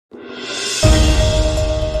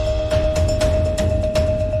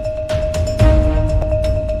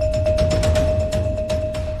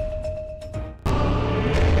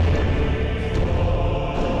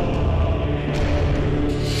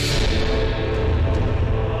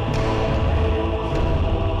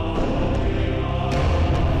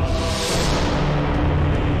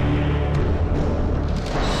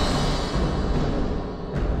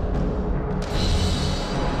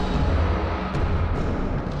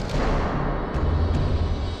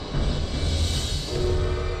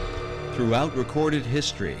Throughout recorded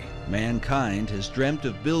history, mankind has dreamt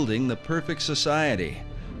of building the perfect society,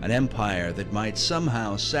 an empire that might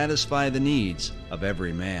somehow satisfy the needs of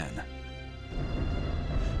every man.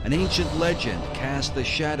 An ancient legend casts the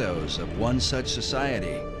shadows of one such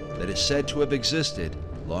society that is said to have existed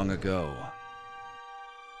long ago.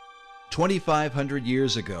 2,500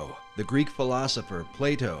 years ago, the Greek philosopher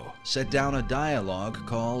Plato set down a dialogue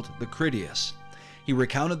called the Critias. He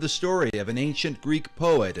recounted the story of an ancient Greek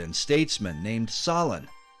poet and statesman named Solon.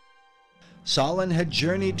 Solon had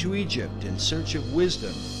journeyed to Egypt in search of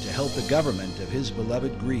wisdom to help the government of his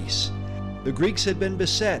beloved Greece. The Greeks had been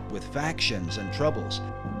beset with factions and troubles,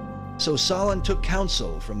 so Solon took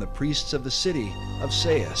counsel from the priests of the city of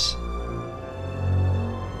Sais.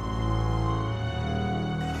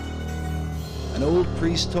 An old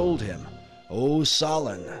priest told him, "O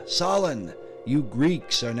Solon, Solon, you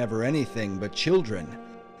Greeks are never anything but children.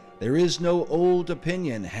 There is no old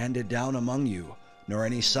opinion handed down among you, nor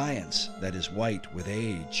any science that is white with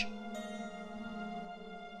age."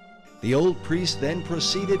 The old priest then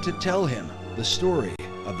proceeded to tell him the story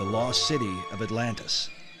of the lost city of Atlantis.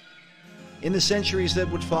 In the centuries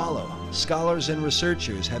that would follow, scholars and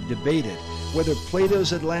researchers have debated whether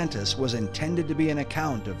Plato's Atlantis was intended to be an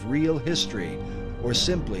account of real history or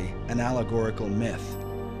simply an allegorical myth.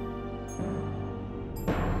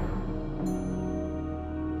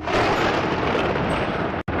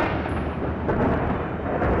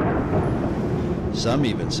 Some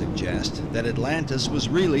even suggest that Atlantis was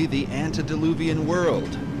really the antediluvian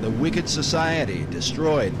world, the wicked society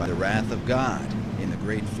destroyed by the wrath of God in the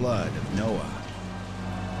great flood of Noah.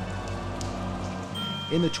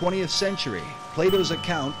 In the 20th century, Plato's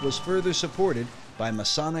account was further supported by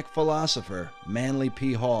Masonic philosopher Manly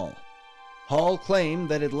P. Hall. Hall claimed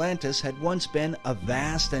that Atlantis had once been a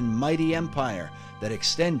vast and mighty empire that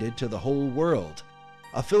extended to the whole world,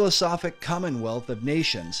 a philosophic commonwealth of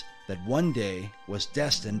nations that one day was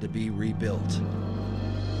destined to be rebuilt.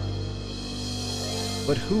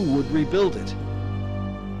 But who would rebuild it?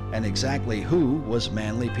 And exactly who was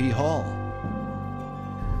Manly P. Hall?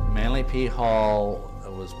 Manly P. Hall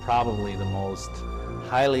was probably the most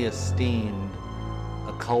highly esteemed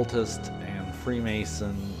occultist and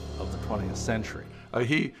Freemason of the 20th century.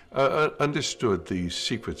 He understood the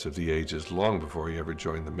secrets of the ages long before he ever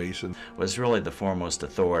joined the Masons. Was really the foremost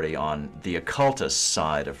authority on the occultist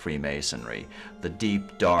side of Freemasonry, the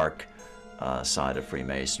deep, dark side of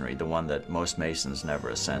Freemasonry, the one that most Masons never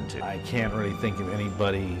ascend to. I can't really think of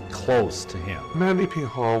anybody close to him. Manly P.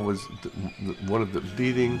 Hall was one of the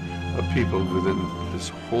leading people within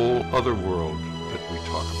this whole other world that we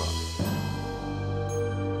talk about.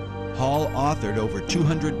 Hall authored over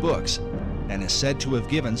 200 books and is said to have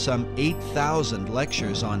given some 8,000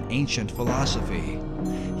 lectures on ancient philosophy.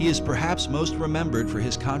 He is perhaps most remembered for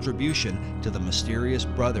his contribution to the mysterious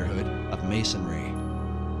Brotherhood of Masonry.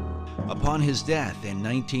 Upon his death in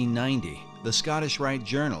 1990, the Scottish Rite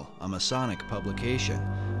Journal, a Masonic publication,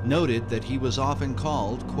 noted that he was often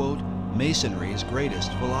called, quote, Masonry's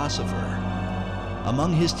greatest philosopher.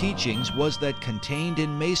 Among his teachings was that contained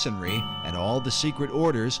in Masonry and all the secret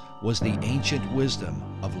orders was the ancient wisdom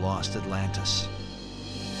of lost Atlantis.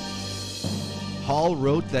 Hall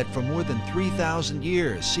wrote that for more than 3,000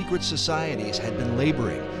 years, secret societies had been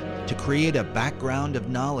laboring to create a background of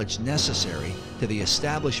knowledge necessary to the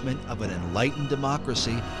establishment of an enlightened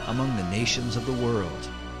democracy among the nations of the world.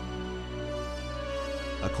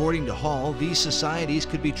 According to Hall, these societies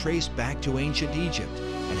could be traced back to ancient Egypt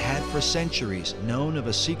and had for centuries known of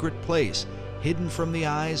a secret place hidden from the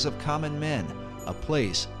eyes of common men, a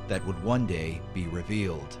place that would one day be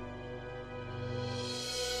revealed.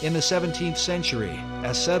 In the 17th century,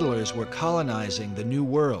 as settlers were colonizing the New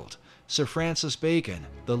World, Sir Francis Bacon,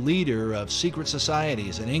 the leader of secret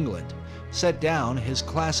societies in England, set down his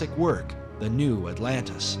classic work, The New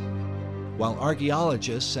Atlantis. While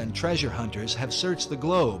archaeologists and treasure hunters have searched the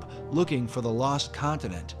globe looking for the lost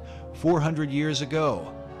continent, 400 years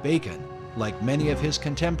ago, Bacon, like many of his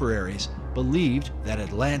contemporaries, believed that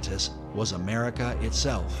Atlantis was America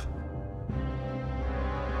itself.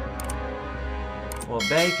 Well,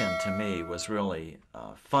 Bacon, to me, was really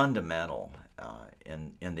fundamental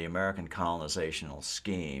in the American colonizational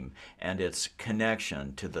scheme and its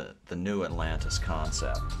connection to the new Atlantis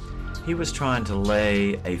concept. He was trying to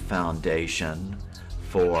lay a foundation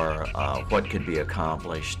for what could be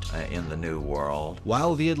accomplished in the New World.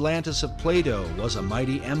 While the Atlantis of Plato was a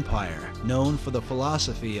mighty empire known for the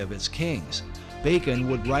philosophy of its kings, Bacon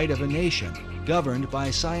would write of a nation governed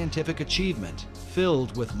by scientific achievement,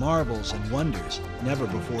 filled with marvels and wonders never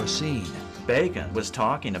before seen. Bacon was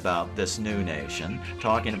talking about this new nation,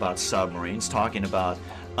 talking about submarines, talking about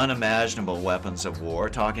unimaginable weapons of war,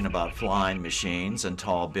 talking about flying machines and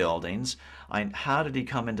tall buildings. How did he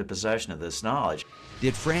come into possession of this knowledge?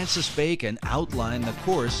 Did Francis Bacon outline the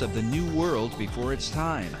course of the New World before its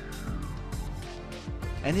time?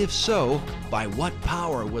 And if so, by what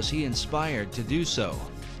power was he inspired to do so?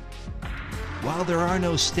 While there are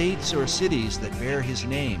no states or cities that bear his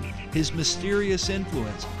name, his mysterious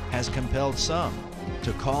influence has compelled some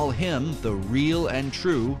to call him the real and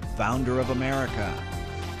true founder of America.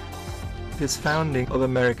 His founding of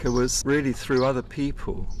America was really through other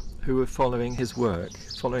people who were following his work,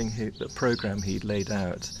 following the program he'd laid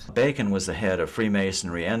out. Bacon was the head of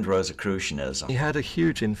Freemasonry and Rosicrucianism. He had a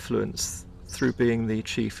huge influence through being the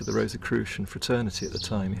chief of the Rosicrucian fraternity at the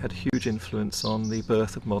time. He had a huge influence on the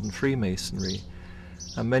birth of modern Freemasonry.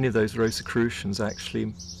 And many of those Rosicrucians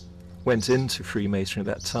actually went into Freemasonry at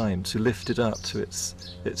that time to lift it up to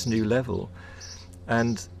its new level.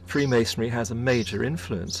 And Freemasonry has a major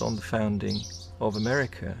influence on the founding of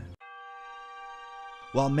America.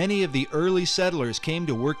 While many of the early settlers came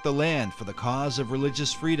to work the land for the cause of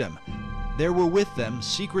religious freedom, there were with them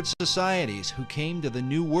secret societies who came to the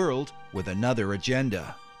New World with another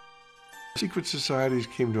agenda. Secret societies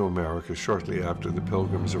came to America shortly after the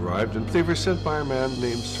Pilgrims arrived, and they were sent by a man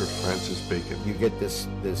named Sir Francis Bacon. You get this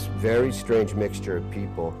very strange mixture of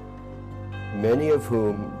people, many of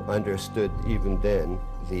whom understood even then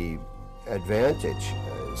the advantage,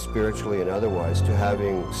 spiritually and otherwise, to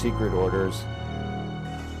having secret orders.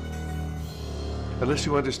 Unless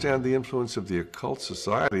you understand the influence of the occult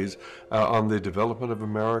societies on the development of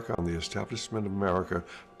America, on the establishment of America,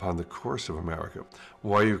 upon the course of America,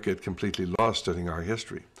 why you get completely lost studying our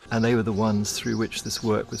history. And they were the ones through which this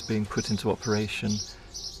work was being put into operation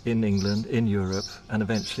in England, in Europe, and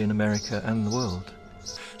eventually in America and the world.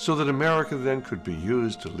 So that America then could be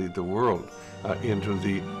used to lead the world into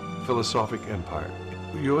the philosophic empire.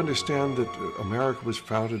 You understand that America was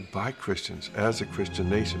founded by Christians as a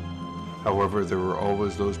Christian nation. However, there were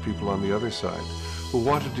always those people on the other side who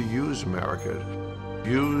wanted to use America,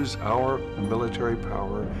 use our military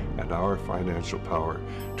power and our financial power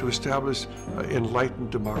to establish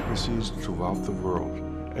enlightened democracies throughout the world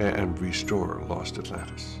and restore lost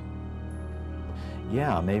Atlantis.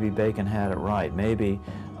 Yeah, maybe Bacon had it right. Maybe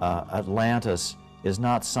Atlantis is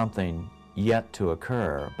not something yet to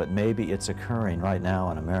occur, but maybe it's occurring right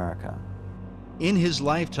now in America. In his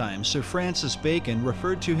lifetime, Sir Francis Bacon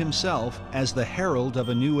referred to himself as the herald of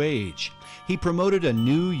a new age. He promoted a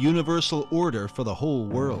new universal order for the whole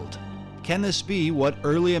world. Can this be what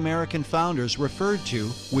early American founders referred to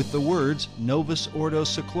with the words Novus Ordo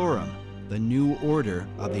Seclorum, the new order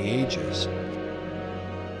of the ages?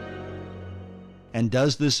 And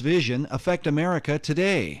does this vision affect America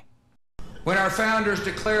today? When our founders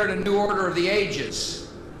declared a new order of the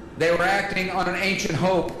ages, they were acting on an ancient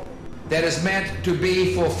hope that is meant to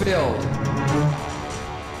be fulfilled.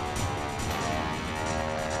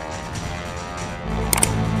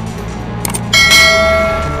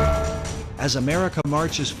 As America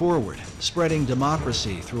marches forward, spreading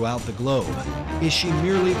democracy throughout the globe, is she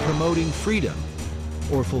merely promoting freedom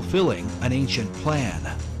or fulfilling an ancient plan?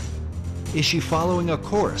 Is she following a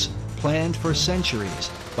course planned for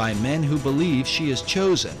centuries by men who believe she is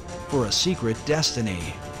chosen for a secret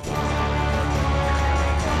destiny?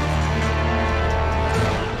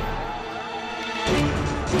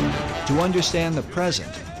 To understand the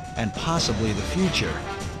present and possibly the future,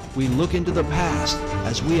 we look into the past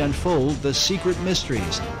as we unfold the secret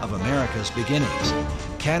mysteries of America's beginnings.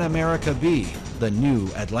 Can America be the new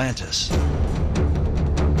Atlantis?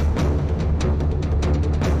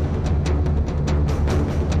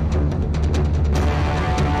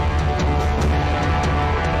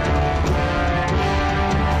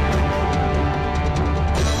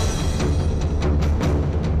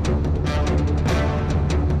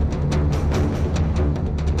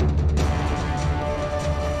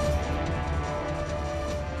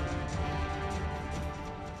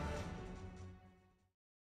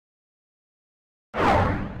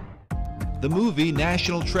 The movie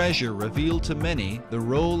National Treasure revealed to many the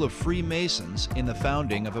role of Freemasons in the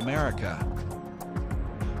founding of America.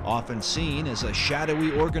 Often seen as a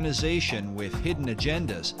shadowy organization with hidden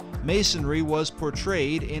agendas, Masonry was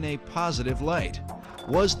portrayed in a positive light.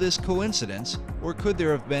 Was this coincidence, or could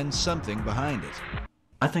there have been something behind it?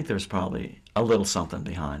 I think there's probably a little something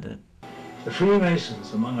behind it. The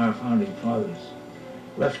Freemasons among our founding fathers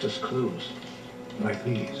left us clues like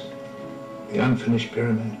these. The unfinished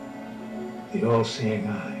pyramid, the all-seeing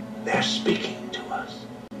eye. They're speaking to us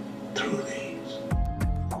through these.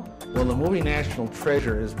 Well, the movie National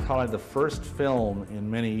Treasure is probably the first film in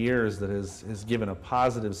many years that has given a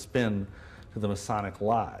positive spin to the Masonic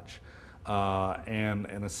Lodge. And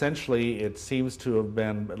essentially it seems to have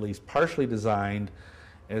been at least partially designed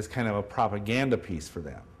as kind of a propaganda piece for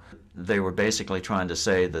them. They were basically trying to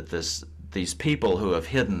say that these people who have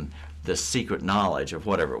hidden this secret knowledge of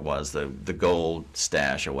whatever it was, the gold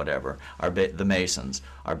stash or whatever, the Masons,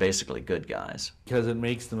 are basically good guys. Because it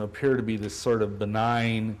makes them appear to be this sort of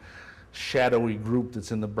benign, shadowy group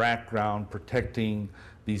that's in the background protecting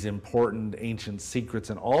these important ancient secrets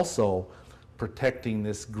and also protecting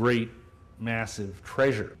this great, massive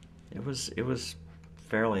treasure. It was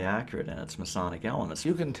fairly accurate in its Masonic elements.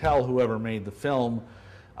 You can tell whoever made the film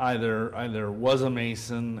either was a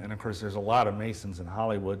Mason, and of course there's a lot of Masons in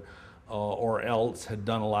Hollywood, or else had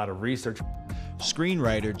done a lot of research.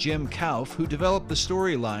 Screenwriter Jim Kauf, who developed the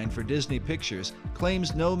storyline for Disney Pictures,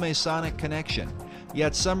 claims no Masonic connection,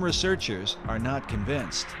 yet some researchers are not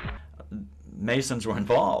convinced. Masons were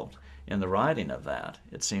involved in the writing of that,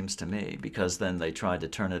 it seems to me, because then they tried to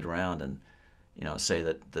turn it around and, say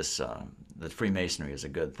that that Freemasonry is a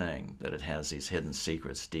good thing, that it has these hidden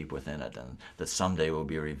secrets deep within it, and that someday will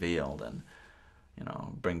be revealed, and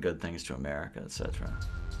bring good things to America, etc.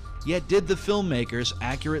 Yet did the filmmakers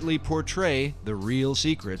accurately portray the real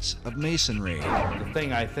secrets of Masonry? The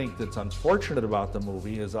thing I think that's unfortunate about the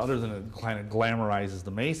movie is, other than it kind of glamorizes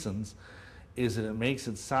the Masons, is that it makes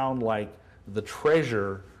it sound like the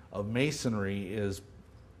treasure of Masonry is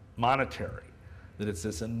monetary, that it's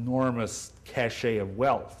this enormous cachet of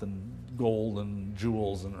wealth and gold and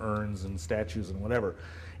jewels and urns and statues and whatever.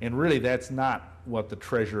 And really that's not what the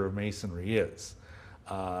treasure of Masonry is.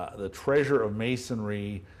 The treasure of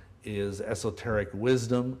Masonry is esoteric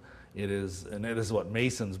wisdom. It is what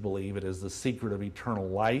Masons believe. It is the secret of eternal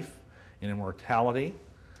life and immortality.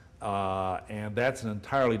 And that's an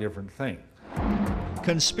entirely different thing.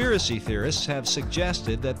 Conspiracy theorists have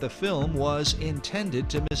suggested that the film was intended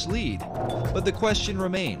to mislead. But the question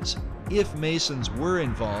remains, if Masons were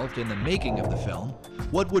involved in the making of the film,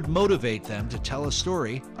 what would motivate them to tell a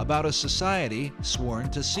story about a society sworn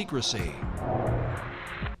to secrecy?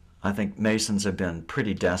 I think Masons have been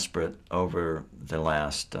pretty desperate over the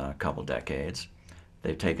last couple decades.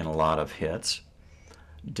 They've taken a lot of hits,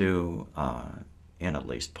 due in at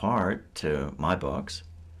least part to my books,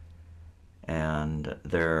 and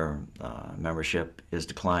their membership is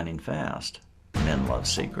declining fast. Men love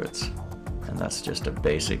secrets, and that's just a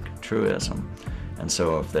basic truism. And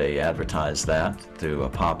so if they advertise that through a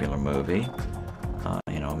popular movie,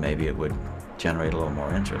 maybe it would generate a little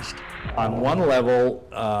more interest. On one level,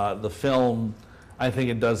 the film, I think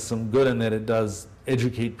it does some good in that it does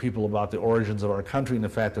educate people about the origins of our country and the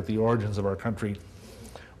fact that the origins of our country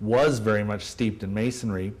was very much steeped in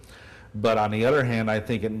Masonry. But on the other hand, I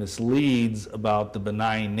think it misleads about the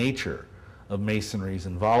benign nature of Masonry's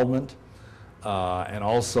involvement, and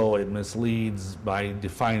also it misleads by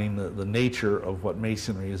defining the nature of what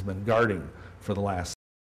Masonry has been guarding for the last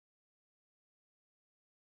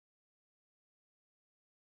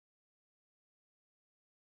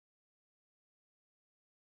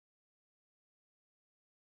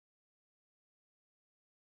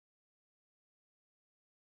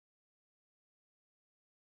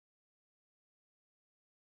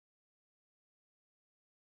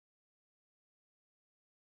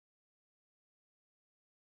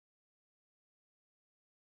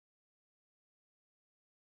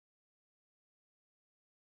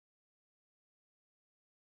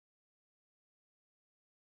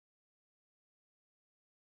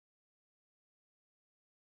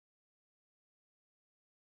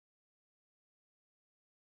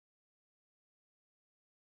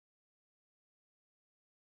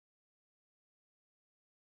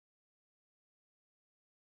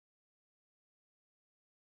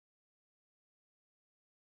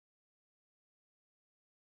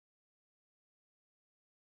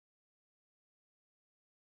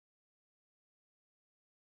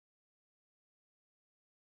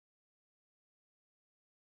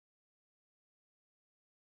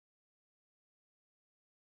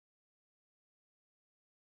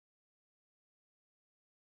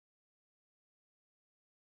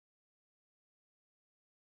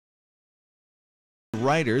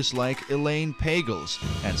writers like Elaine Pagels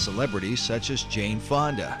and celebrities such as Jane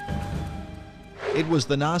Fonda. It was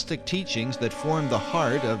the Gnostic teachings that formed the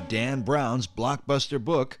heart of Dan Brown's blockbuster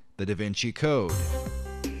book, The Da Vinci Code.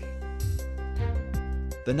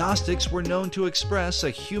 The Gnostics were known to express a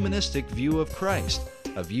humanistic view of Christ,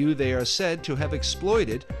 a view they are said to have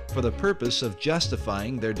exploited for the purpose of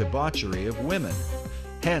justifying their debauchery of women.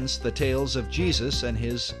 hence the tales of Jesus and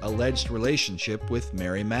his alleged relationship with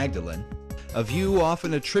Mary Magdalene, a view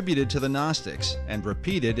often attributed to the Gnostics and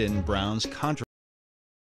repeated in Brown's controversial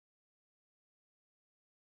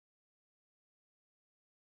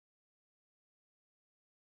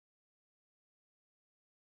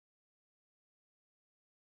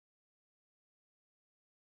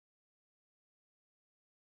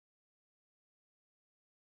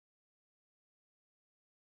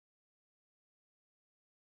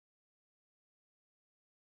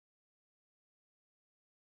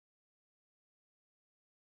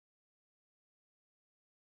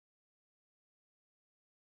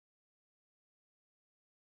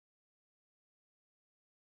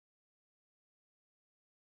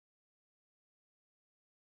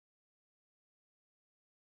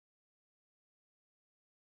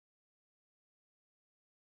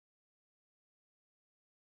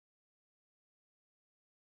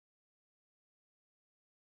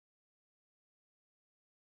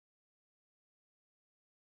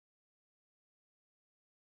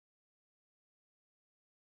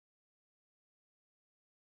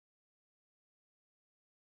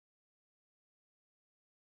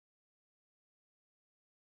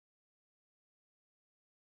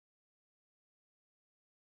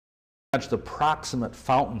the proximate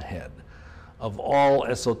fountainhead of all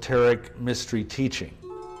esoteric mystery teaching.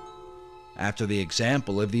 After the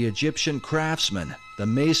example of the Egyptian craftsmen, the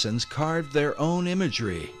Masons carved their own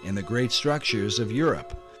imagery in the great structures of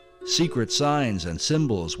Europe. Secret signs and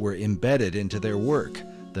symbols were embedded into their work,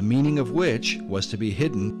 the meaning of which was to be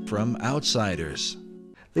hidden from outsiders.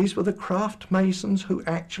 These were the craft masons who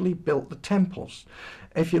actually built the temples.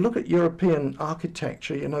 If you look at European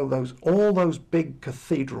architecture, you know, all those big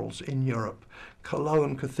cathedrals in Europe,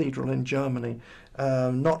 Cologne Cathedral in Germany,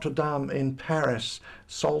 Notre Dame in Paris,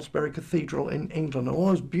 Salisbury Cathedral in England, all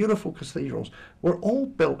those beautiful cathedrals were all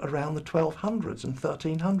built around the 1200s and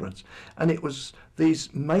 1300s. And it was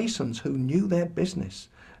these masons who knew their business,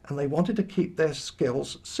 and they wanted to keep their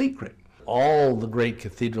skills secret. All the great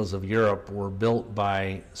cathedrals of Europe were built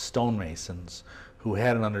by stonemasons who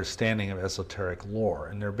had an understanding of esoteric lore,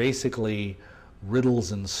 and they're basically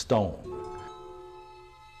riddles in stone.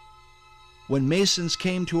 When Masons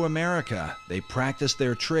came to America, they practiced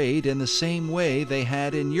their trade in the same way they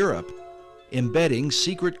had in Europe, embedding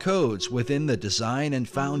secret codes within the design and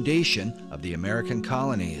foundation of the American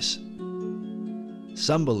colonies.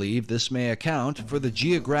 Some believe this may account for the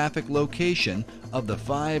geographic location of the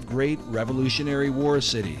 5 great Revolutionary War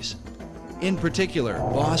cities. In particular,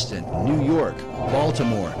 Boston, New York,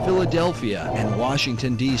 Baltimore, Philadelphia, and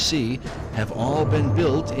Washington, D.C. have all been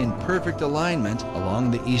built in perfect alignment along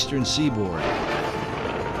the eastern seaboard.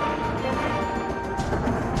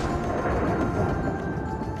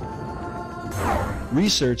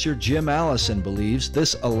 Researcher Jim Allison believes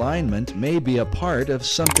this alignment may be a part of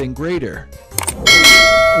something greater.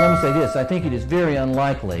 Let me say this, I think it is very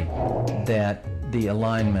unlikely that the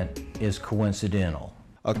alignment is coincidental.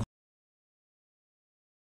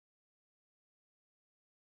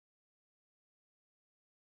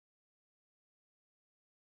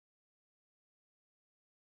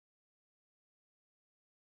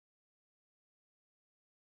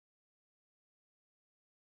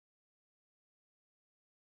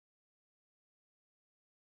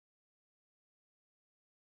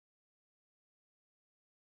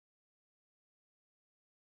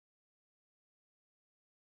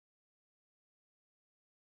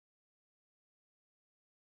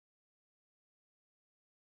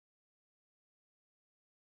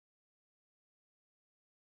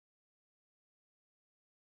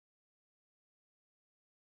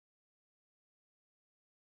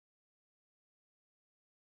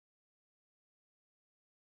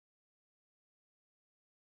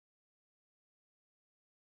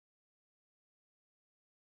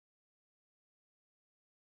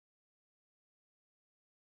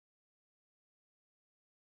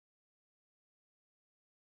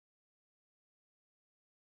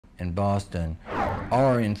 And Boston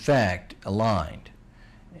are in fact aligned.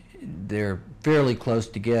 They're fairly close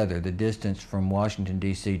together. The distance from Washington,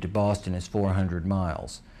 D.C. to Boston is 400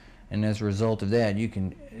 miles. And as a result of that, you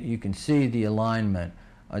can see the alignment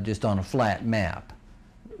just on a flat map,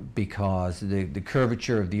 because the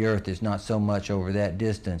curvature of the Earth is not so much over that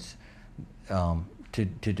distance to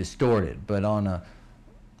distort it. But on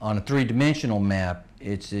a three-dimensional map,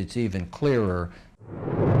 it's even clearer.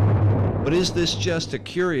 But is this just a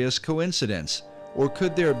curious coincidence, or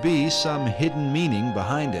could there be some hidden meaning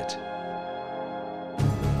behind it?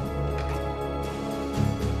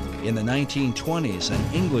 In the 1920s,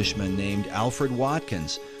 an Englishman named Alfred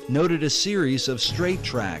Watkins noted a series of straight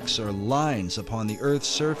tracks or lines upon the Earth's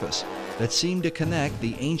surface that seemed to connect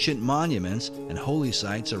the ancient monuments and holy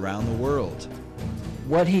sites around the world.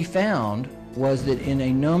 What he found was that in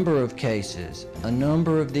a number of cases, a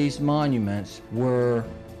number of these monuments were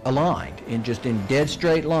aligned in dead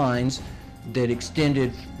straight lines that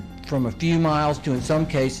extended from a few miles to, in some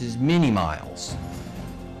cases, many miles.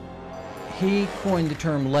 He coined the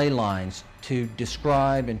term ley lines to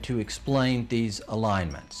describe and to explain these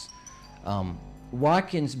alignments.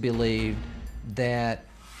 Watkins believed that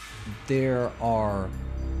there are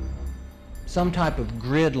some type of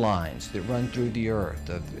grid lines that run through the Earth,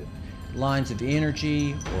 of lines of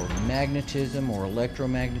energy or magnetism or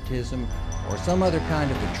electromagnetism or some other kind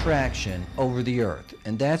of attraction over the Earth,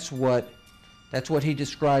 and that's what he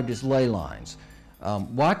described as ley lines.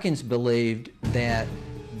 Watkins believed that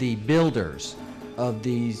the builders of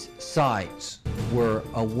these sites were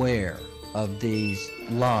aware of these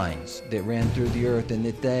lines that ran through the Earth and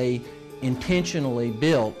that they intentionally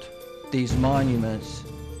built these monuments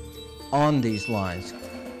on these lines.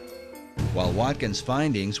 While Watkins'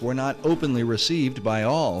 findings were not openly received by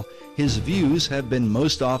all, his views have been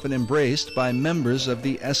most often embraced by members of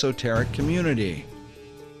the esoteric community.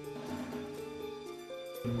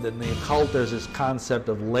 In the occult, there's this concept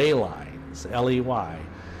of ley lines, L-E-Y,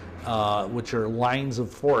 which are lines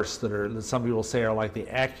of force that some people say are like the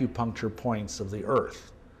acupuncture points of the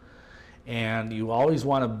Earth. And you always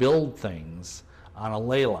want to build things on a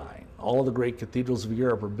ley line. All of the great cathedrals of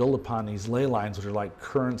Europe are built upon these ley lines, which are like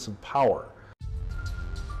currents of power.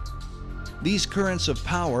 These currents of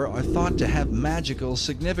power are thought to have magical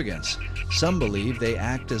significance. Some believe they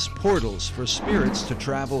act as portals for spirits to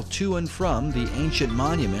travel to and from the ancient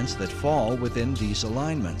monuments that fall within these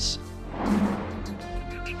alignments.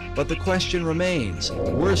 But the question remains,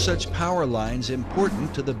 were such power lines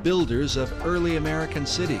important to the builders of early American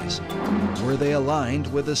cities? Were they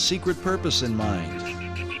aligned with a secret purpose in mind?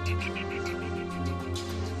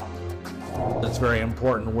 It's very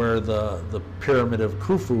important where the pyramid of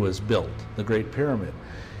Khufu is built, the Great Pyramid.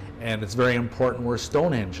 And it's very important where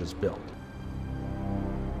Stonehenge is built.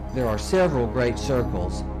 There are several great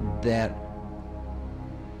circles that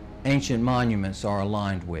ancient monuments are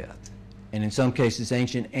aligned with. And in some cases,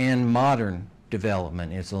 ancient and modern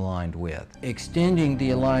development is aligned with. Extending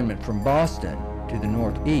the alignment from Boston to the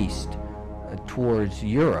northeast towards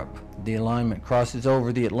Europe, the alignment crosses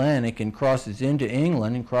over the Atlantic and crosses into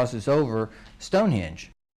England and crosses over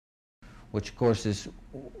Stonehenge, which of course is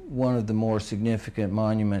one of the more significant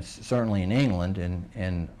monuments, certainly in England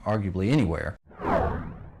and arguably anywhere.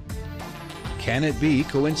 Can it be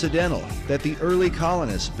coincidental that the early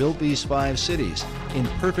colonists built these 5 cities in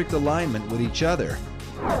perfect alignment with each other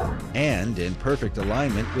and in perfect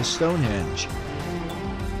alignment with Stonehenge?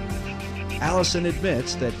 Allison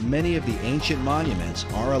admits that many of the ancient monuments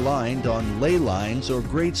are aligned on ley lines or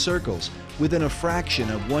great circles within a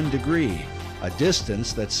fraction of 1 degree, a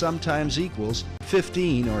distance that sometimes equals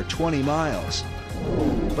 15 or 20 miles.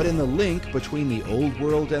 But in the link between the Old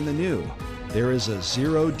World and the New, there is a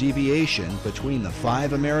 0 deviation between the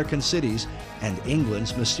 5 American cities and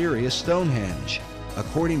England's mysterious Stonehenge.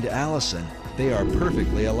 According to Allison, they are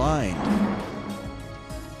perfectly aligned.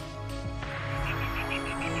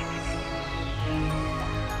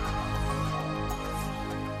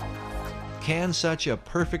 Can such a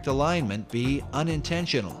perfect alignment be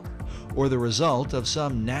unintentional, or the result of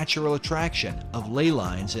some natural attraction of ley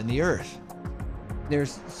lines in the Earth?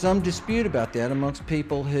 There's some dispute about that amongst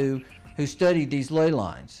people who study these ley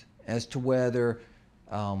lines as to whether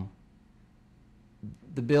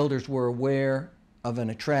the builders were aware of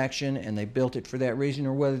an attraction and they built it for that reason,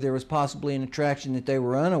 or whether there was possibly an attraction that they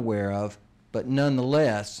were unaware of, but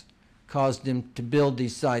nonetheless caused them to build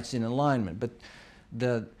these sites in alignment. But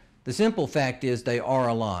the simple fact is they are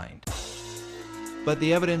aligned. But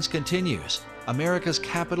the evidence continues. America's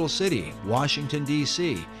capital city, Washington,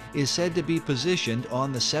 D.C., is said to be positioned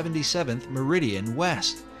on the 77th meridian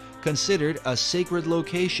west, considered a sacred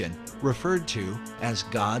location referred to as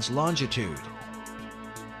God's longitude.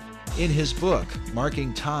 In his book,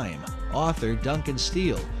 Marking Time, author Duncan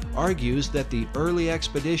Steele argues that the early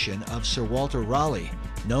expedition of Sir Walter Raleigh,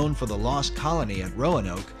 known for the lost colony at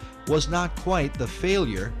Roanoke, was not quite the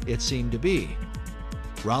failure it seemed to be.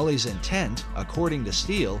 Raleigh's intent, according to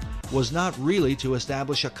Steele, was not really to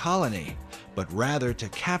establish a colony, but rather to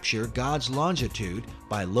capture God's longitude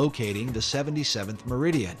by locating the 77th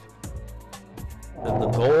meridian. The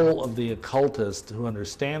goal of the occultist who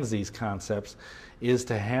understands these concepts is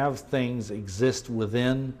to have things exist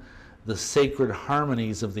within the sacred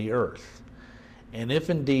harmonies of the earth. And if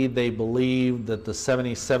indeed they believed that the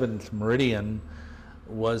 77th meridian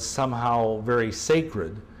was somehow very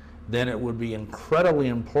sacred, then it would be incredibly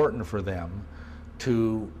important for them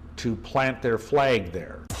to plant their flag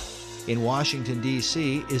there. In Washington,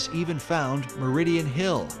 D.C. is even found Meridian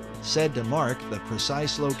Hill, said to mark the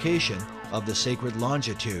precise location of the sacred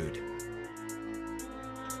longitude.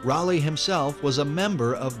 Raleigh himself was a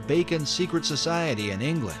member of Bacon's secret society in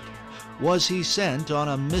England. Was he sent on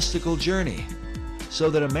a mystical journey so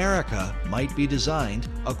that America might be designed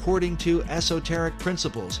according to esoteric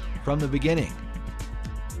principles from the beginning?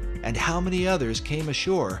 And how many others came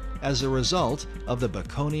ashore as a result of the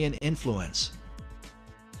Baconian influence?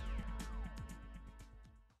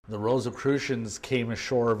 The Rosicrucians came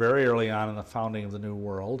ashore very early on in the founding of the New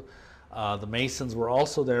World. The Masons were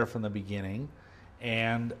also there from the beginning,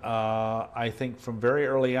 and I think from very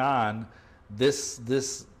early on,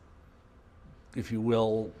 this if you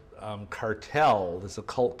will, cartel, this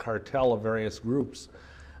occult cartel of various groups,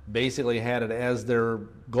 basically had it as their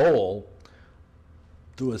goal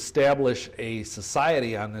to establish a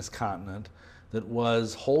society on this continent that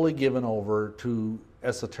was wholly given over to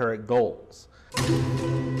esoteric goals.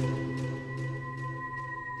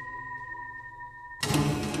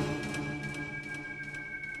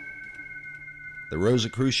 The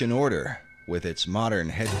Rosicrucian Order, with its modern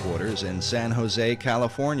headquarters in San Jose,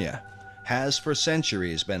 California, has for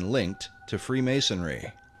centuries been linked to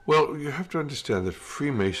Freemasonry. Well, you have to understand that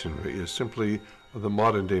Freemasonry is simply the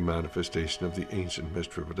modern-day manifestation of the ancient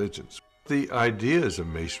mystery religions. The ideas of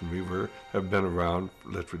Masonry have been around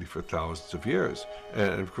literally for thousands of years.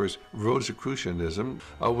 And of course, Rosicrucianism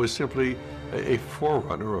was simply a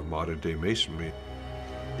forerunner of modern-day Masonry.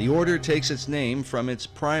 The order takes its name from its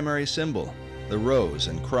primary symbol, the rose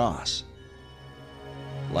and cross.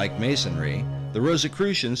 Like Masonry, the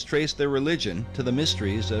Rosicrucians trace their religion to the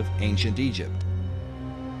mysteries of ancient Egypt.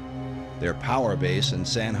 Their power base in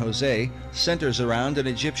San Jose centers around an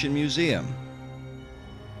Egyptian museum.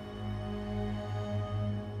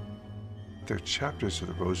 There are chapters of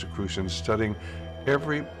the Rosicrucians studying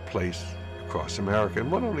every place across America,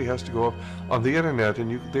 and one only has to go up on the internet,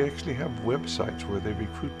 and they actually have websites where they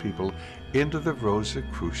recruit people into the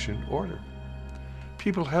Rosicrucian order.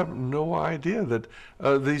 People have no idea that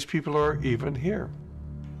these people are even here.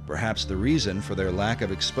 Perhaps the reason for their lack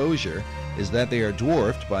of exposure is that they are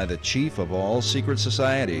dwarfed by the chief of all secret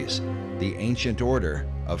societies, the ancient order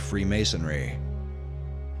of Freemasonry.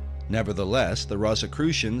 Nevertheless, the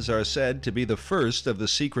Rosicrucians are said to be the first of the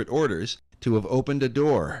secret orders to have opened a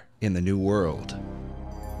door in the New World.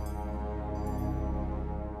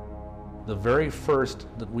 The very first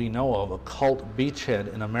that we know of occult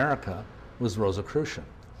beachhead in America was Rosicrucian.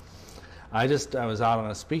 I was out on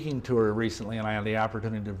a speaking tour recently, and I had the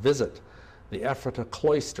opportunity to visit the Ephrata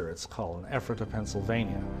Cloister, it's called, in Ephrata,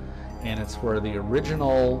 Pennsylvania. And it's where the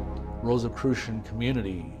original Rosicrucian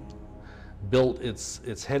community built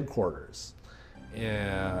its headquarters,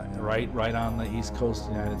 right on the east coast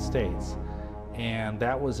of the United States. And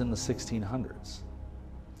that was in the 1600s.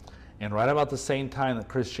 And right about the same time that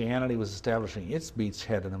Christianity was establishing its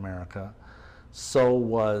beachhead in America, so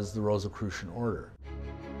was the Rosicrucian order.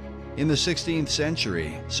 In the 16th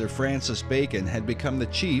century, Sir Francis Bacon had become the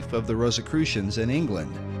chief of the Rosicrucians in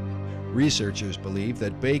England. Researchers believe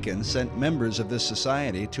that Bacon sent members of this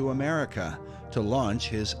society to America to launch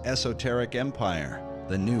his esoteric empire,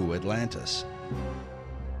 the New Atlantis.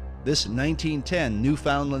 This 1910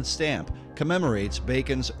 Newfoundland stamp commemorates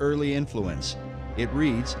Bacon's early influence. It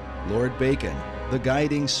reads, "Lord Bacon, the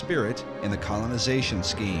guiding spirit in the colonization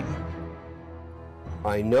scheme."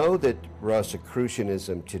 I know that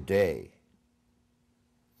Rosicrucianism today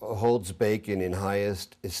holds Bacon in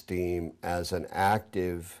highest esteem as an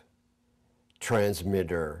active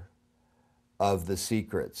transmitter of the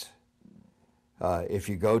secrets. If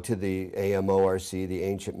you go to the AMORC, the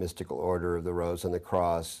Ancient Mystical Order of the Rose and the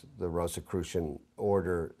Cross, the Rosicrucian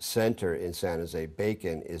Order Center in San Jose,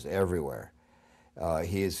 Bacon is everywhere.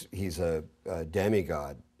 He's a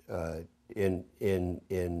demigod in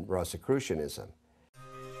Rosicrucianism.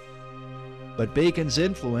 But Bacon's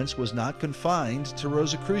influence was not confined to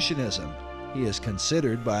Rosicrucianism. He is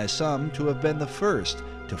considered by some to have been the first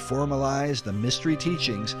to formalize the mystery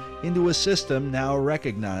teachings into a system now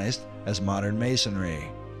recognized as modern Masonry.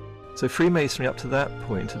 So Freemasonry up to that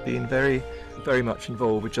point had been very, very much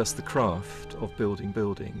involved with just the craft of building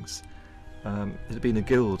buildings. It had been a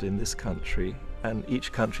guild in this country, and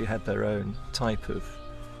each country had their own type of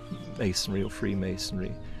Masonry or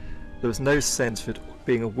Freemasonry. There was no sense of it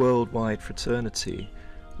being a worldwide fraternity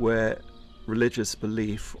where religious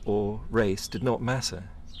belief or race did not matter.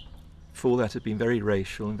 before that had been very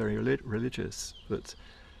racial and very religious, but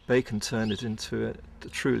Bacon turned it into a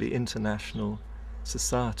truly international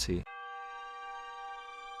society.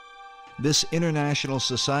 This international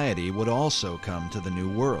society would also come to the New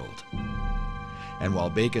World. And while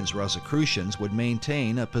Bacon's Rosicrucians would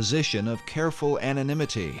maintain a position of careful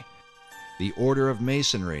anonymity, the Order of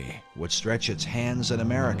Masonry would stretch its hands in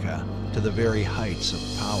America to the very heights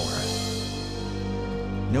of power.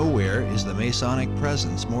 Nowhere is the Masonic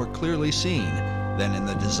presence more clearly seen than in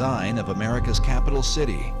the design of America's capital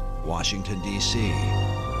city, Washington, D.C.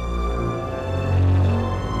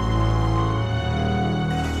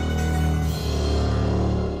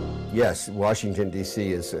 Yes, Washington,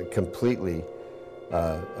 D.C. is completely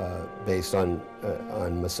based on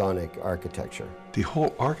Masonic architecture. The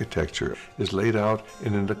whole architecture is laid out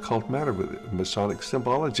in an occult manner with Masonic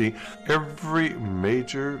symbology. Every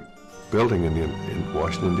major building in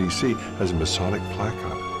Washington, D.C. has a Masonic plaque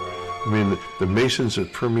on it. I mean, the Masons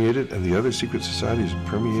have permeated, and the other secret societies have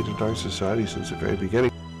permeated our society since the very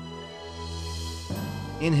beginning.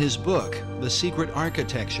 In his book, The Secret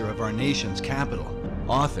Architecture of Our Nation's Capital,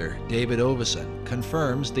 author David Oveson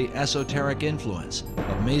confirms the esoteric influence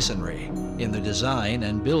of Masonry in the design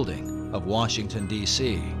and building of Washington,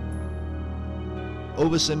 D.C.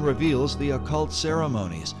 Oveson reveals the occult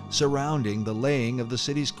ceremonies surrounding the laying of the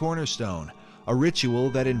city's cornerstone, a ritual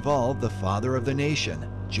that involved the father of the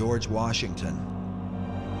nation, George Washington.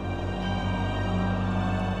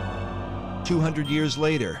 200 years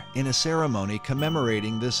later, in a ceremony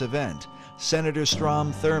commemorating this event, Senator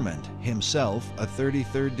Strom Thurmond, himself a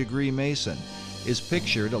 33rd degree Mason, is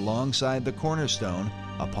pictured alongside the cornerstone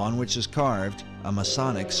upon which is carved a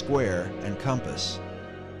Masonic square and compass.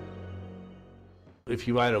 If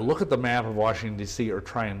you either look at the map of Washington, D.C. or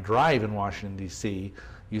try and drive in Washington, D.C.,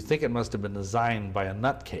 you think it must have been designed by a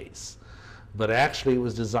nutcase. But actually it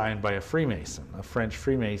was designed by a Freemason, a French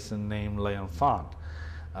Freemason named L'Enfant.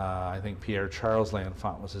 I think Pierre Charles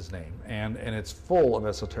L'Enfant was his name, and it's full of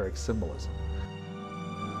esoteric symbolism.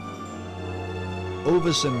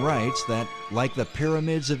 Oveson writes that, like the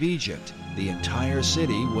pyramids of Egypt, the entire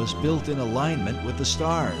city was built in alignment with the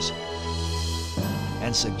stars,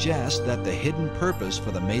 and suggests that the hidden purpose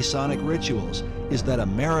for the Masonic rituals is that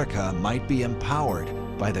America might be empowered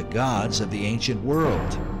by the gods of the ancient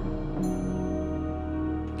world.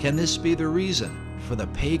 Can this be the reason for the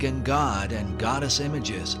pagan god and goddess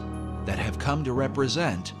images that have come to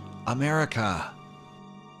represent America?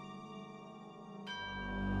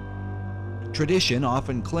 Tradition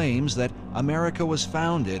often claims that America was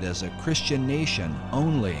founded as a Christian nation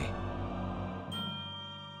only.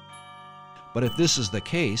 But if this is the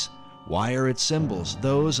case, why are its symbols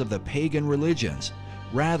those of the pagan religions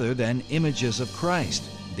rather than images of Christ,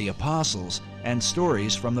 the apostles, and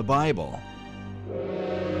stories from the Bible?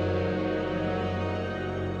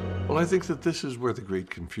 Well, I think that this is where the great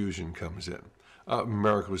confusion comes in.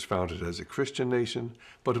 America was founded as a Christian nation,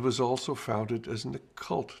 but it was also founded as an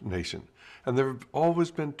occult nation. And there have always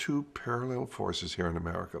been two parallel forces here in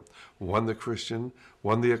America. One the Christian,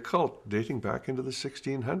 one the occult, dating back into the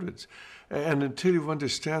 1600s. And until you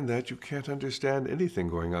understand that, you can't understand anything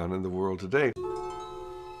going on in the world today.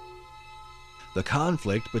 The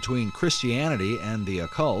conflict between Christianity and the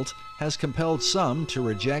occult has compelled some to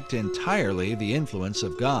reject entirely the influence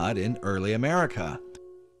of God in early America.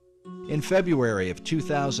 In February of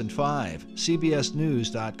 2005,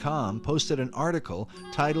 CBSNews.com posted an article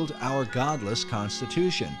titled Our Godless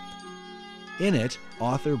Constitution. In it,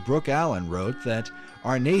 author Brooke Allen wrote that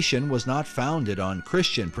our nation was not founded on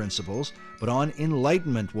Christian principles, but on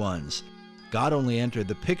Enlightenment ones. God only entered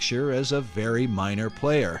the picture as a very minor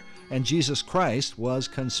player, and Jesus Christ was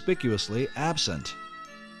conspicuously absent.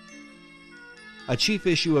 A chief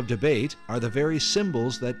issue of debate are the very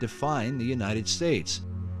symbols that define the United States.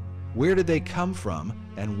 Where did they come from,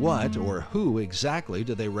 and what or who exactly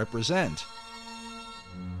do they represent?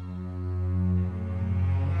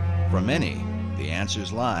 For many, the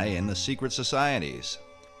answers lie in the secret societies.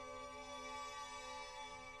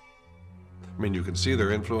 I mean, you can see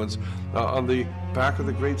their influence on the back of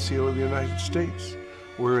the Great Seal of the United States,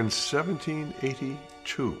 where in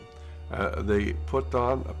 1782 they put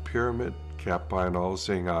on a pyramid capped by an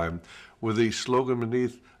all-seeing eye with the slogan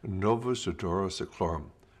beneath, Novus Ordo Seclorum,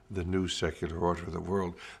 the new secular order of the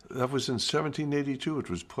world. That was in 1782. It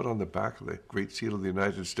was put on the back of the Great Seal of the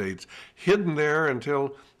United States, hidden there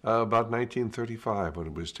until about 1935, when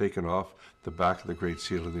it was taken off the back of the Great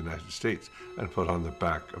Seal of the United States and put on the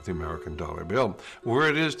back of the American dollar bill, where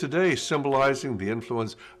it is today, symbolizing the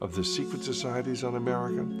influence of the secret societies on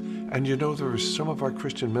America. And you know, there are some of our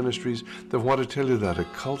Christian ministries that want to tell you that a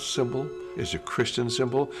cult symbol is a Christian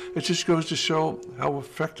symbol. It just goes to show how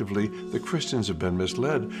effectively the Christians have been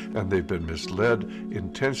misled, and they've been misled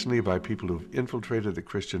intentionally by people who've infiltrated the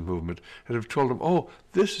Christian movement and have told them, oh,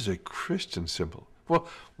 this is a Christian symbol. Well,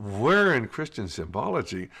 where in Christian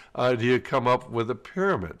symbology do you come up with a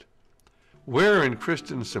pyramid? Where in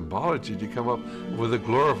Christian symbology do you come up with a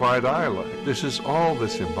glorified eye? This is all the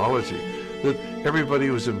symbology that everybody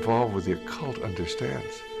who's involved with the occult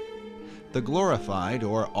understands. The glorified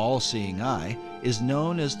or all-seeing eye is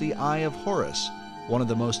known as the Eye of Horus, one of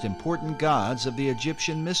the most important gods of the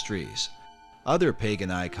Egyptian mysteries. Other pagan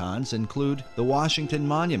icons include the Washington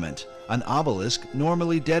Monument, an obelisk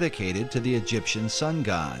normally dedicated to the Egyptian sun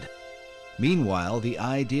god. Meanwhile, the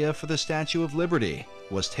idea for the Statue of Liberty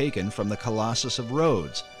was taken from the Colossus of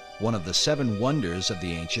Rhodes, one of the 7 wonders of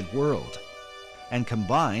the ancient world, and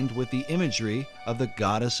combined with the imagery of the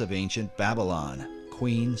goddess of ancient Babylon,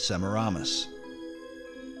 Queen Semiramis.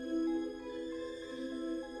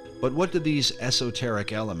 But what do these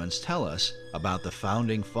esoteric elements tell us about the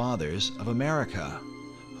founding fathers of America?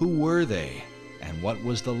 Who were they, and what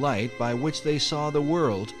was the light by which they saw the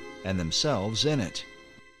world and themselves in it?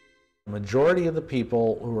 The majority of the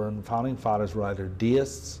people who were in the founding fathers were either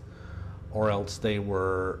deists, or else they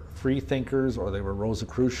were free thinkers, or they were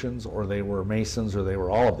Rosicrucians, or they were Masons, or they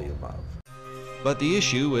were all of the above. But the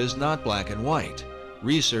issue is not black and white.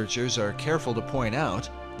 Researchers are careful to point out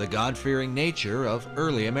the God-fearing nature of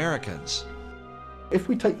early Americans. If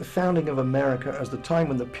we take the founding of America as the time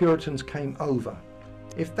when the Puritans came over,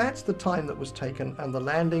 if that's the time that was taken, and the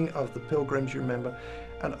landing of the Pilgrims, you remember,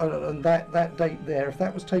 and that date there, if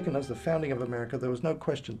that was taken as the founding of America, there was no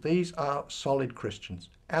question. These are solid Christians,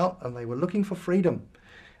 out, and they were looking for freedom.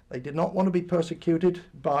 They did not want to be persecuted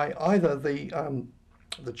by either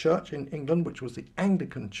the church in England, which was the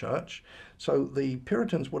Anglican Church, so the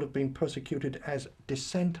Puritans would have been persecuted as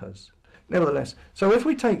dissenters. Nevertheless, so if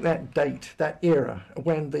we take that date, that era,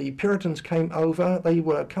 when the Puritans came over, they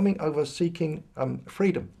were coming over seeking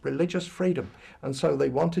freedom, religious freedom, and so they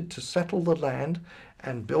wanted to settle the land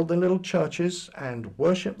and build their little churches and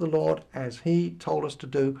worship the Lord as He told us to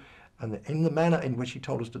do, and in the manner in which He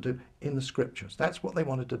told us to do in the Scriptures. That's what they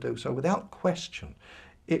wanted to do. So without question,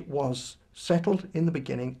 it was settled in the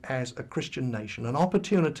beginning as a Christian nation, an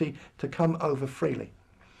opportunity to come over freely.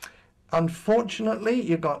 Unfortunately,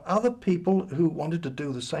 you got other people who wanted to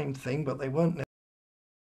do the same thing, but they weren't.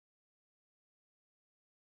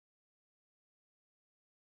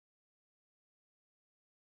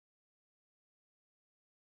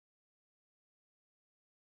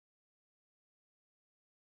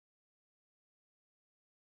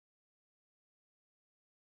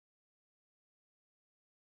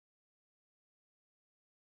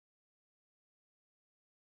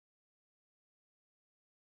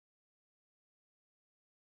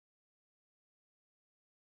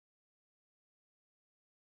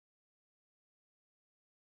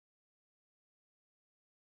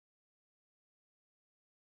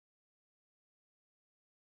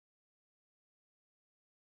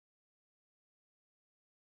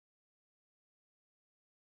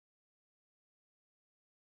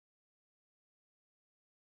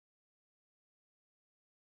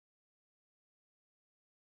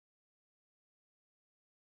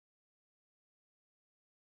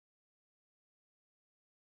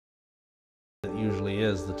 It usually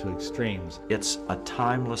is the two extremes. It's a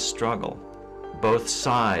timeless struggle. Both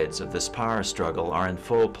sides of this power struggle are in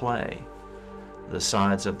full play. The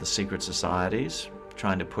sides of the secret societies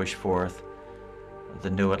trying to push forth the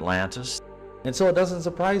new Atlantis. And so it doesn't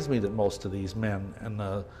surprise me that most of these men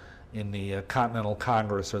in the Continental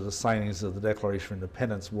Congress or the signings of the Declaration of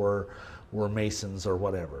Independence were Masons or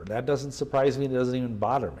whatever. That doesn't surprise me. It doesn't even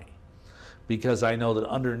bother me, because I know that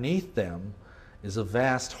underneath them is a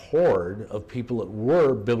vast horde of people that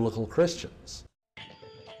were biblical Christians.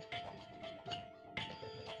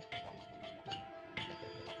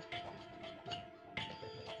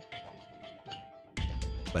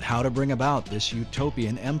 But how to bring about this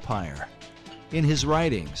utopian empire? In his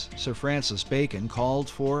writings, Sir Francis Bacon called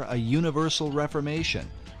for a universal reformation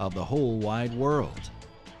of the whole wide world.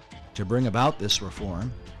 To bring about this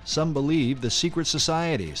reform, some believe the secret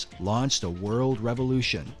societies launched a world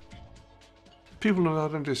revolution. People do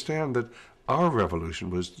not understand that our revolution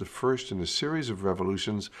was the first in a series of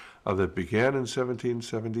revolutions that began in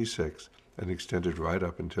 1776 and extended right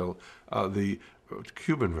up until the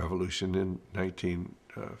Cuban Revolution in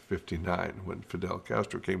 1959 when Fidel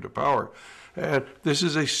Castro came to power. And this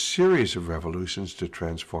is a series of revolutions to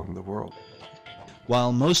transform the world.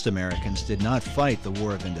 While most Americans did not fight the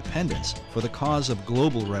War of Independence for the cause of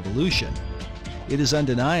global revolution, it is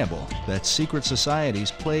undeniable that secret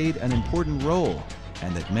societies played an important role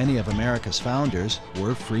and that many of America's founders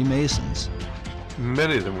were Freemasons.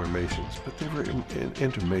 Many of them were Masons, but they were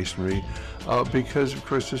into Masonry because, of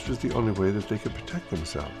course, this was the only way that they could protect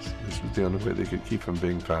themselves. This was the only way they could keep from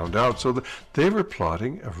being found out. So they were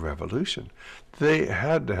plotting a revolution. They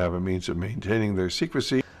had to have a means of maintaining their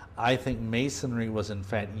secrecy. I think Masonry was in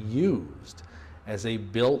fact used as a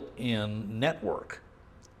built-in network,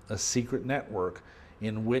 a secret network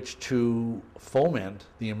in which to foment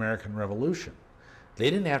the American Revolution.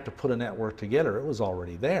 They didn't have to put a network together, it was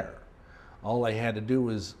already there. All they had to do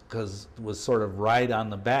was sort of ride on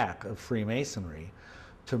the back of Freemasonry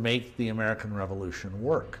to make the American Revolution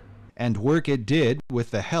work. And work it did with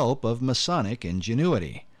the help of Masonic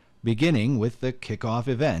ingenuity, beginning with the kickoff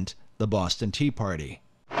event, the Boston Tea Party.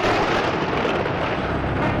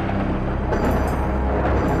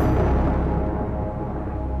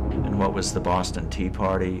 And what was the Boston Tea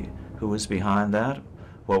Party? Who was behind that?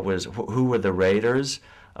 Who were the raiders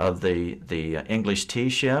of the English tea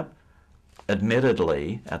ship?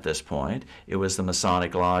 Admittedly, at this point, it was the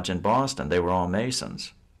Masonic Lodge in Boston. They were all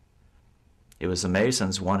Masons. It was the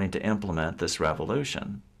Masons wanting to implement this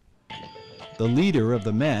revolution. The leader of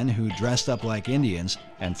the men who dressed up like Indians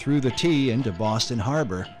and threw the tea into Boston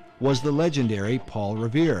Harbor was the legendary Paul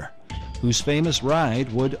Revere, whose famous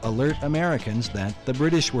ride would alert Americans that the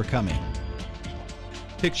British were coming.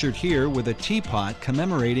 Pictured here with a teapot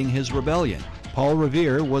commemorating his rebellion, Paul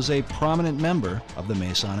Revere was a prominent member of the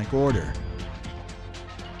Masonic Order.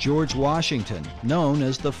 George Washington, known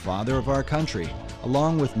as the father of our country,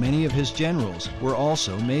 along with many of his generals, were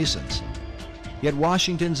also Masons. Yet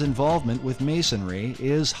Washington's involvement with Masonry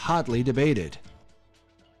is hotly debated.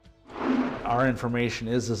 Our information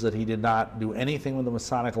is that he did not do anything with the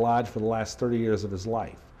Masonic Lodge for the last 30 years of his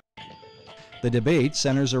life. The debate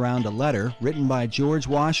centers around a letter written by George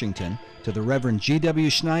Washington to the Reverend G.W.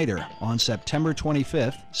 Schneider on September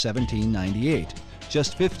 25, 1798,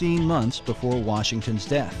 just 15 months before Washington's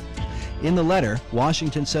death. In the letter,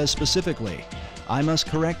 Washington says specifically, "I must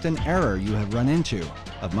correct an error you have run into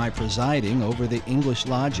of my presiding over the English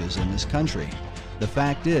lodges in this country. The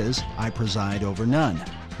fact is, I preside over none,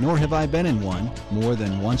 nor have I been in one more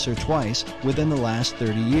than once or twice within the last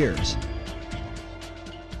 30 years.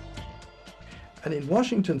 And in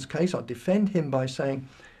Washington's case, I defend him by saying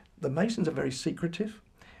the Masons are very secretive.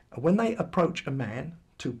 When they approach a man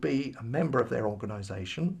to be a member of their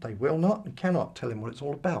organization, they will not and cannot tell him what it's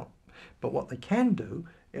all about. But what they can do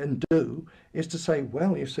is to say,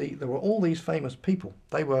 well, you see, there were all these famous people.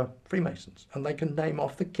 They were Freemasons, and they can name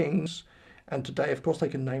off the kings. And today, of course, they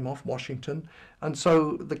can name off Washington. And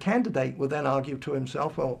so the candidate will then argue to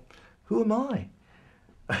himself, well, who am I?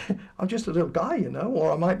 I'm just a little guy, you know,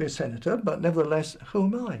 or I might be a senator, but nevertheless, who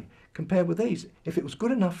am I compared with these? If it was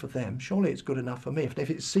good enough for them, surely it's good enough for me. If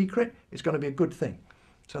it's secret, it's going to be a good thing.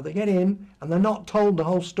 So they get in, and they're not told the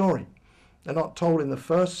whole story. They're not told in the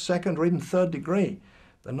first, second, or even third degree.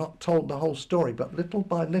 They're not told the whole story, but little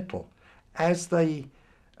by little, as they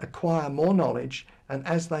acquire more knowledge and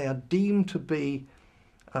as they are deemed to be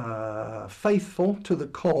faithful to the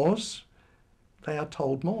cause, they are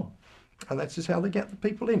told more. And that's just how they get the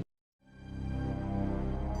people in.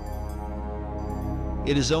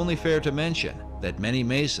 It is only fair to mention that many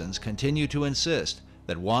Masons continue to insist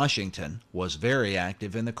that Washington was very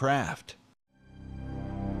active in the craft.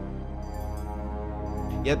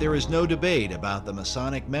 Yet there is no debate about the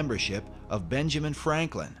Masonic membership of Benjamin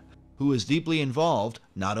Franklin, who is deeply involved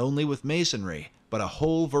not only with Masonry, but a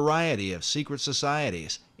whole variety of secret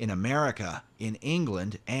societies in America, in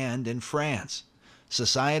England, and in France.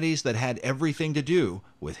 Societies that had everything to do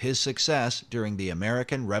with his success during the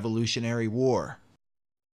American Revolutionary War.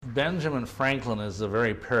 Benjamin Franklin is a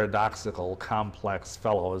very paradoxical, complex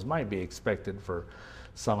fellow, as might be expected for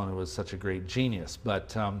someone who was such a great genius.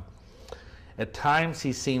 But at times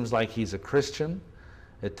he seems like he's a Christian.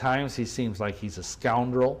 At times he seems like he's a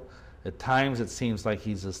scoundrel. At times it seems like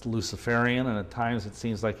he's a Luciferian, and at times it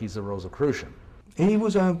seems like he's a Rosicrucian. He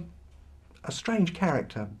was a strange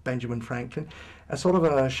character, Benjamin Franklin, a sort of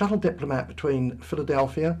a shuttle diplomat between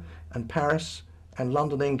Philadelphia and Paris and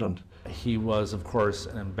London, England. He was, of course,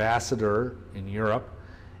 an ambassador in Europe,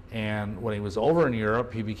 and when he was over in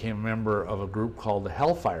Europe, he became a member of a group called the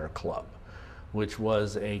Hellfire Club, which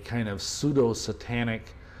was a kind of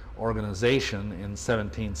pseudo-satanic organization in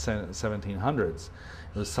 1700s.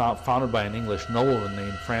 It was founded by an English nobleman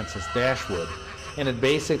named Francis Dashwood, and it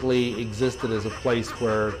basically existed as a place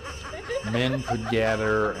where men could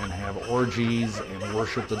gather and have orgies and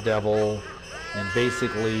worship the devil and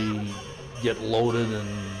basically get loaded and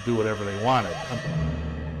do whatever they wanted,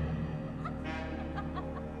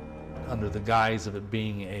 under the guise of it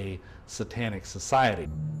being a satanic society.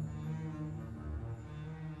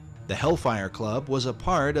 The Hellfire Club was a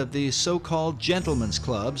part of the so-called gentlemen's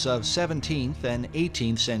clubs of 17th and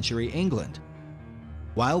 18th century England.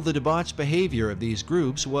 While the debauched behavior of these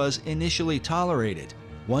groups was initially tolerated,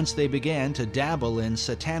 once they began to dabble in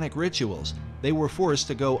satanic rituals, they were forced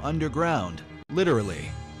to go underground, literally.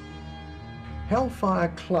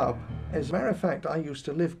 Hellfire Club, as a matter of fact, I used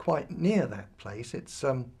to live quite near that place. It's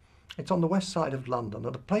on the west side of London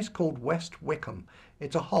at a place called West Wickham.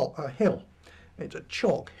 It's a hill. It's a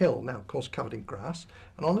chalk hill, now of course covered in grass,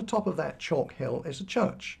 and on the top of that chalk hill is a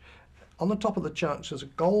church. On the top of the church there's a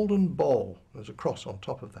golden ball. There's a cross on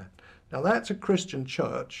top of that. Now that's a Christian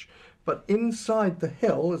church, but inside the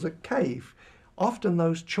hill is a cave. Often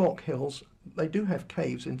those chalk hills, they do have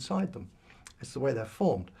caves inside them. It's the way they're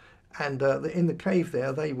formed. And in the cave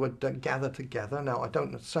there, they would gather together. Now, I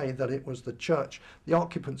don't say that it was the church, the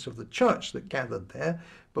occupants of the church that gathered there,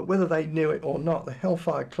 but whether they knew it or not, the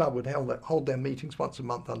Hellfire Club would hold their meetings once a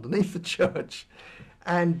month underneath the church.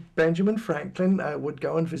 And Benjamin Franklin would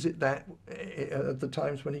go and visit that at the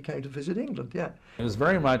times when he came to visit England, yeah. It was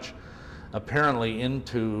very much apparently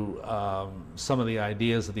into some of the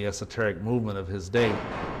ideas of the esoteric movement of his day.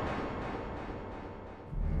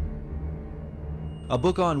 A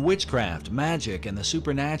book on witchcraft, magic, and the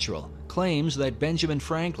supernatural claims that Benjamin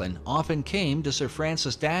Franklin often came to Sir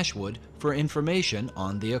Francis Dashwood for information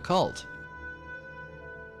on the occult.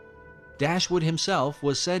 Dashwood himself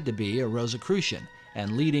was said to be a Rosicrucian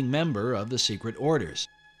and leading member of the secret orders.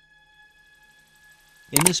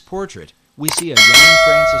 In this portrait, we see a young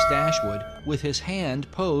Francis Dashwood with his hand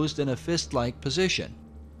posed in a fist-like position.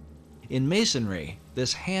 In Masonry,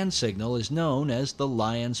 this hand signal is known as the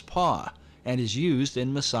lion's paw and is used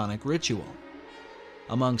in Masonic ritual.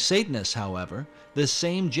 Among Satanists, however, this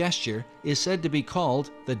same gesture is said to be called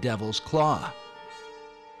the devil's claw.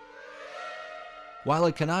 While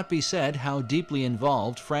it cannot be said how deeply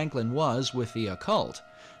involved Franklin was with the occult,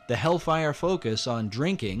 the Hellfire focus on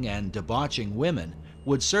drinking and debauching women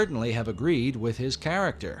would certainly have agreed with his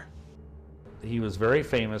character. He was very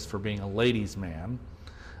famous for being a ladies' man.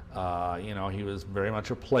 He was very much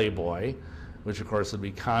a playboy, which of course would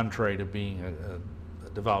be contrary to being a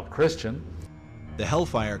devout Christian. The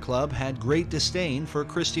Hellfire Club had great disdain for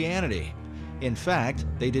Christianity. In fact,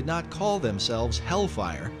 they did not call themselves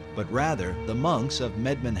Hellfire, but rather the monks of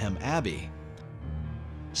Medmenham Abbey.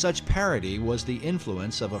 Such parody was the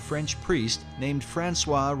influence of a French priest named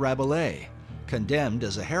Francois Rabelais, condemned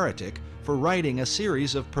as a heretic for writing a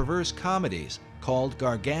series of perverse comedies called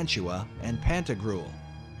Gargantua and Pantagruel.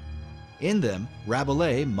 In them,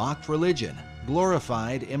 Rabelais mocked religion,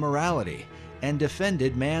 glorified immorality, and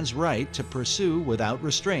defended man's right to pursue without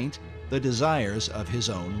restraint the desires of his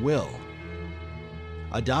own will.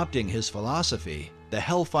 Adopting his philosophy, the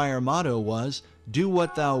Hellfire motto was, "Do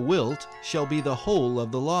what thou wilt shall be the whole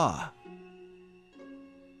of the law."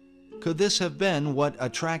 Could this have been what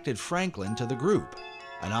attracted Franklin to the group?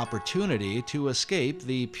 An opportunity to escape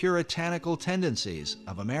the puritanical tendencies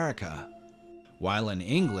of America, while in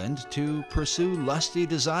England to pursue lusty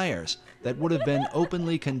desires that would have been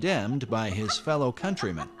openly condemned by his fellow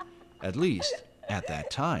countrymen, at least at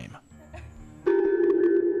that time.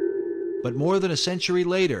 But more than a century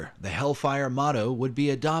later, the Hellfire motto would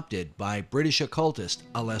be adopted by British occultist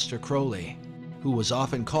Aleister Crowley, who was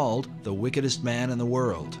often called the wickedest man in the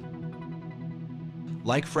world.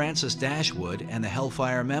 Like Francis Dashwood and the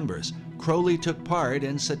Hellfire members, Crowley took part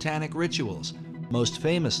in satanic rituals, most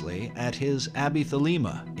famously at his Abbey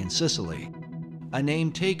Thelema in Sicily, a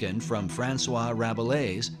name taken from Francois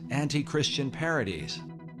Rabelais' anti-Christian parodies.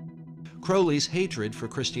 Crowley's hatred for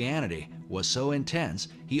Christianity was so intense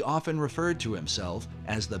he often referred to himself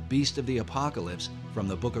as the Beast of the Apocalypse from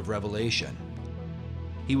the Book of Revelation.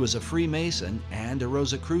 He was a Freemason and a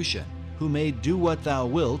Rosicrucian who made Do What Thou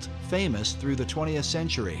Wilt famous through the 20th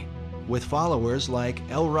century, with followers like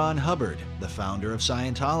L. Ron Hubbard, the founder of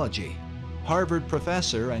Scientology, Harvard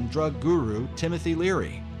professor and drug guru Timothy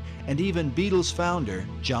Leary, and even Beatles founder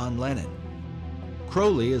John Lennon.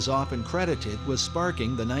 Crowley is often credited with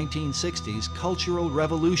sparking the 1960s cultural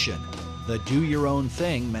revolution, the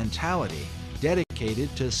do-your-own-thing mentality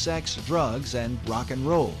dedicated to sex, drugs, and rock and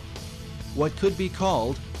roll. What could be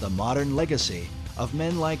called the modern legacy of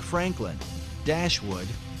men like Franklin, Dashwood,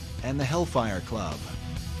 and the Hellfire Club.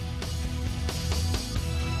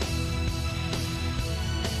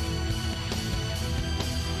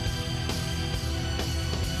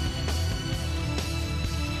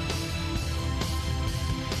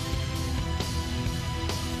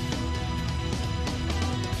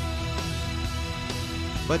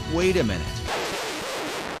 But wait a minute.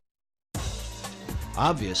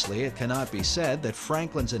 Obviously, it cannot be said that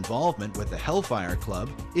Franklin's involvement with the Hellfire Club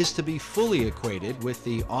is to be fully equated with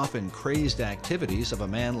the often crazed activities of a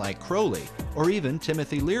man like Crowley or even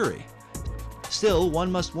Timothy Leary. Still, one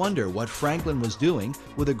must wonder what Franklin was doing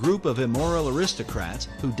with a group of immoral aristocrats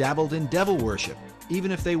who dabbled in devil worship, even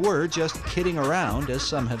if they were just kidding around, as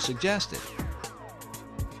some have suggested.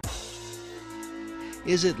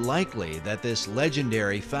 Is it likely that this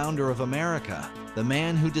legendary founder of America, the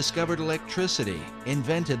man who discovered electricity,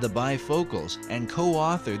 invented the bifocals, and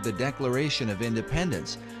co-authored the Declaration of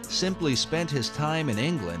Independence, simply spent his time in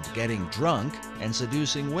England getting drunk and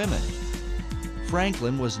seducing women?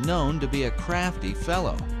 Franklin was known to be a crafty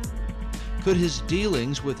fellow. Could his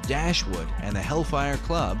dealings with Dashwood and the Hellfire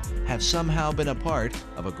Club have somehow been a part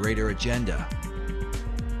of a greater agenda?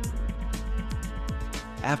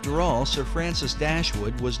 After all, Sir Francis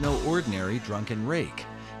Dashwood was no ordinary drunken rake.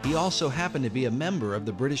 He also happened to be a member of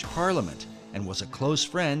the British Parliament and was a close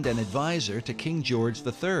friend and advisor to King George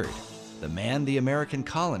III, the man the American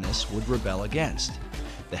colonists would rebel against.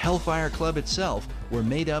 The Hellfire Club itself were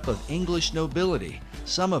made up of English nobility,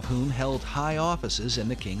 some of whom held high offices in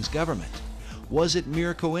the King's government. Was it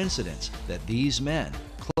mere coincidence that these men,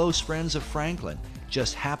 close friends of Franklin,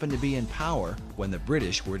 just happened to be in power when the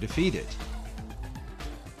British were defeated?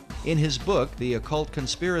 In his book, The Occult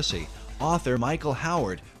Conspiracy, author Michael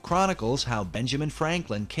Howard chronicles how Benjamin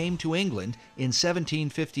Franklin came to England in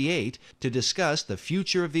 1758 to discuss the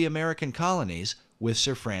future of the American colonies with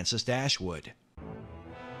Sir Francis Dashwood.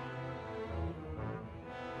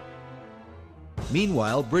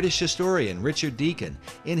 Meanwhile, British historian Richard Deacon,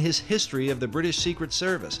 in his History of the British Secret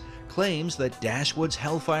Service, claims that Dashwood's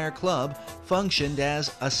Hellfire Club functioned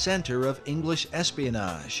as a center of English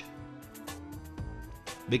espionage.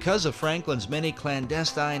 Because of Franklin's many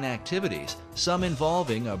clandestine activities, some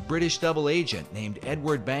involving a British double agent named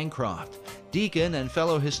Edward Bancroft, Deacon and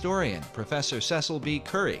fellow historian Professor Cecil B.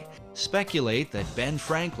 Curry speculate that Ben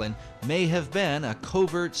Franklin may have been a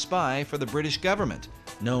covert spy for the British government,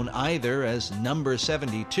 known either as Number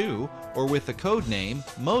 72 or with the code name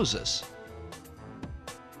Moses.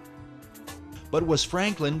 But was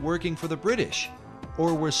Franklin working for the British?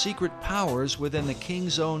 Or were secret powers within the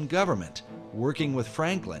King's own government working with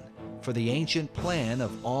Franklin for the ancient plan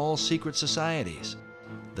of all secret societies,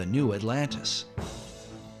 the New Atlantis?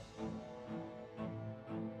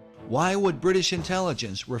 Why would British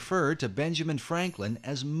intelligence refer to Benjamin Franklin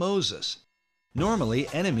as Moses? Normally,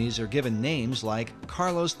 enemies are given names like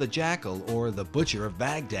Carlos the Jackal or the Butcher of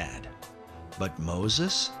Baghdad. But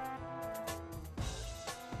Moses?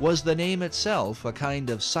 Was the name itself a kind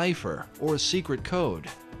of cipher or secret code?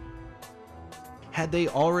 Had they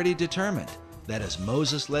already determined that as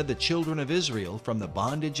Moses led the children of Israel from the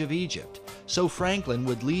bondage of Egypt, so Franklin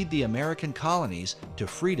would lead the American colonies to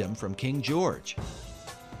freedom from King George?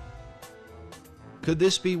 Could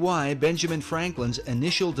this be why Benjamin Franklin's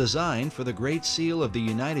initial design for the Great Seal of the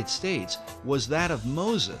United States was that of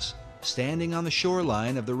Moses, standing on the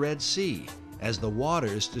shoreline of the Red Sea as the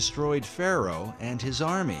waters destroyed Pharaoh and his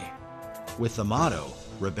army, with the motto,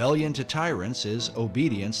 "Rebellion to tyrants is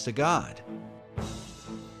obedience to God"?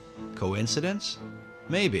 Coincidence?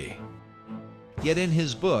 Maybe. Yet in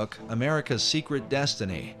his book, America's Secret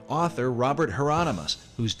Destiny, author Robert Hieronymus,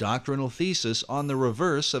 whose doctrinal thesis on the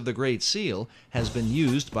reverse of the Great Seal has been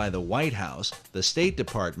used by the White House, the State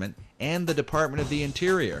Department, and the Department of the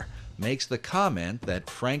Interior, makes the comment that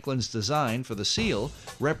Franklin's design for the seal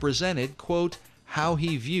represented, quote, how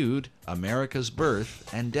he viewed America's birth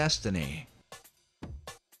and destiny.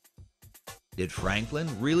 Did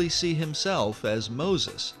Franklin really see himself as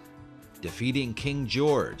Moses, defeating King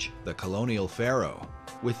George, the colonial pharaoh,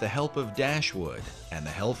 with the help of Dashwood and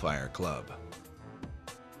the Hellfire Club?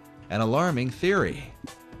 An alarming theory.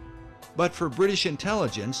 But for British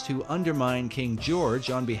intelligence to undermine King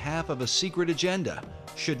George on behalf of a secret agenda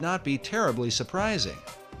should not be terribly surprising,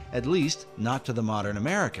 at least not to the modern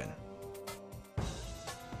American.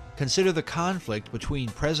 Consider the conflict between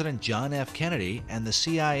President John F. Kennedy and the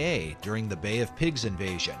CIA during the Bay of Pigs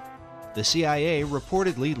invasion. The CIA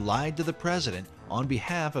reportedly lied to the president on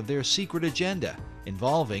behalf of their secret agenda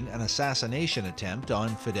involving an assassination attempt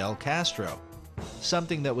on Fidel Castro,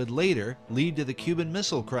 something that would later lead to the Cuban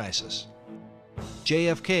Missile Crisis.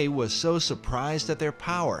 JFK was so surprised at their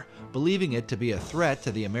power, believing it to be a threat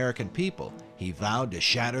to the American people, he vowed to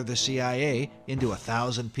shatter the CIA into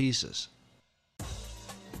 1,000 pieces.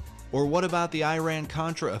 Or what about the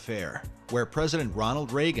Iran-Contra affair, where President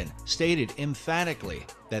Ronald Reagan stated emphatically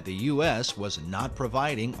that the U.S. was not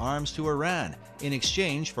providing arms to Iran in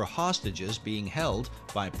exchange for hostages being held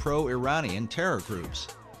by pro-Iranian terror groups?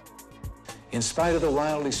 In spite of the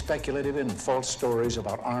wildly speculative and false stories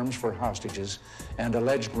about arms for hostages and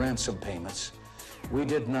alleged ransom payments, we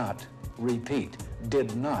did not, repeat,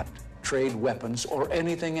 did not trade weapons or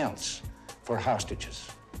anything else for hostages.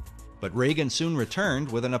 But Reagan soon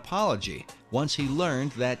returned with an apology once he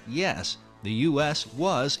learned that, yes, the U.S.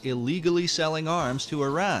 was illegally selling arms to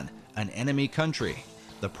Iran, an enemy country.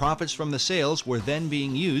 The profits from the sales were then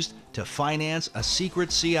being used to finance a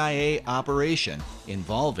secret CIA operation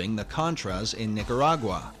involving the Contras in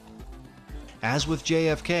Nicaragua. As with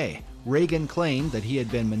JFK, Reagan claimed that he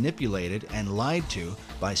had been manipulated and lied to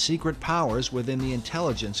by secret powers within the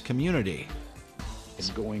intelligence community. It's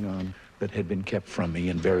going on that had been kept from me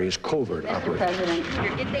in various covert Mr. operations.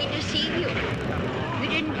 President, did they deceive you? You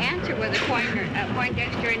didn't answer whether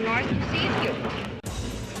Poindexter and North deceived you.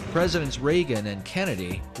 Presidents Reagan and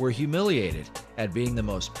Kennedy were humiliated at being the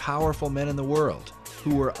most powerful men in the world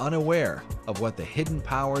who were unaware of what the hidden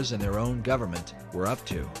powers in their own government were up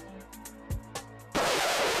to.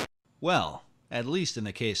 Well, at least in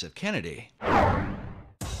the case of Kennedy.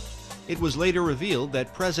 It was later revealed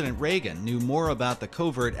that President Reagan knew more about the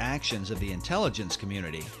covert actions of the intelligence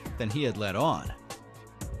community than he had let on.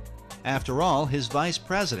 After all, his vice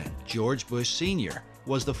president, George Bush Sr.,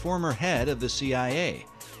 was the former head of the CIA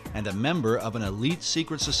and a member of an elite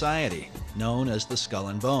secret society known as the Skull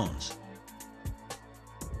and Bones.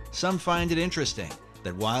 Some find it interesting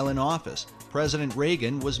that while in office, President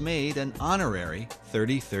Reagan was made an honorary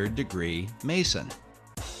 33rd degree Mason.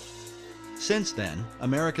 Since then,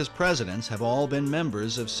 America's presidents have all been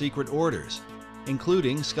members of secret orders,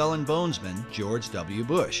 including Skull and Bonesman George W.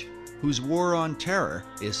 Bush, whose war on terror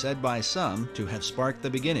is said by some to have sparked the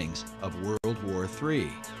beginnings of World War III.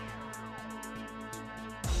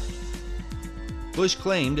 Bush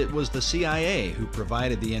claimed it was the CIA who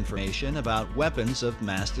provided the information about weapons of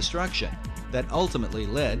mass destruction that ultimately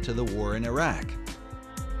led to the war in Iraq.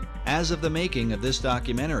 As of the making of this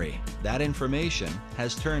documentary, that information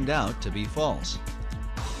has turned out to be false.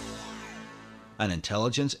 An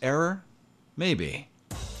intelligence error? Maybe.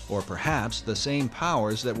 Or perhaps the same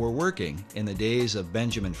powers that were working in the days of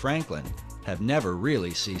Benjamin Franklin have never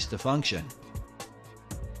really ceased to function.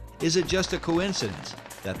 Is it just a coincidence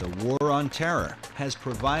that the war on terror has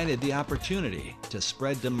provided the opportunity to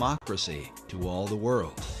spread democracy to all the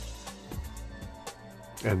world?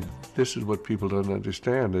 And this is what people don't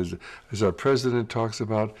understand, as our president talks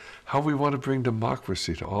about how we want to bring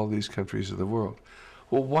democracy to all these countries of the world.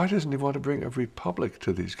 Well, why doesn't he want to bring a republic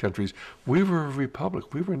to these countries? We were a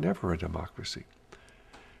republic. We were never a democracy.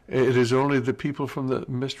 It is only the people from the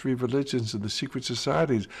mystery religions and the secret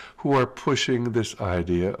societies who are pushing this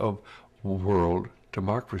idea of world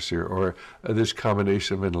democracy, or this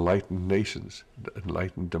combination of enlightened nations,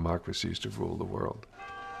 enlightened democracies to rule the world.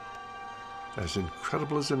 As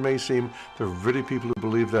incredible as it may seem, there are really people who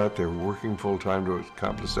believe that. They're working full-time to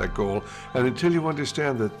accomplish that goal. And until you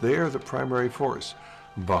understand that they are the primary force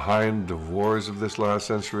behind the wars of this last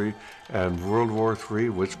century and World War III,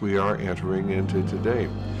 which we are entering into today,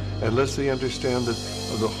 unless they understand that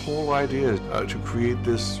the whole idea is to create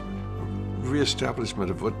this reestablishment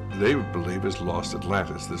of what they believe is lost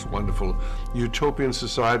Atlantis, this wonderful utopian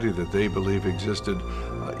society that they believe existed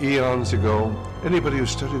eons ago. Anybody who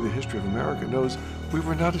studied the history of America knows we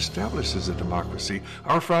were not established as a democracy.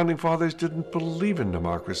 Our founding fathers didn't believe in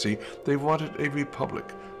democracy. They wanted a republic,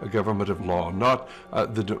 a government of law, not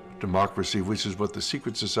the democracy, which is what the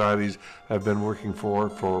secret societies have been working for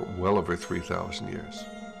well over 3,000 years.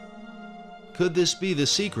 Could this be the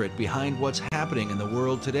secret behind what's happening in the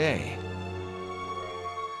world today?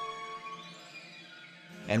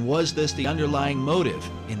 And was this the underlying motive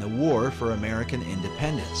in the war for American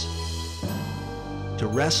independence? To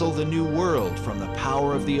wrestle the new world from the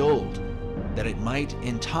power of the old, that it might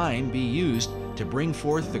in time be used to bring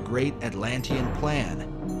forth the great Atlantean plan,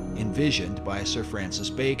 envisioned by Sir Francis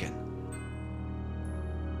Bacon.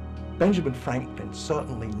 Benjamin Franklin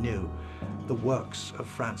certainly knew the works of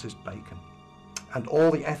Francis Bacon and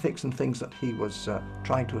all the ethics and things that he was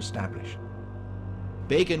trying to establish.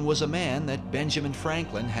 Bacon was a man that Benjamin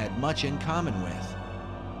Franklin had much in common with.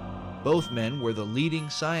 Both men were the leading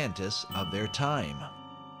scientists of their time.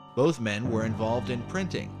 Both men were involved in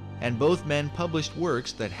printing, and both men published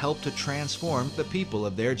works that helped to transform the people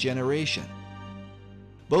of their generation.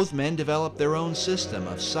 Both men developed their own system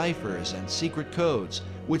of ciphers and secret codes,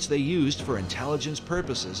 which they used for intelligence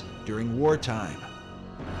purposes during wartime.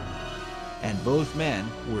 And both men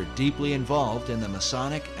were deeply involved in the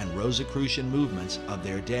Masonic and Rosicrucian movements of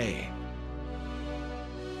their day.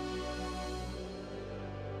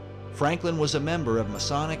 Franklin was a member of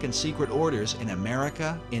Masonic and secret orders in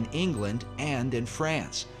America, in England, and in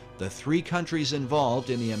France, the three countries involved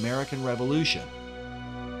in the American Revolution.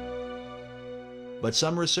 But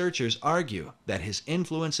some researchers argue that his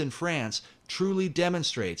influence in France truly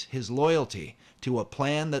demonstrates his loyalty to a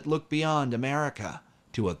plan that looked beyond America,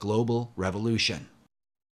 to a global revolution.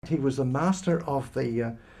 He was the master of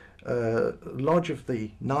the Lodge of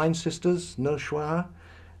the Nine Sisters, Neuchoir,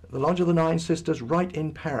 the Lodge of the Nine Sisters right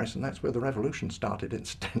in Paris, and that's where the revolution started,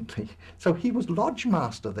 incidentally. So he was lodge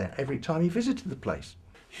master there every time he visited the place.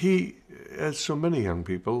 He, as so many young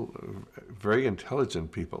people, very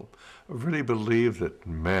intelligent people, really believed that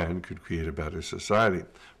man could create a better society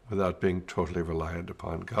without being totally reliant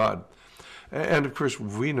upon God. And of course,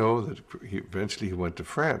 we know that eventually he went to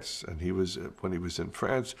France, and when he was in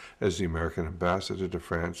France as the American ambassador to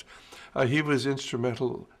France, he was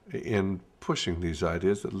instrumental in pushing these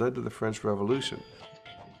ideas that led to the French Revolution.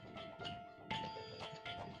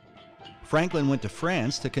 Franklin went to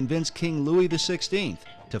France to convince King Louis XVI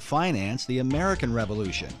to finance the American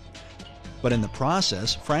Revolution. But in the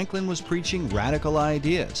process, Franklin was preaching radical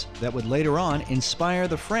ideas that would later on inspire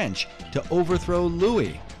the French to overthrow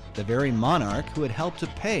Louis, the very monarch who had helped to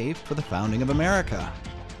pay for the founding of America.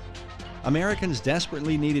 Americans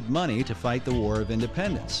desperately needed money to fight the War of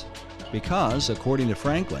Independence because, according to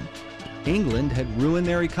Franklin, England had ruined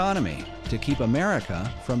their economy to keep America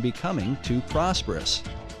from becoming too prosperous.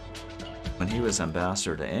 When he was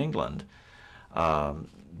ambassador to England,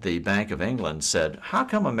 the Bank of England said, how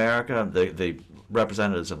come America, the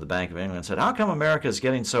representatives of the Bank of England said, how come America is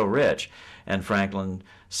getting so rich? And Franklin,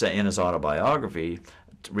 in his autobiography,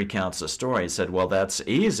 recounts the story. He said, well, that's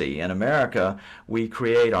easy. In America, we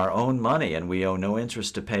create our own money and we owe no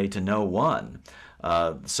interest to pay to no one.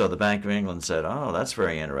 So the Bank of England said, oh, that's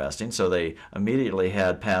very interesting. So they immediately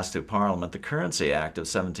had passed through Parliament the Currency Act of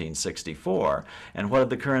 1764. And what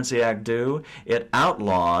did the Currency Act do? It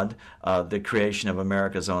outlawed the creation of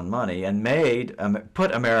America's own money and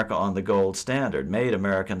put America on the gold standard, made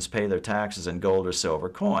Americans pay their taxes in gold or silver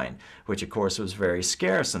coin, which of course was very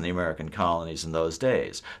scarce in the American colonies in those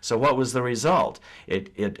days. So what was the result?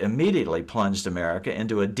 It immediately plunged America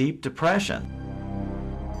into a deep depression.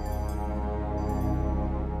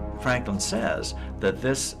 Franklin says that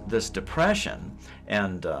this depression,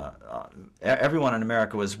 and everyone in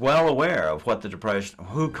America was well aware of what the depression,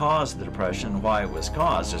 who caused the depression, why it was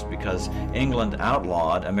caused, just because England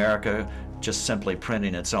outlawed America just simply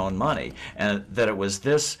printing its own money, and that it was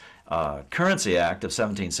this Currency Act of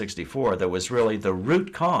 1764 that was really the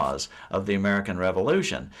root cause of the American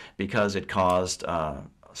Revolution, because it caused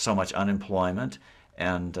so much unemployment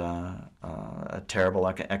and a terrible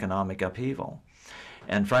economic upheaval.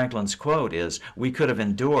 And Franklin's quote is, we could have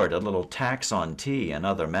endured a little tax on tea and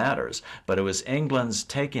other matters, but it was England's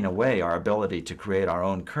taking away our ability to create our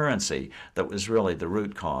own currency that was really the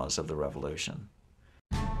root cause of the revolution.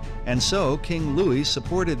 And so King Louis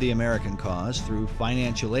supported the American cause through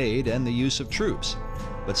financial aid and the use of troops.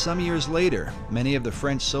 But some years later, many of the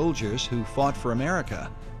French soldiers who fought for America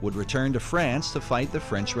would return to France to fight the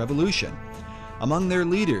French Revolution. Among their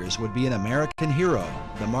leaders would be an American hero,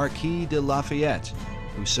 the Marquis de Lafayette,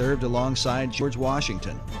 who served alongside George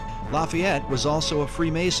Washington. Lafayette was also a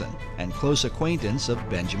Freemason and close acquaintance of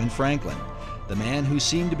Benjamin Franklin, the man who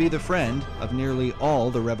seemed to be the friend of nearly all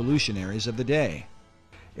the revolutionaries of the day.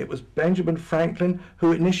 It was Benjamin Franklin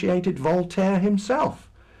who initiated Voltaire himself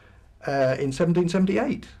in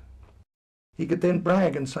 1778. He could then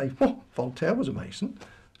brag and say, oh, Voltaire was a Mason.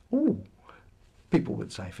 Ooh. People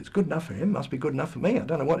would say, if it's good enough for him, it must be good enough for me. I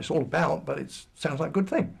don't know what it's all about, but it sounds like a good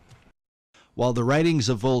thing. While the writings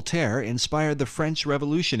of Voltaire inspired the French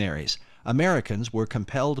revolutionaries, Americans were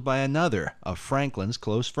compelled by another of Franklin's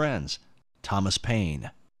close friends, Thomas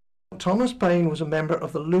Paine. Thomas Paine was a member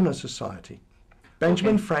of the Lunar Society.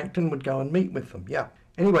 Benjamin Franklin would go and meet with them, yeah.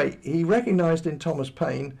 Anyway, he recognized in Thomas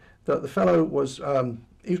Paine that the fellow was,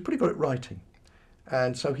 he was pretty good at writing.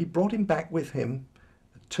 And so he brought him back with him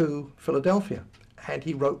to Philadelphia. And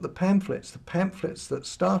he wrote the pamphlets that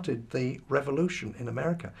started the revolution in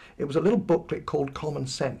America. It was a little booklet called Common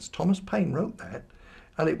Sense. Thomas Paine wrote that,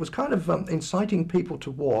 and it was kind of inciting people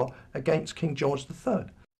to war against King George III.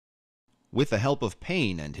 With the help of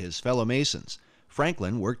Paine and his fellow Masons,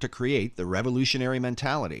 Franklin worked to create the revolutionary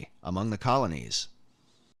mentality among the colonies.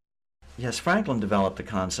 Yes, Franklin developed the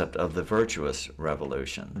concept of the virtuous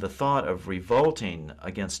revolution. The thought of revolting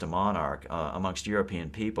against a monarch amongst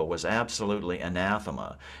European people was absolutely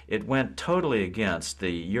anathema. It went totally against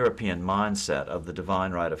the European mindset of the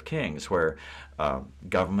divine right of kings, where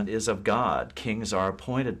government is of God, kings are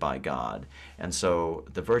appointed by God, and so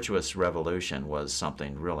the virtuous revolution was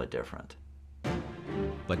something really different.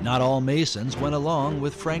 But not all Masons went along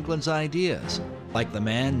with Franklin's ideas, like the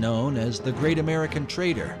man known as the Great American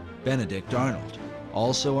Traitor, Benedict Arnold,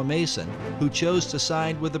 also a Mason who chose to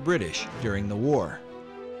side with the British during the war.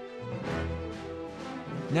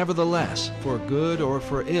 Nevertheless, for good or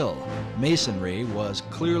for ill, Masonry was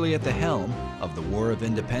clearly at the helm of the War of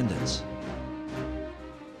Independence.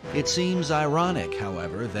 It seems ironic,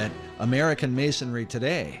 however, that American Masonry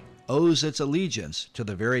today owes its allegiance to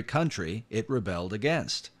the very country it rebelled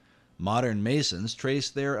against. Modern Masons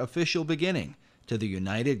trace their official beginning to the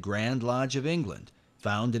United Grand Lodge of England,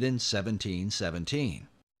 founded in 1717.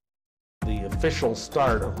 The official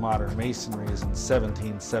start of modern Masonry is in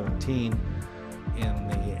 1717 in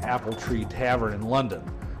the Apple Tree Tavern in London,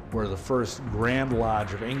 where the first Grand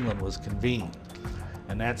Lodge of England was convened.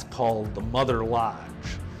 And that's called the Mother Lodge,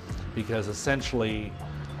 because essentially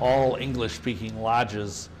all English-speaking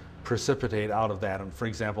lodges precipitate out of that. And for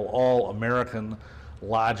example, all American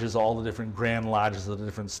lodges, all the different Grand Lodges of the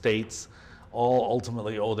different states, all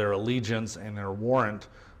ultimately owe their allegiance and their warrant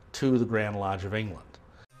to the Grand Lodge of England.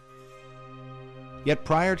 Yet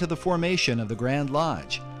prior to the formation of the Grand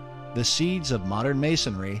Lodge, the seeds of modern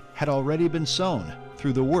Masonry had already been sown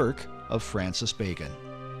through the work of Francis Bacon.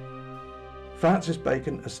 Francis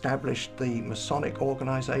Bacon established the Masonic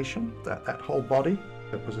organization, that whole body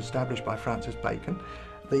that was established by Francis Bacon.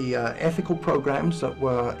 The ethical programs that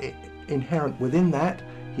were inherent within that,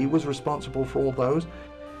 he was responsible for all those.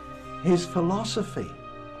 His philosophy,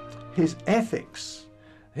 his ethics,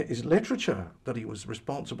 his literature that he was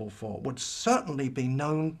responsible for would certainly be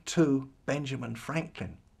known to Benjamin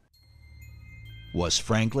Franklin. Was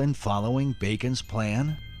Franklin following Bacon's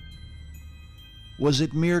plan? Was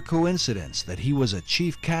it mere coincidence that he was a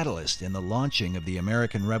chief catalyst in the launching of the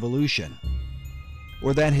American Revolution?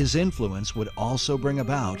 Or that his influence would also bring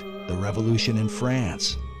about the revolution in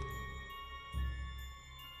France?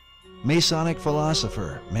 Masonic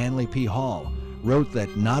philosopher Manly P. Hall wrote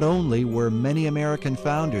that not only were many American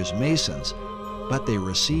founders Masons, but they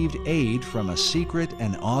received aid from a secret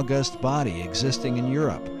and august body existing in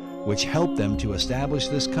Europe, which helped them to establish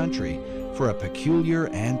this country for a peculiar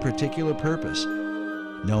and particular purpose,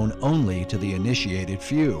 known only to the initiated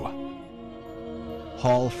few.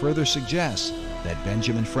 Hall further suggests that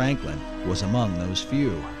Benjamin Franklin was among those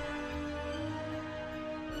few.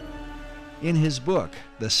 In his book,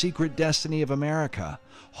 The Secret Destiny of America,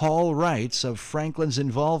 Hall writes of Franklin's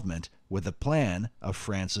involvement with the plan of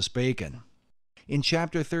Francis Bacon. In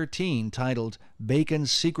Chapter 13, titled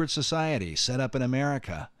Bacon's Secret Society Set Up in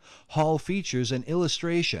America, Hall features an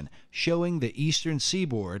illustration showing the eastern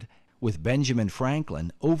seaboard with Benjamin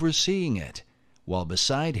Franklin overseeing it, while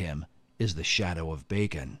beside him is the shadow of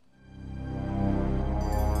Bacon.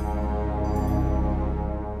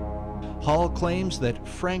 Hall claims that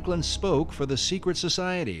Franklin spoke for the secret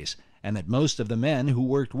societies and that most of the men who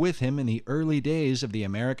worked with him in the early days of the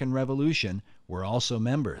American Revolution were also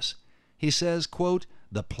members. He says, quote,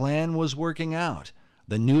 "The plan was working out.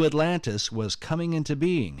 The new Atlantis was coming into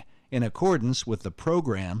being in accordance with the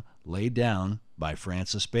program laid down by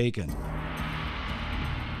Francis Bacon."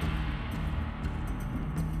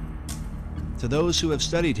 To those who have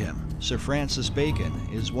studied him, Sir Francis Bacon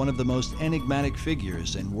is one of the most enigmatic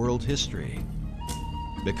figures in world history.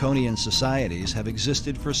 Baconian societies have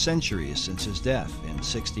existed for centuries since his death in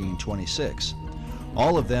 1626.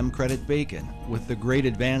 All of them credit Bacon with the great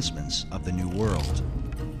advancements of the New World.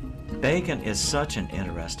 Bacon is such an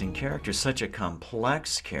interesting character, such a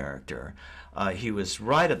complex character. He was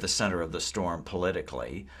right at the center of the storm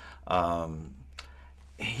politically.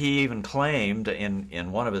 He even claimed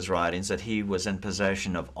in one of his writings that he was in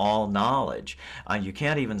possession of all knowledge. You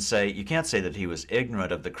can't say that he was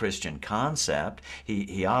ignorant of the Christian concept.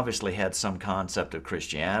 He obviously had some concept of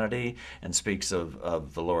Christianity and speaks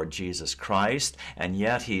of the Lord Jesus Christ, and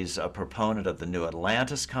yet he's a proponent of the New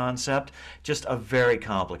Atlantis concept. Just a very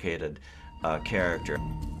complicated character.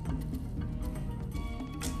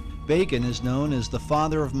 Bacon is known as the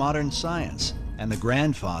father of modern science and the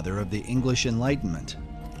grandfather of the English Enlightenment.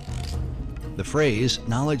 The phrase,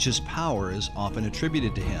 "knowledge is power," is often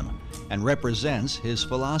attributed to him and represents his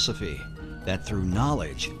philosophy, that through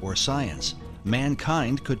knowledge or science,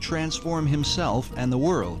 mankind could transform himself and the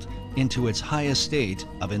world into its highest state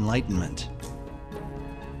of enlightenment.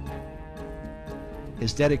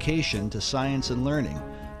 his dedication to science and learning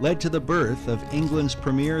led to the birth of England's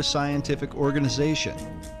premier scientific organization.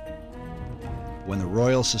 When the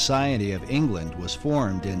Royal Society of England was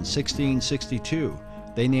formed in 1662,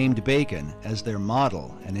 they named Bacon as their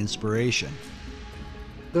model and inspiration.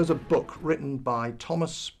 There's a book written by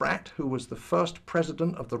Thomas Sprat, who was the first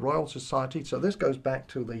president of the Royal Society. So this goes back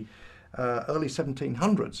to the early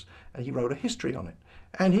 1700s, and he wrote a history on it.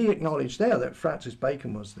 And he acknowledged there that Francis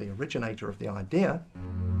Bacon was the originator of the idea.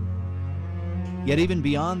 Yet even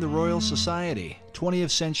beyond the Royal Society,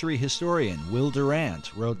 20th century historian Will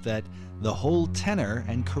Durant wrote that the whole tenor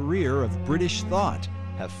and career of British thought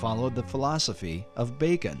have followed the philosophy of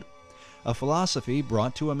Bacon, a philosophy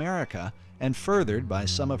brought to America and furthered by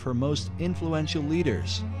some of her most influential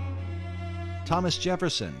leaders. Thomas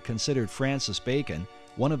Jefferson considered Francis Bacon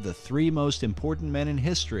one of the three most important men in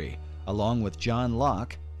history, along with John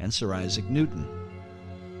Locke and Sir Isaac Newton.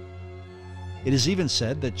 It is even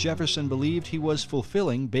said that Jefferson believed he was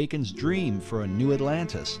fulfilling Bacon's dream for a new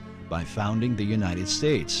Atlantis by founding the United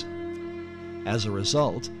States. As a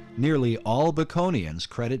result, nearly all Baconians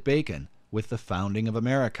credit Bacon with the founding of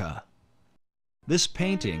America. This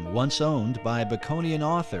painting, once owned by Baconian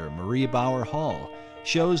author Marie Bauer Hall,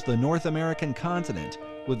 shows the North American continent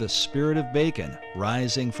with the spirit of Bacon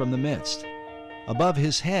rising from the midst. Above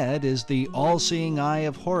his head is the all-seeing eye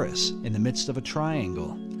of Horus in the midst of a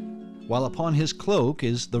triangle, while upon his cloak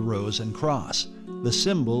is the rose and cross, the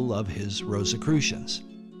symbol of his Rosicrucians.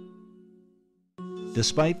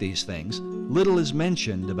 Despite these things, little is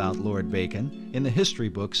mentioned about Lord Bacon in the history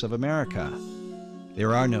books of America.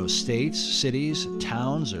 There are no states, cities,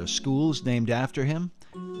 towns, or schools named after him,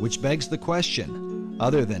 which begs the question,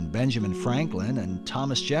 other than Benjamin Franklin and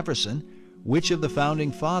Thomas Jefferson, which of the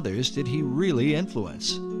founding fathers did he really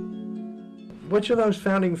influence? Which of those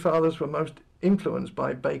founding fathers were most influenced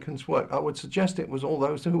by Bacon's work? I would suggest it was all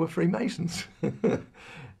those who were Freemasons.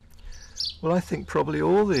 Well, I think probably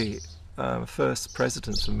all the first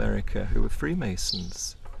presidents of America who were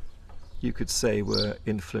Freemasons, you could say, were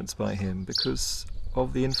influenced by him because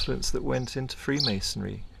of the influence that went into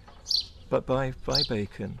Freemasonry, but by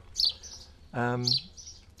Bacon.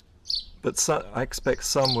 But I expect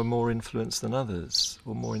some were more influenced than others,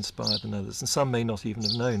 or more inspired than others, and some may not even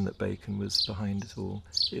have known that Bacon was behind it all,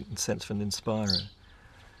 in the sense of an inspirer.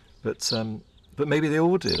 But maybe they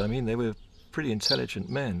all did. I mean, they were pretty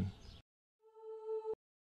intelligent men.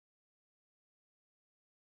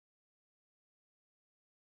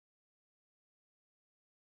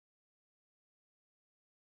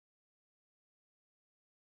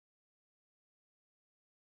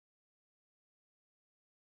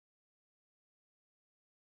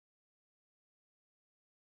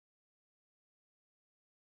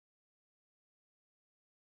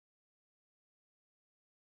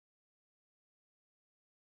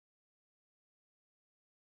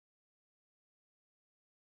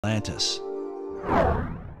 Atlantis.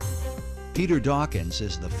 Peter Dawkins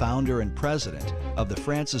is the founder and president of the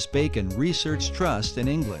Francis Bacon Research Trust in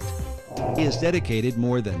England. He has dedicated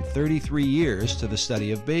more than 33 years to the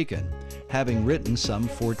study of Bacon, having written some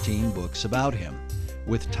 14 books about him,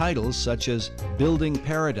 with titles such as Building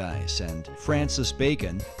Paradise and Francis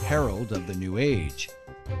Bacon, Herald of the New Age.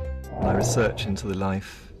 My research into the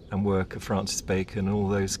life and work of Francis Bacon and all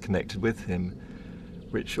those connected with him,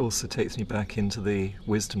 which also takes me back into the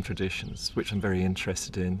wisdom traditions, which I'm very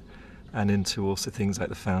interested in, and into also things like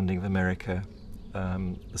the founding of America,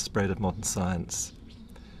 the spread of modern science,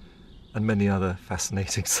 and many other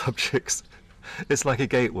fascinating subjects. It's like a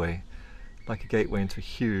gateway into a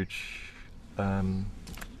huge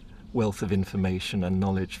wealth of information and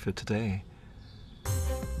knowledge for today.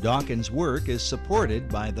 Dawkins' work is supported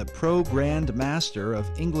by the Pro-Grand Master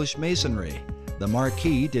of English Masonry, the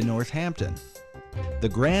Marquis de Northampton. The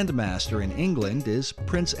Grand Master in England is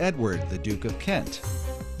Prince Edward, the Duke of Kent.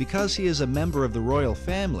 Because he is a member of the royal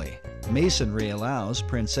family, Masonry allows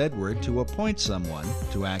Prince Edward to appoint someone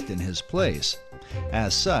to act in his place.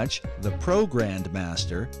 As such, the Pro-Grand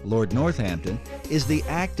Master, Lord Northampton, is the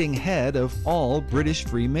acting head of all British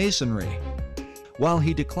Freemasonry. While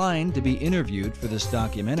he declined to be interviewed for this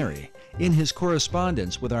documentary, in his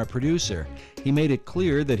correspondence with our producer, he made it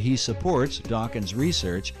clear that he supports Dawkins'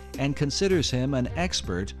 research and considers him an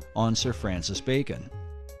expert on Sir Francis Bacon.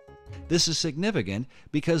 This is significant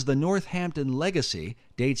because the Northampton legacy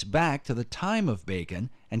dates back to the time of Bacon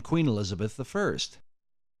and Queen Elizabeth I.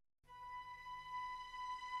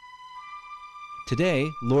 Today,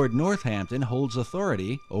 Lord Northampton holds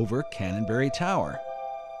authority over Canonbury Tower,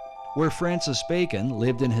 where Francis Bacon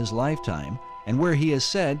lived in his lifetime and where he is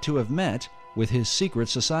said to have met with his secret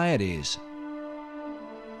societies.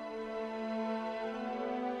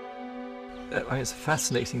 it's a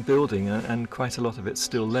fascinating building, and quite a lot of it's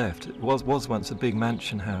still left. It was once a big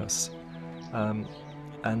mansion house, and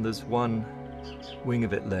there's one wing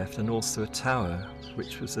of it left, and also a tower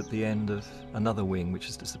which was at the end of another wing which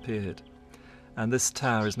has disappeared. And this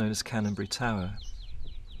tower is known as Canonbury Tower.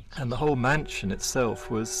 And the whole mansion itself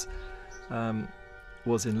was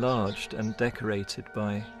enlarged and decorated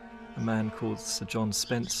by a man called Sir John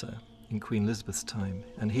Spencer in Queen Elizabeth's time,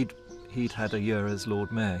 and he'd had a year as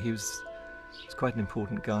Lord Mayor. He was quite an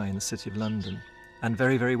important guy in the City of London, and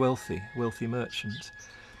very, very wealthy merchant.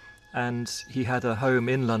 And he had a home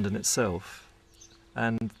in London itself,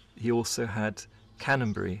 and he also had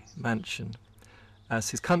Canonbury Mansion as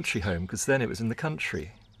his country home, because then it was in the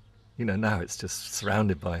country. You know, now it's just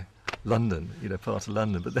surrounded by London, you know, part of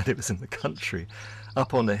London, but then it was in the country,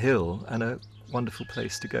 up on a hill, and a wonderful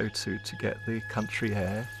place to go to get the country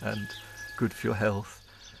air, and good for your health.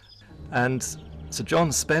 And Sir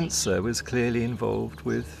John Spencer was clearly involved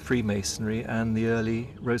with Freemasonry and the early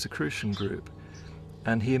Rosicrucian group,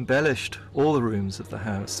 and he embellished all the rooms of the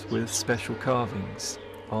house with special carvings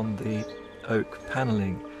on the oak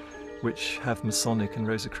panelling, which have Masonic and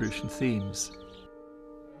Rosicrucian themes.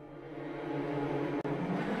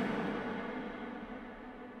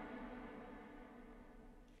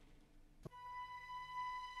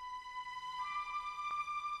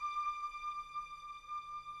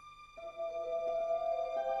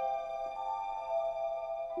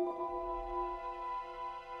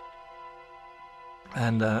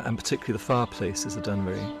 And particularly the fireplaces are done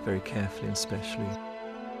very, very carefully and specially.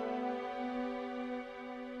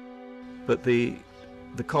 But the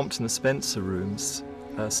Compton and Spencer rooms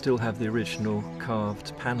still have the original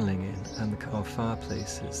carved panelling in, and the carved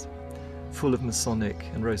fireplaces, full of Masonic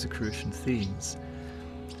and Rosicrucian themes.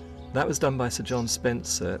 That was done by Sir John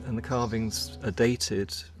Spencer, and the carvings are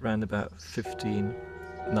dated around about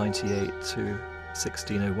 1598 to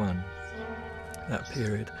 1601, that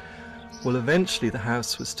period. Well, eventually the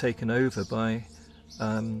house was taken over by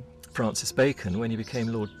Francis Bacon when he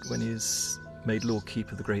was made Lord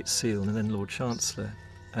Keeper of the Great Seal and then Lord Chancellor,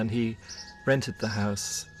 and he rented the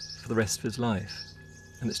house for the rest of his life.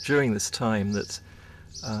 And it's during this time that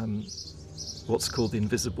what's called the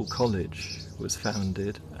Invisible College was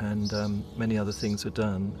founded, and many other things were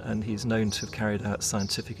done, and he's known to have carried out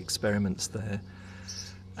scientific experiments there.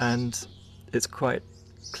 And it's quite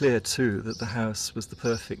clear too that the house was the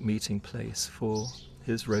perfect meeting place for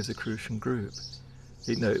his Rosicrucian group.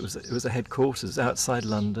 You know, it was a headquarters outside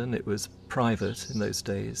London. It was private in those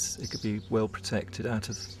days. It could be well protected out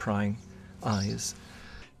of prying eyes.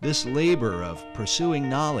 This labor of pursuing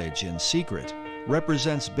knowledge in secret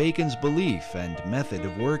represents Bacon's belief and method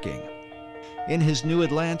of working. In his New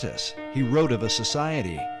Atlantis, he wrote of a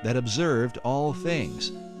society that observed all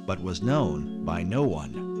things, but was known by no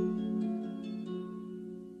one.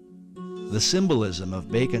 The symbolism of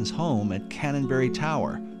Bacon's home at Canonbury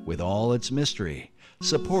Tower, with all its mystery,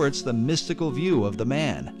 supports the mystical view of the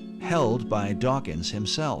man, held by Dawkins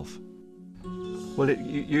himself. Well,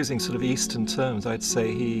 using sort of Eastern terms, I'd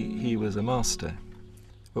say he was a master,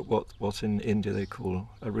 but what in India they call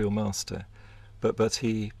a real master. But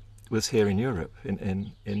he was here in Europe,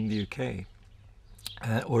 in the UK,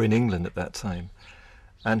 or in England at that time.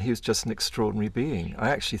 And he was just an extraordinary being.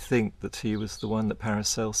 I actually think that he was the one that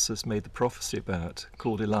Paracelsus made the prophecy about,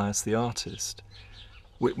 called Elias the Artist,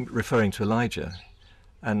 referring to Elijah.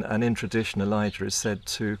 And in tradition, Elijah is said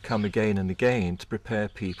to come again and again to prepare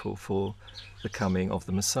people for the coming of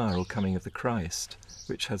the Messiah, or coming of the Christ,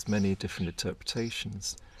 which has many different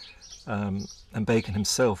interpretations. And Bacon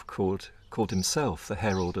himself called himself the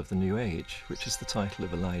herald of the New Age, which is the title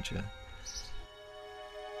of Elijah.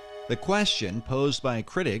 The question posed by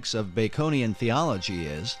critics of Baconian theology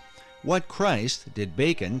is, what Christ did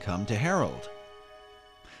Bacon come to herald?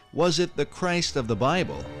 Was it the Christ of the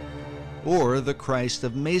Bible, or the Christ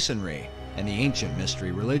of Masonry and the ancient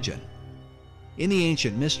mystery religion? In the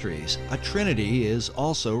ancient mysteries, a trinity is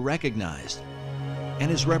also recognized, and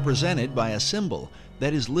is represented by a symbol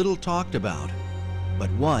that is little talked about,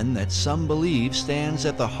 but one that some believe stands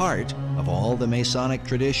at the heart of all the Masonic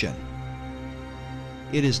tradition.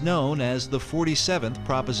 It is known as the 47th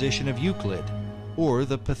proposition of Euclid, or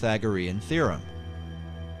the Pythagorean theorem.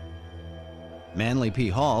 Manly P.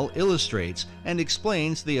 Hall illustrates and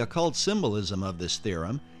explains the occult symbolism of this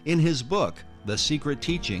theorem in his book, The Secret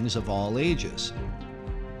Teachings of All Ages.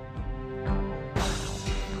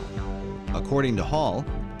 According to Hall,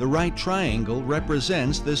 the right triangle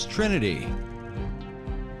represents this trinity.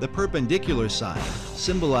 The perpendicular side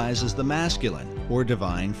symbolizes the masculine, or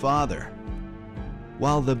divine father,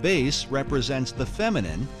 while the base represents the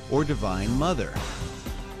feminine, or divine mother.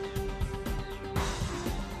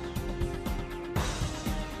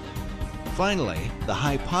 Finally, the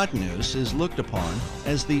hypotenuse is looked upon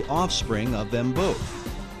as the offspring of them both,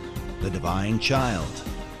 the divine child,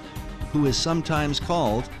 who is sometimes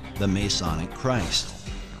called the Masonic Christ.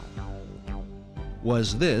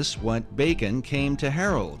 Was this what Bacon came to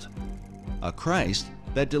herald? A Christ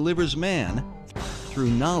that delivers man through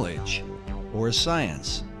knowledge or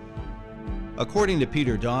science? According to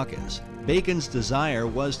Peter Dawkins, Bacon's desire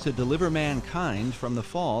was to deliver mankind from the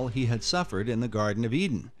fall he had suffered in the Garden of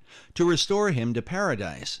Eden, to restore him to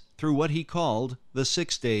paradise through what he called the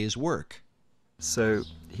 6 days' work. So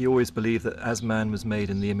he always believed that as man was made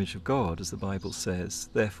in the image of God, as the Bible says,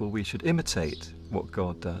 therefore we should imitate what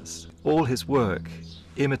God does. All his work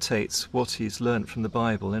imitates what he's learnt from the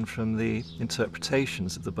Bible and from the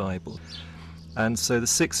interpretations of the Bible. And so the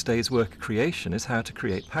 6 days' work of creation is how to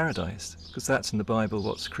create paradise, because that's in the Bible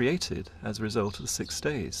what's created as a result of the 6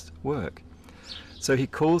 days' work. So he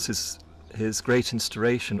calls his great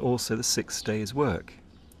instauration also the 6 days' work,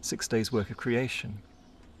 6 days' work of creation.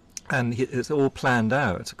 And it's all planned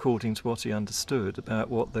out according to what he understood about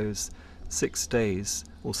what those 6 days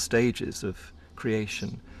or stages of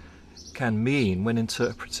creation can mean when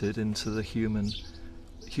interpreted into the human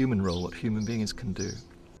role, what human beings can do.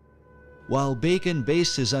 While Bacon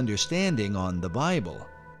based his understanding on the Bible,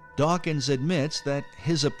 Dawkins admits that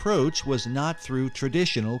his approach was not through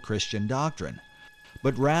traditional Christian doctrine,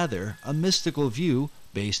 but rather a mystical view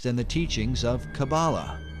based in the teachings of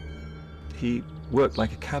Kabbalah. He worked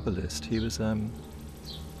like a Kabbalist. He was a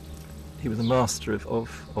master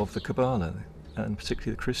of the Kabbalah, and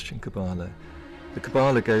particularly the Christian Kabbalah. The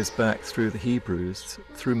Kabbalah goes back through the Hebrews,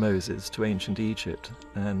 through Moses, to ancient Egypt,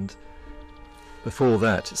 and before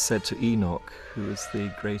that it's said to Enoch, who was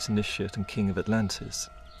the great initiate and king of Atlantis.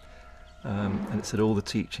 And it said all the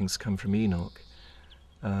teachings come from Enoch,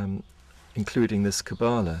 including this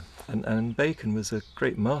Kabbalah. And Bacon was a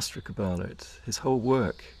great master of Kabbalah. His whole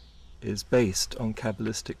work is based on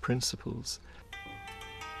Kabbalistic principles.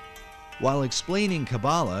 While explaining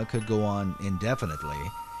Kabbalah could go on indefinitely,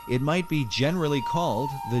 it might be generally called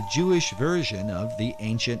the Jewish version of the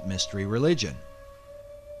ancient mystery religion.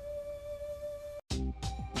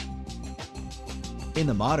 In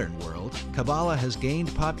the modern world, Kabbalah has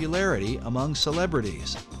gained popularity among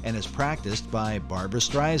celebrities and is practiced by Barbra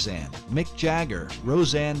Streisand, Mick Jagger,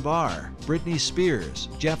 Roseanne Barr, Britney Spears,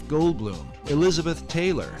 Jeff Goldblum, Elizabeth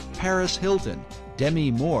Taylor, Paris Hilton, Demi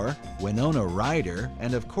Moore, Winona Ryder,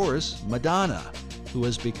 and of course Madonna, who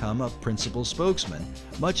has become a principal spokesman,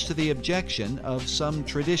 much to the objection of some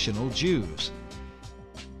traditional Jews.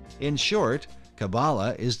 In short,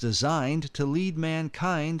 Kabbalah is designed to lead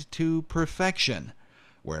mankind to perfection,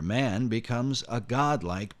 where man becomes a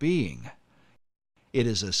godlike being. It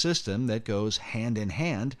is a system that goes hand in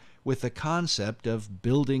hand with the concept of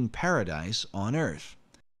building paradise on earth.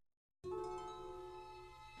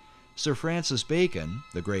 Sir Francis Bacon,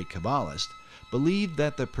 the great Kabbalist, believed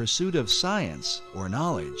that the pursuit of science, or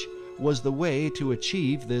knowledge, was the way to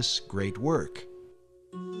achieve this great work.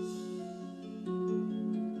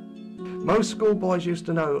 Most schoolboys used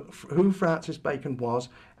to know who Francis Bacon was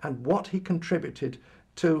and what he contributed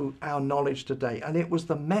to our knowledge today, and it was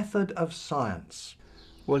the method of science.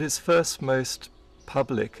 Well, his first most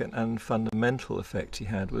public and fundamental effect he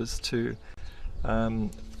had was to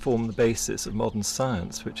form the basis of modern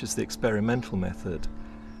science, which is the experimental method.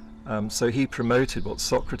 So he promoted what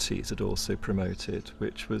Socrates had also promoted,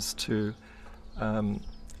 which was to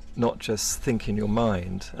not just think in your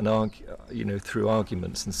mind and argue, through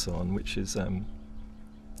arguments and so on, which is an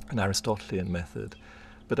Aristotelian method,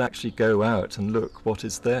 but actually go out and look what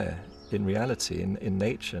is there in reality, in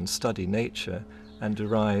nature, and study nature and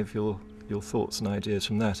derive your thoughts and ideas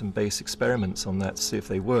from that and base experiments on that to see if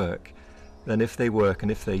they work. Then if they work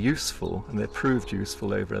and if they're useful, and they're proved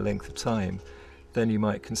useful over a length of time, then you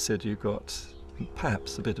might consider you've got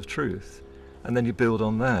perhaps a bit of truth. And then you build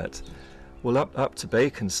on that. Well, up to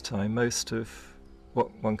Bacon's time, most of what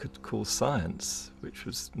one could call science, which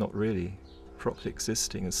was not really properly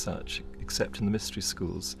existing as such, except in the mystery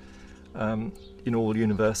schools, in all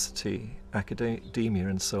university, academia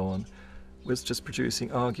and so on, was just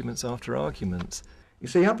producing arguments after arguments. You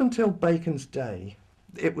see, up until Bacon's day,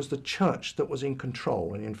 it was the church that was in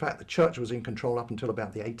control, and in fact the church was in control up until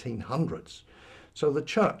about the 1800s. So the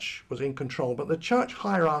church was in control, but the church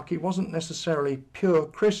hierarchy wasn't necessarily pure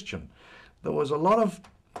Christian. There was a lot of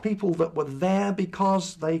people that were there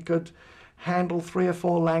because they could handle 3 or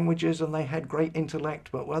 4 languages and they had great intellect,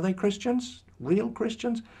 but were they Christians? Real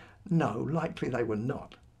Christians? No, likely they were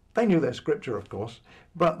not. They knew their scripture, of course,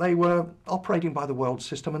 but they were operating by the world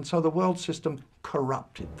system, and so the world system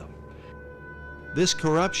corrupted them. This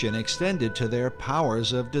corruption extended to their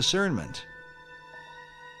powers of discernment,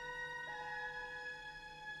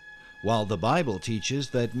 While the Bible teaches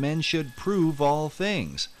that men should prove all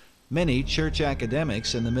things, many church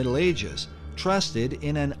academics in the Middle Ages trusted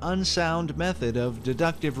in an unsound method of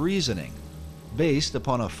deductive reasoning based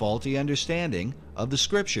upon a faulty understanding of the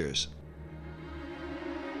Scriptures.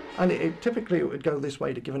 And typically it would go this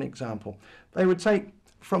way, to give an example. They would take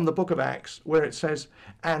from the book of Acts where it says,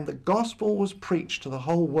 and the gospel was preached to the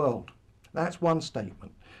whole world. That's one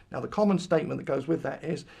statement. Now the common statement that goes with that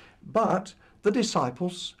is, but the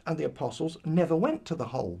disciples and the apostles never went to the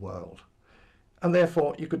whole world. And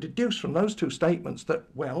therefore you could deduce from those two statements that,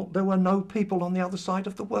 well, there were no people on the other side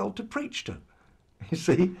of the world to preach to. You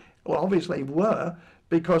see, well, obviously were,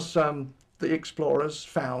 because the explorers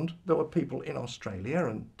found there were people in Australia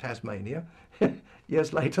and Tasmania.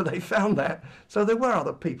 Years later they found that. So there were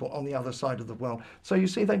other people on the other side of the world. So you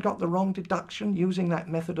see, they got the wrong deduction using that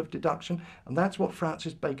method of deduction, and that's what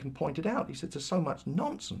Francis Bacon pointed out. He said there's so much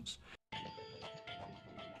nonsense.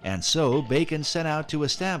 And so Bacon set out to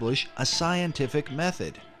establish a scientific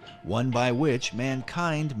method, one by which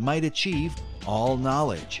mankind might achieve all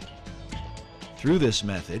knowledge. Through this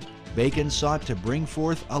method, Bacon sought to bring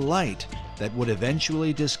forth a light that would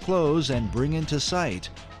eventually disclose and bring into sight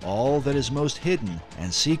all that is most hidden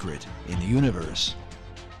and secret in the universe.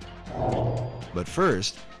 But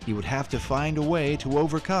first, he would have to find a way to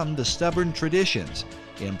overcome the stubborn traditions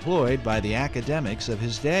employed by the academics of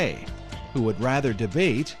his day, who would rather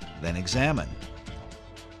debate than examine.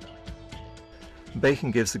 Bacon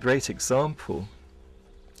gives a great example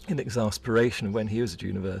in exasperation. When he was at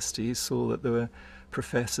university, he saw that there were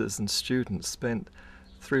professors and students spent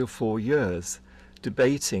 3 or 4 years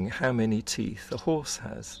debating how many teeth a horse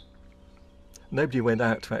has. Nobody went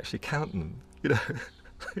out to actually count them, you know.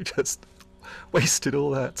 They just wasted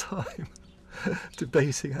all that time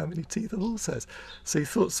debating how many teeth a horse has. So he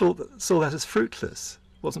saw that as fruitless,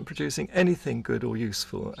 wasn't producing anything good or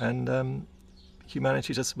useful, and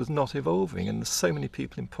humanity just was not evolving, and there's so many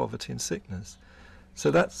people in poverty and sickness.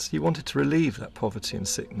 So he wanted to relieve that poverty and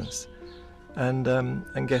sickness, and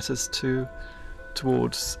get us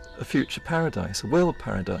towards a future paradise, a world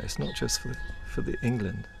paradise, not just for the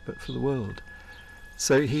England, but for the world.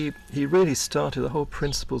 So he really started the whole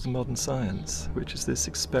principles of modern science, which is this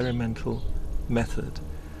experimental method.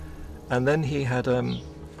 And then he had a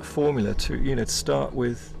formula to start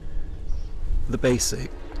with the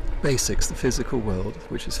basics, the physical world,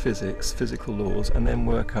 which is physics, physical laws, and then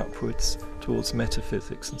work upwards towards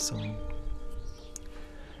metaphysics and so on.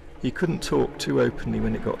 He couldn't talk too openly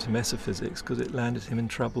when it got to metaphysics, because it landed him in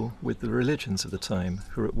trouble with the religions of the time,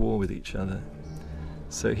 who were at war with each other.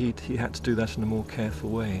 So he had to do that in a more careful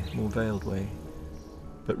way, more veiled way.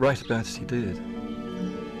 But right about it he did.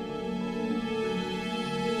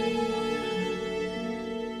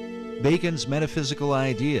 Bacon's metaphysical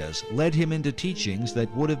ideas led him into teachings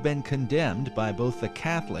that would have been condemned by both the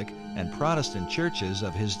Catholic and Protestant churches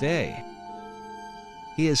of his day.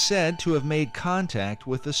 He is said to have made contact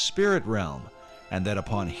with the spirit realm, and that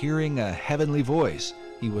upon hearing a heavenly voice,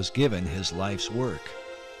 he was given his life's work.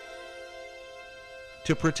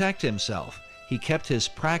 To protect himself, he kept his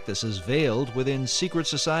practices veiled within secret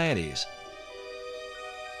societies,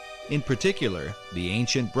 in particular the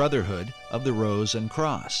ancient Brotherhood of the Rose and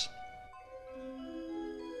Cross.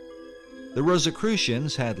 The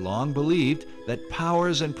Rosicrucians had long believed that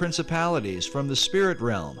powers and principalities from the spirit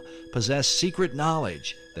realm possessed secret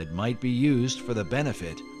knowledge that might be used for the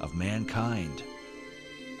benefit of mankind.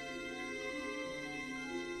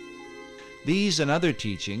 These and other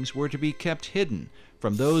teachings were to be kept hidden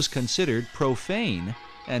from those considered profane,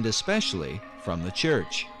 and especially from the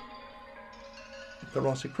church. The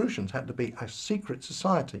Rosicrucians had to be a secret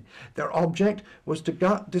society. Their object was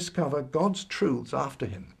to discover God's truths after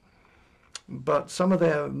him. But some of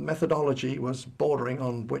their methodology was bordering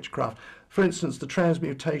on witchcraft. For instance, the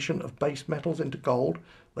transmutation of base metals into gold.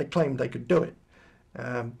 They claimed they could do it.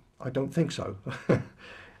 I don't think so.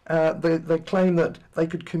 They claim that they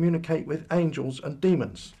could communicate with angels and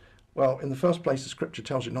demons. Well, in the first place, the scripture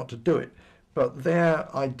tells you not to do it. But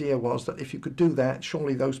their idea was that if you could do that,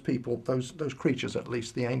 surely those people, those creatures at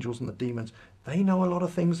least, the angels and the demons, they know a lot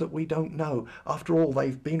of things that we don't know. After all,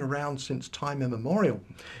 they've been around since time immemorial,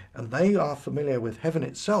 and they are familiar with heaven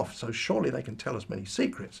itself, so surely they can tell us many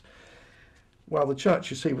secrets. Well, the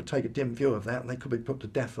church, you see, would take a dim view of that, and they could be put to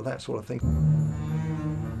death for that sort of thing.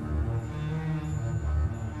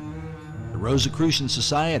 The Rosicrucian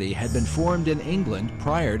Society had been formed in England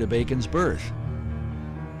prior to Bacon's birth,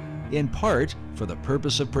 in part for the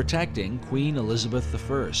purpose of protecting Queen Elizabeth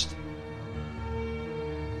I.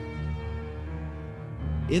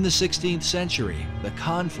 In the 16th century, the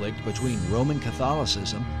conflict between Roman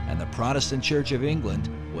Catholicism and the Protestant Church of England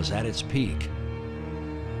was at its peak.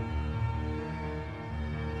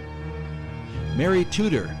 Mary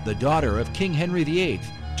Tudor, the daughter of King Henry VIII,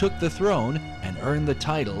 took the throne and earned the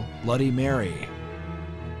title Bloody Mary.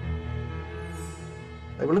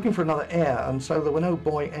 They were looking for another heir, and so there were no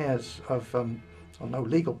boy heirs of, or no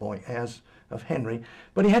legal boy heirs of Henry,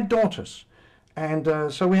 but he had daughters,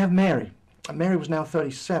 and so we have Mary. And Mary was now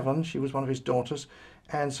 37, she was one of his daughters,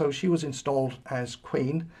 and so she was installed as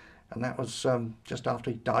queen, and that was just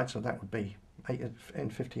after he died, so that would be in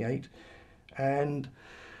 58. And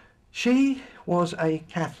she was a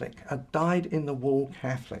Catholic, a dyed-in-the-wool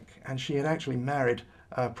Catholic, and she had actually married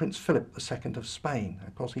Prince Philip II of Spain.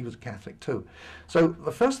 Of course, he was a Catholic too. So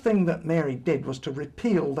the first thing that Mary did was to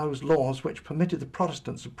repeal those laws which permitted the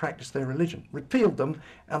Protestants to practice their religion. Repealed them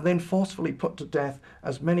and then forcefully put to death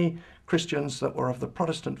as many Christians that were of the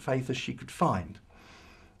Protestant faith as she could find.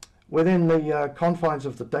 Within the confines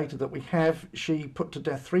of the data that we have, she put to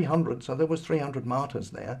death 300, so there was 300 martyrs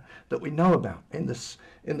there that we know about in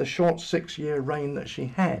the short 6-year reign that she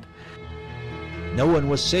had. No one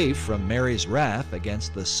was safe from Mary's wrath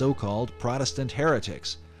against the so-called Protestant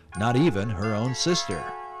heretics, not even her own sister.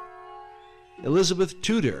 Elizabeth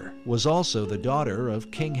Tudor was also the daughter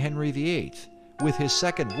of King Henry VIII, with his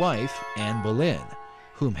second wife, Anne Boleyn,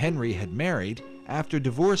 whom Henry had married after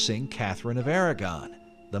divorcing Catherine of Aragon,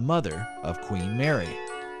 the mother of Queen Mary.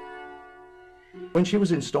 When she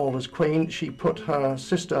was installed as queen, she put her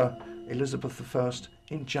sister Elizabeth I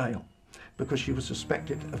in jail because she was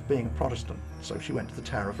suspected of being a Protestant, so she went to the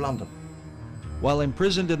Tower of London. While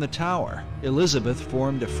imprisoned in the Tower, Elizabeth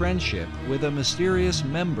formed a friendship with a mysterious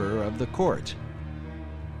member of the court,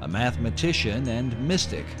 a mathematician and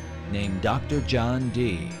mystic named Dr. John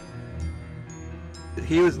Dee.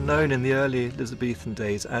 He was known in the early Elizabethan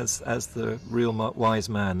days as the real wise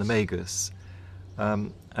man, the magus,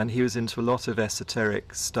 and he was into a lot of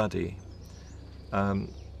esoteric study.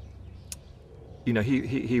 You know,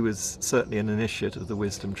 he was certainly an initiate of the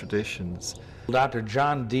wisdom traditions. Dr.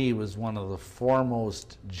 John Dee was one of the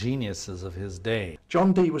foremost geniuses of his day.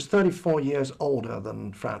 John Dee was 34 years older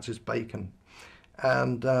than Francis Bacon,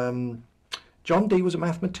 and John Dee was a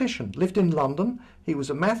mathematician, lived in London. He was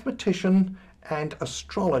a mathematician and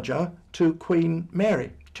astrologer to Queen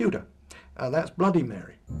Mary Tudor. That's Bloody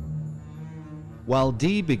Mary. While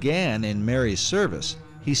Dee began in Mary's service,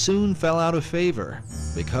 he soon fell out of favor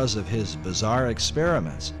because of his bizarre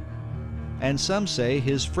experiments, and some say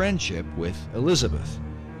his friendship with Elizabeth.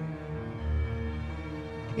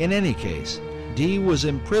 In any case, Dee was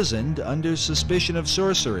imprisoned under suspicion of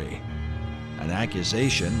sorcery, an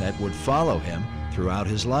accusation that would follow him throughout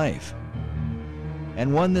his life,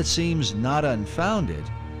 and one that seems not unfounded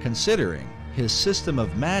considering his system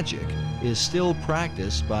of magic is still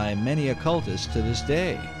practiced by many occultists to this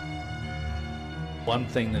day. One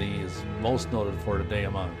thing that he is most noted for today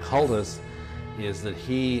among occultists is that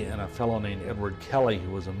he and a fellow named Edward Kelly,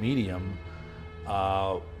 who was a medium,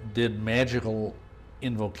 did magical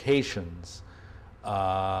invocations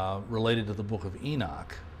related to the Book of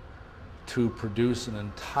Enoch to produce an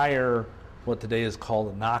entire, what today is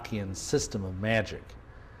called, Enochian system of magic.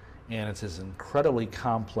 And it's this incredibly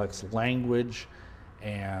complex language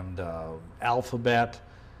and alphabet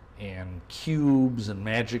and cubes and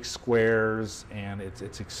magic squares, and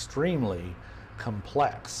it's extremely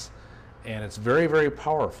complex, and it's very, very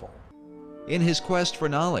powerful. In his quest for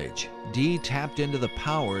knowledge, Dee tapped into the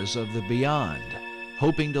powers of the beyond,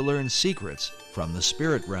 hoping to learn secrets from the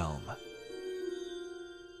spirit realm.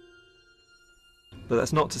 But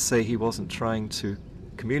that's not to say he wasn't trying to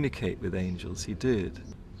communicate with angels. He did.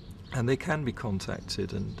 And they can be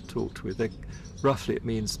contacted and talked with. Roughly it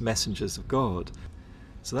means messengers of God.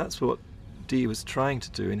 So that's what Dee was trying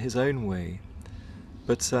to do in his own way.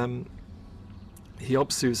 But he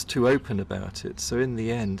obviously was too open about it, so in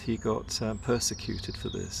the end he got persecuted for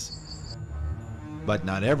this. But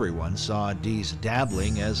not everyone saw Dee's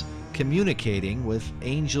dabbling as communicating with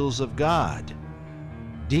angels of God.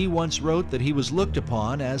 Dee once wrote that he was looked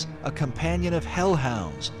upon as a companion of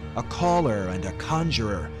hellhounds, a caller and a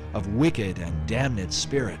conjurer of wicked and damned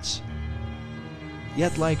spirits.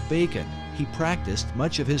 Yet like Bacon, he practiced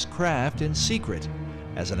much of his craft in secret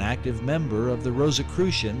as an active member of the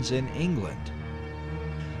Rosicrucians in England.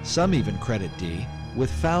 Some even credit Dee with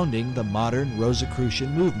founding the modern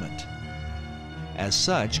Rosicrucian movement. As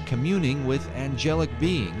such, communing with angelic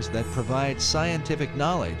beings that provide scientific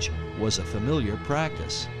knowledge was a familiar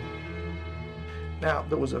practice. Now,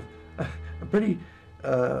 there was a pretty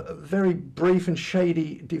very brief and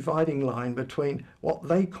shady dividing line between what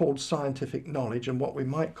they called scientific knowledge and what we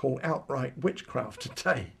might call outright witchcraft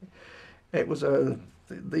today. It was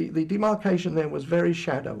The demarcation there was very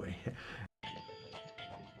shadowy.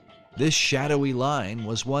 This shadowy line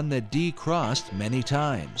was one that Dee crossed many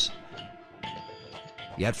times.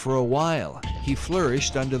 Yet for a while, he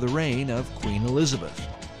flourished under the reign of Queen Elizabeth.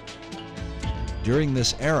 During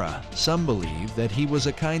this era, some believe that he was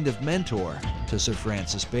a kind of mentor to Sir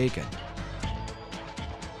Francis Bacon.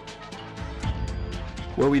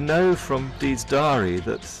 Well, we know from Dee's diary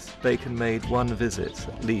that Bacon made one visit,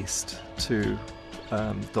 at least, to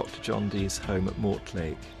Dr. John Dee's home at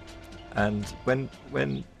Mortlake. And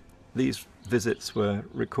when these visits were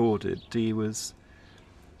recorded, Dee was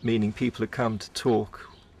meaning people had come to talk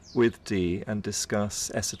with Dee and discuss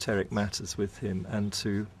esoteric matters with him and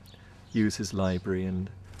to use his library and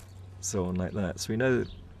so on like that. So we know that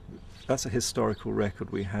that's a historical record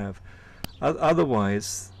we have.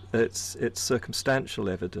 Otherwise, it's circumstantial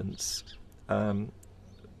evidence.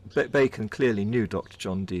 Bacon clearly knew Dr.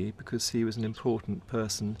 John Dee because he was an important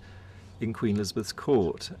person in Queen Elizabeth's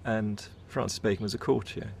court, and Francis Bacon was a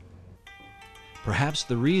courtier. Perhaps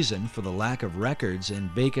the reason for the lack of records in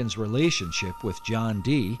Bacon's relationship with John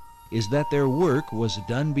Dee is that their work was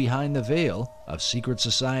done behind the veil of secret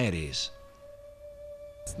societies.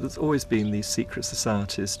 There's always been these secret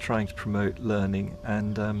societies trying to promote learning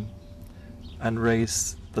and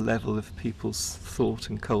raise the level of people's thought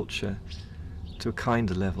and culture to a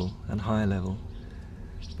kinder level and higher level.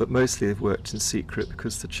 But mostly they've worked in secret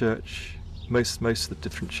because the church, most of the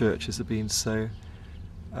different churches have been so,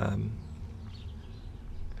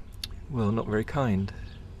 well, not very kind.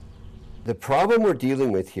 The problem we're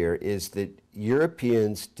dealing with here is that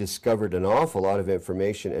Europeans discovered an awful lot of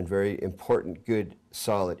information, and very important, good,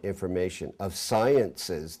 solid information of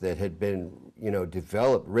sciences that had been,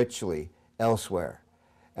 developed richly elsewhere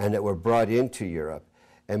and that were brought into Europe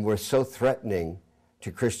and were so threatening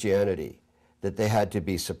to Christianity that they had to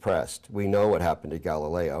be suppressed. We know what happened to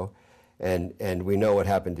Galileo, and we know what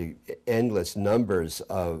happened to endless numbers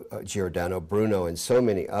of Giordano Bruno and so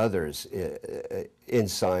many others in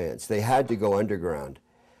science. They had to go underground.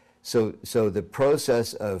 So the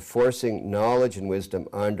process of forcing knowledge and wisdom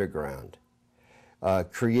underground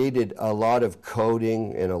created a lot of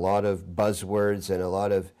coding and a lot of buzzwords and a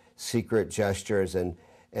lot of secret gestures and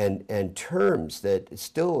terms that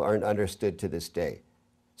still aren't understood to this day.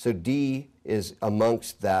 So Dee is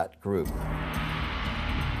amongst that group.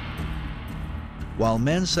 While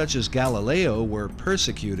men such as Galileo were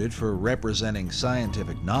persecuted for representing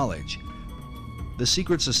scientific knowledge, the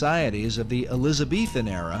secret societies of the Elizabethan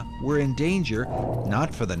era were in danger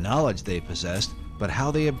not for the knowledge they possessed, but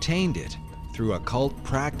how they obtained it through occult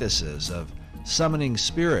practices of summoning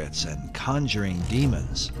spirits and conjuring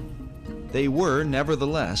demons. They were,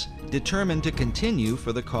 nevertheless, determined to continue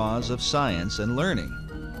for the cause of science and learning.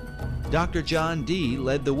 Dr. John Dee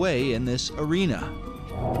led the way in this arena.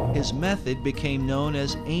 His method became known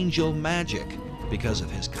as angel magic because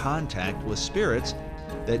of his contact with spirits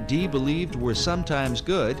that Dee believed were sometimes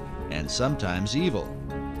good and sometimes evil.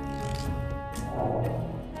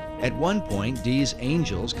 At one point, Dee's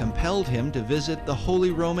angels compelled him to visit the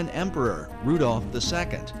Holy Roman Emperor, Rudolph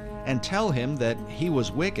II, and tell him that he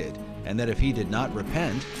was wicked and that if he did not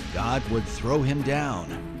repent, God would throw him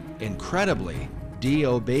down. Incredibly, Dee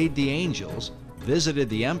obeyed the angels, visited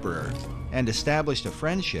the emperor, and established a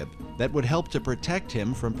friendship that would help to protect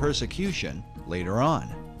him from persecution later on.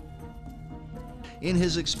 In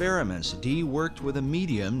his experiments, Dee worked with a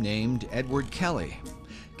medium named Edward Kelly.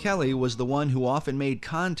 Kelly was the one who often made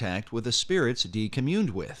contact with the spirits Dee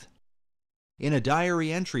communed with. In a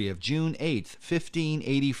diary entry of June 8,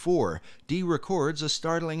 1584, Dee records a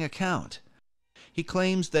startling account. He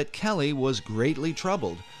claims that Kelly was greatly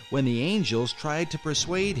troubled when the angels tried to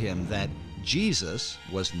persuade him that Jesus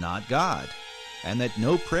was not God, and that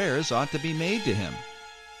no prayers ought to be made to him.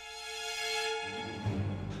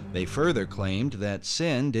 They further claimed that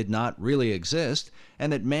sin did not really exist,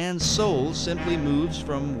 and that man's soul simply moves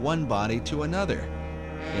from one body to another,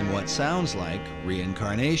 in what sounds like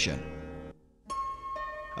reincarnation.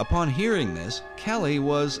 Upon hearing this, Kelly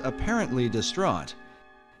was apparently distraught,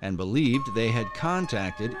 and believed they had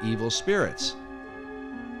contacted evil spirits.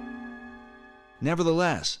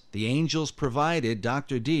 Nevertheless, the angels provided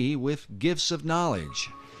Dr. Dee with gifts of knowledge.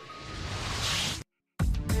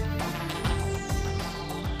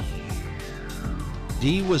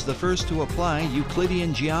 Dee was the first to apply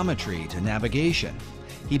Euclidean geometry to navigation.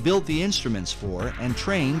 He built the instruments for and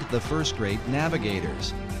trained the first-rate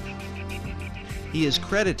navigators. He is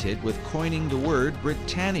credited with coining the word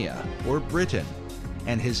Britannia, or Britain,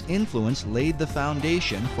 and his influence laid the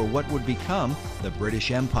foundation for what would become the British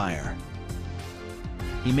Empire.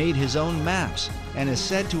 He made his own maps and is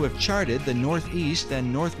said to have charted the northeast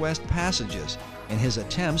and northwest passages in his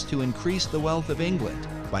attempts to increase the wealth of England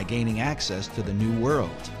by gaining access to the New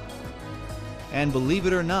World. And believe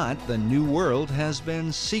it or not, the New World has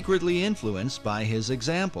been secretly influenced by his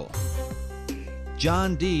example.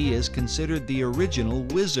 John Dee is considered the original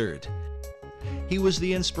wizard. He was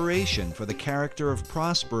the inspiration for the character of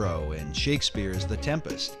Prospero in Shakespeare's The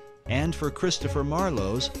Tempest, and for Christopher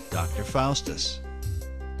Marlowe's Dr. Faustus.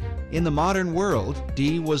 In the modern world,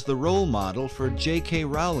 Dee was the role model for J.K.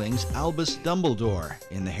 Rowling's Albus Dumbledore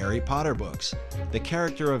in the Harry Potter books, the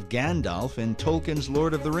character of Gandalf in Tolkien's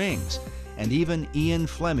Lord of the Rings, and even Ian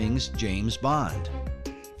Fleming's James Bond.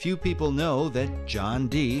 Few people know that John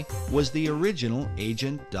Dee was the original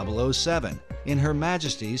Agent 007 in Her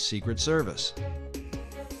Majesty's Secret Service.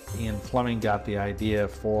 Ian Fleming got the idea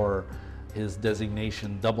for his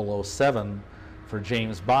designation 007 for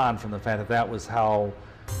James Bond from the fact that that was how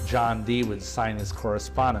John Dee would sign his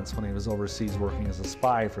correspondence when he was overseas working as a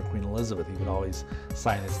spy for Queen Elizabeth. He would always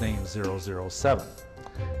sign his name 007.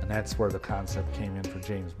 And that's where the concept came in for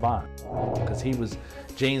James Bond. Because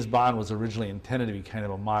James Bond was originally intended to be kind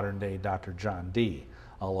of a modern day Dr. John Dee,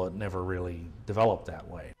 although it never really developed that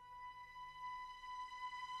way.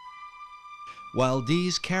 While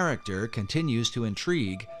Dee's character continues to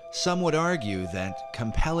intrigue, some would argue that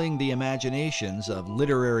compelling the imaginations of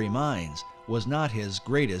literary minds was not his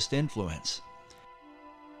greatest influence.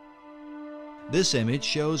 This image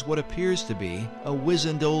shows what appears to be a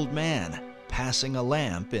wizened old man passing a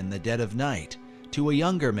lamp in the dead of night to a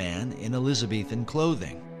younger man in Elizabethan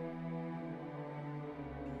clothing.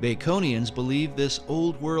 Baconians believe this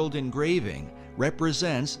old world engraving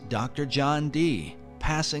represents Dr. John Dee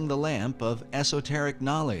passing the lamp of esoteric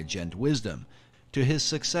knowledge and wisdom to his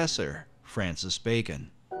successor, Francis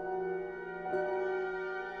Bacon.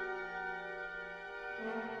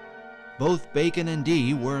 Both Bacon and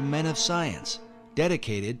Dee were men of science,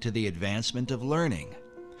 dedicated to the advancement of learning.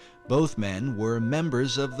 Both men were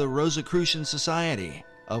members of the Rosicrucian Society,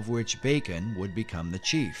 of which Bacon would become the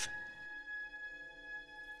chief.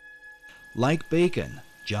 Like Bacon,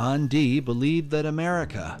 John Dee believed that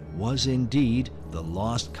America was indeed the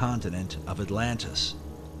lost continent of Atlantis.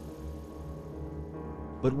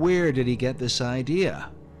 But where did he get this idea?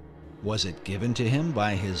 Was it given to him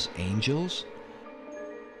by his angels?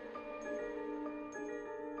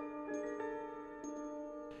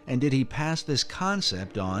 And did he pass this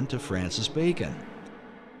concept on to Francis Bacon?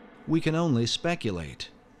 We can only speculate.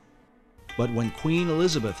 But when Queen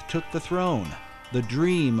Elizabeth took the throne, the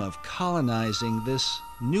dream of colonizing this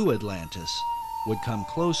new Atlantis would come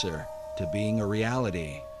closer to being a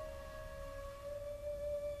reality.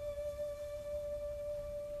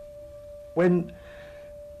 When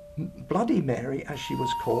Bloody Mary, as she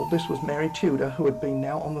was called, this was Mary Tudor, who had been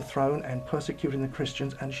now on the throne and persecuting the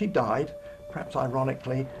Christians, and she died, perhaps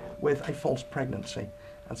ironically, with a false pregnancy.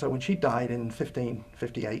 And so when she died in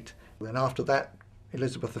 1558, then after that,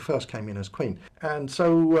 Elizabeth I came in as queen. And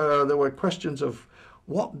so there were questions of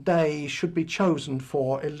what day should be chosen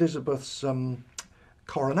for Elizabeth's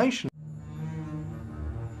coronation.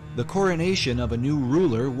 The coronation of a new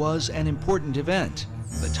ruler was an important event,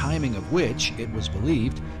 the timing of which, it was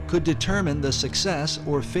believed, could determine the success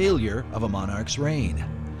or failure of a monarch's reign.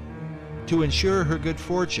 To ensure her good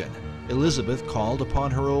fortune, Elizabeth called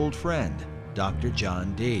upon her old friend, Dr.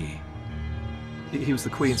 John Dee. He was the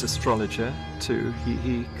Queen's astrologer too.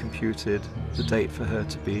 He computed the date for her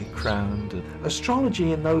to be crowned.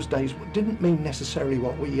 Astrology in those days didn't mean necessarily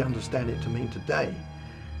what we understand it to mean today.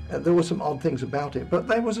 There were some odd things about it, but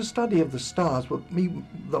there was a study of the stars,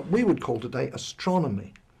 that we would call today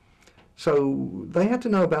astronomy. So they had to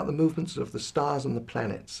know about the movements of the stars and the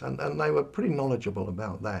planets, and they were pretty knowledgeable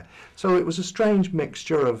about that. So it was a strange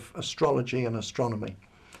mixture of astrology and astronomy.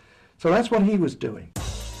 So that's what he was doing.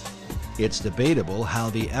 It's debatable how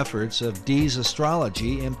the efforts of Dee's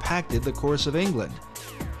astrology impacted the course of England.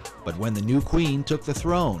 But when the new queen took the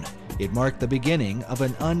throne, it marked the beginning of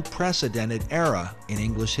an unprecedented era in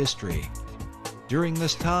English history. During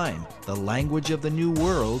this time, the language of the New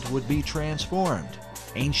World would be transformed,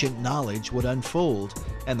 ancient knowledge would unfold,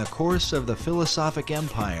 and the course of the philosophic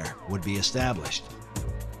empire would be established.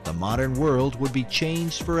 The modern world would be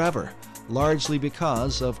changed forever, largely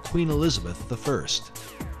because of Queen Elizabeth I.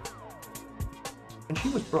 And she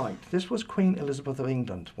was bright. This was Queen Elizabeth of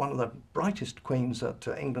England, one of the brightest queens that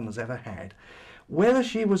England has ever had. Whether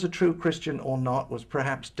she was a true Christian or not was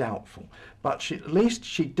perhaps doubtful, but at least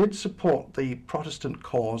she did support the Protestant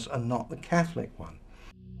cause and not the Catholic one.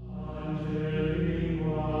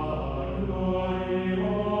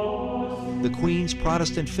 the Queen's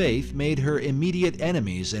Protestant faith made her immediate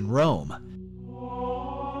enemies in Rome.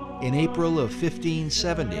 In April of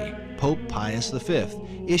 1570, Pope Pius V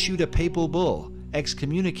issued a papal bull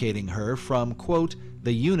excommunicating her from, quote,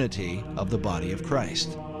 the unity of the body of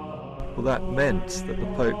Christ. Well, that meant that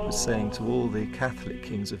the Pope was saying to all the Catholic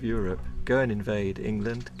kings of Europe, go and invade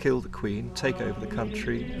England, kill the Queen, take over the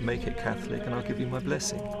country, and make it Catholic, and I'll give you my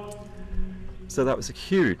blessing. So that was a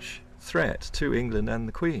huge threat to England and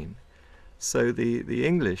the Queen. So the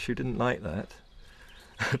English, who didn't like that,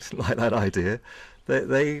 didn't like that idea,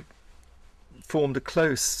 they formed a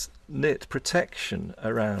close-knit protection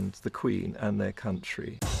around the Queen and their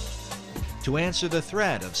country. To answer the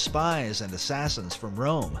threat of spies and assassins from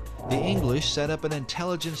Rome, the English set up an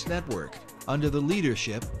intelligence network under the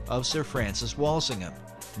leadership of Sir Francis Walsingham,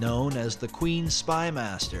 known as the Queen's Spy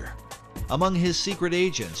Master. Among his secret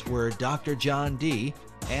agents were Dr. John Dee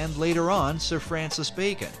and later on Sir Francis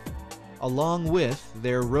Bacon, along with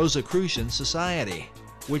their Rosicrucian Society,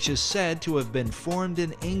 which is said to have been formed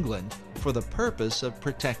in England for the purpose of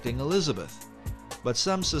protecting Elizabeth. But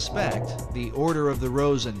some suspect the Order of the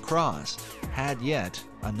Rose and Cross had yet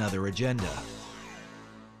another agenda.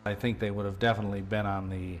 I think they would have definitely been on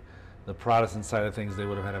the Protestant side of things. They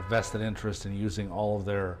would have had a vested interest in using all of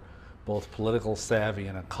their both political savvy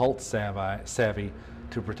and occult savvy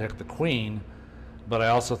to protect the Queen, but I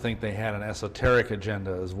also think they had an esoteric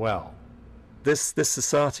agenda as well. This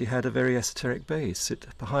society had a very esoteric base.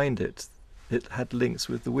 Behind it had links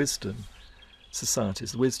with the wisdom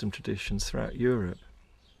societies, the wisdom traditions throughout Europe,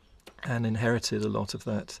 and inherited a lot of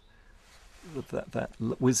that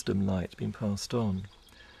wisdom light being passed on.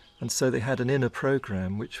 And so they had an inner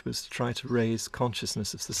program which was to try to raise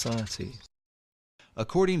consciousness of society.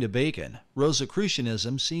 According to Bacon,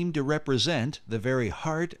 Rosicrucianism seemed to represent the very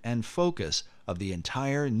heart and focus of the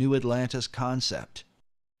entire New Atlantis concept.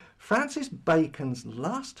 Francis Bacon's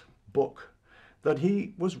last book that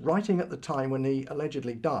he was writing at the time when he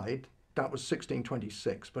allegedly died, that was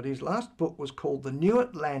 1626, but his last book was called The New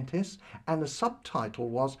Atlantis, and the subtitle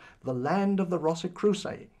was The Land of the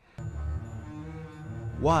Rosicrucians.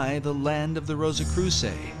 Why the Land of the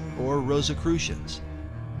Rosicrucians, or Rosicrucians?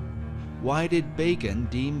 Why did Bacon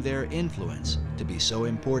deem their influence to be so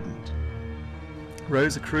important?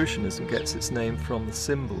 Rosicrucianism gets its name from the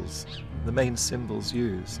symbols, the main symbols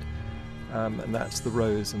used, and that's the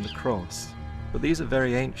rose and the cross. But these are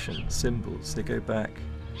very ancient symbols. They go back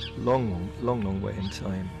long way in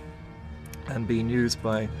time and been used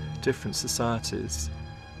by different societies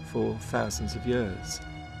for thousands of years.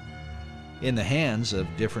 In the hands of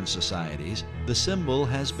different societies, the symbol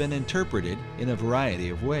has been interpreted in a variety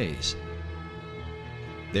of ways.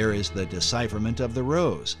 There is the decipherment of the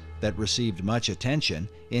rose that received much attention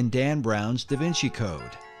in Dan Brown's Da Vinci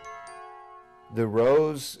Code. The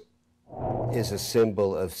rose is a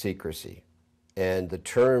symbol of secrecy, and the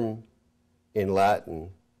term in Latin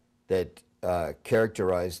that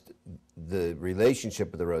characterized the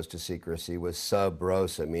relationship of the rose to secrecy was sub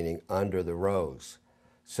rosa, meaning under the rose.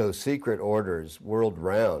 So secret orders world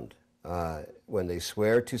round, when they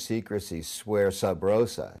swear to secrecy, swear sub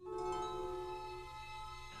rosa.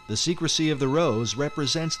 The secrecy of the rose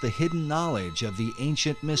represents the hidden knowledge of the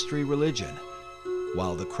ancient mystery religion,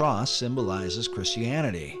 while the cross symbolizes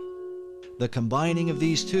Christianity. The combining of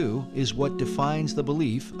these two is what defines the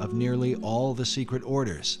belief of nearly all the secret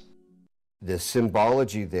orders. The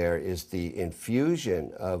symbology there is the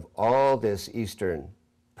infusion of all this Eastern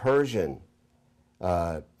Persian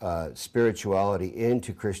spirituality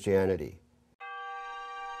into Christianity.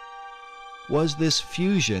 Was this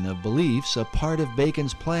fusion of beliefs a part of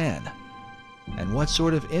Bacon's plan? And what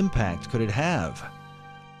sort of impact could it have?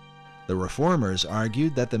 The Reformers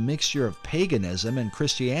argued that the mixture of paganism and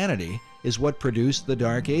Christianity is what produced the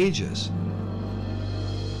Dark Ages.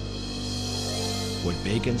 Would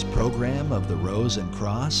Bacon's program of the Rose and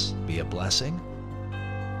Cross be a blessing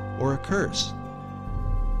or a curse?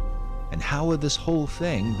 And how would this whole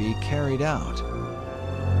thing be carried out?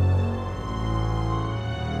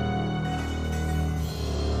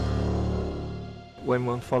 When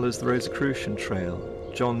one follows the Rosicrucian trail,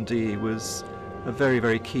 John Dee was a very,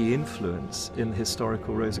 very key influence in the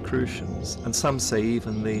historical Rosicrucians, and some say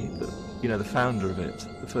even the founder of it,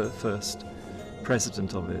 the first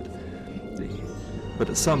president of it. But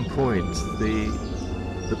at some point,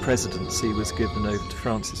 the presidency was given over to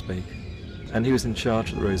Francis Bacon, and he was in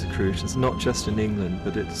charge of the Rosicrucians, not just in England,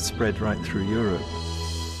 but it spread right through Europe,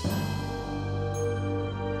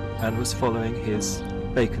 and was following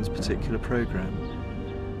Bacon's particular program.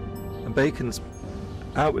 And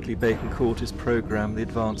outwardly Bacon called his program the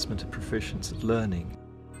advancement of proficience of learning.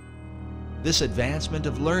 This advancement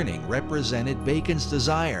of learning represented Bacon's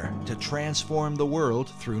desire to transform the world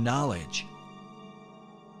through knowledge.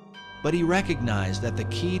 But he recognized that the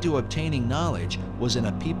key to obtaining knowledge was in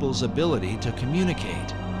a people's ability to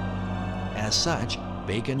communicate. As such,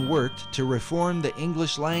 Bacon worked to reform the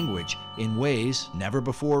English language in ways never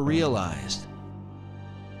before realized.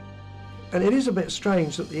 And it is a bit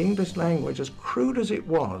strange that the English language, as crude as it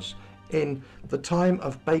was in the time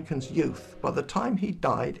of Bacon's youth, by the time he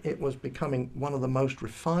died, it was becoming one of the most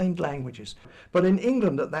refined languages. But in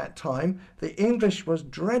England at that time, the English was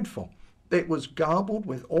dreadful. It was garbled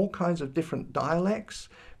with all kinds of different dialects,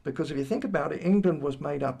 because if you think about it, England was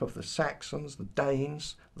made up of the Saxons, the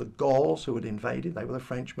Danes, the Gauls who had invaded, they were the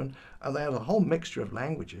Frenchmen, and they had a whole mixture of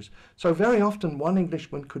languages. So very often one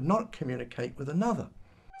Englishman could not communicate with another.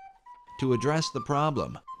 To address the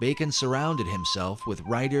problem, Bacon surrounded himself with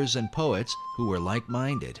writers and poets who were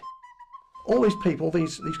like-minded. All these people,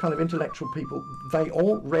 these kind of intellectual people, they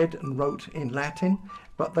all read and wrote in Latin,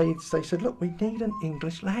 but they said, look, we need an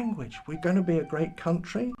English language. We're going to be a great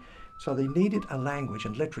country. So they needed a language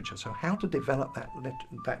and literature. So how to develop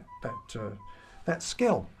that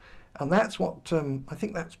skill. And that's what, I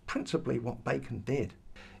think that's principally what Bacon did.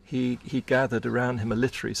 He gathered around him a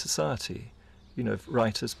literary society, you know,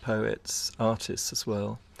 writers, poets, artists as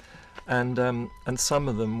well. And some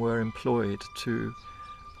of them were employed to,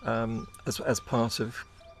 as part of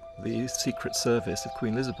the Secret Service of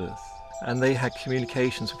Queen Elizabeth. And they had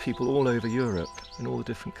communications with people all over Europe, in all the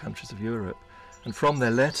different countries of Europe. And from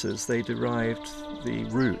their letters they derived the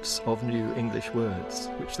roots of new English words,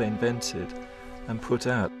 which they invented and put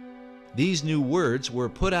out. These new words were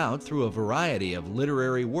put out through a variety of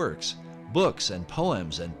literary works, books and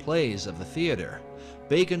poems and plays of the theater.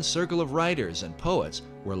 Bacon's circle of writers and poets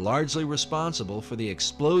were largely responsible for the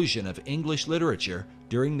explosion of English literature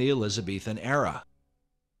during the Elizabethan era.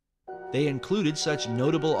 They included such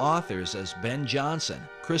notable authors as Ben Jonson,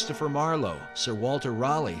 Christopher Marlowe, Sir Walter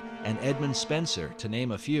Raleigh, and Edmund Spenser, to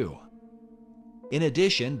name a few. In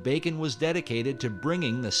addition, Bacon was dedicated to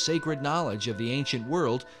bringing the sacred knowledge of the ancient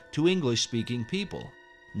world to English-speaking people,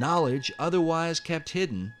 knowledge otherwise kept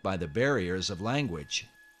hidden by the barriers of language.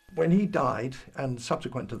 When he died, and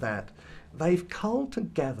subsequent to that, they've culled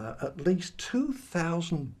together at least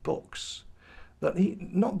 2,000 books.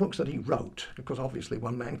 Not books that he wrote, because obviously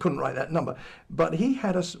one man couldn't write that number, but he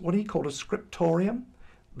had what he called a scriptorium.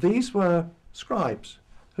 These were scribes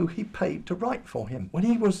who he paid to write for him. When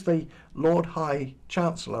he was the Lord High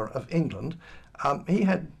Chancellor of England, he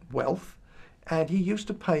had wealth, and he used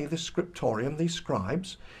to pay the scriptorium, these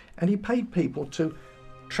scribes, and he paid people to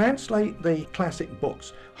translate the classic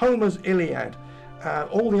books, Homer's Iliad,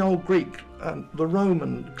 all the old Greek, the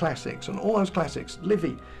Roman classics, and all those classics,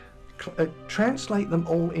 Livy, translate them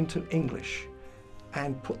all into English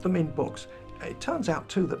and put them in books. It turns out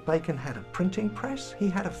too that Bacon had a printing press. He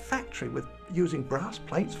had a factory with using brass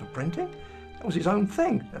plates for printing. That was his own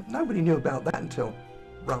thing. Nobody knew about that until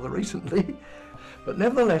rather recently. But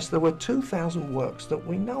nevertheless, there were 2,000 works that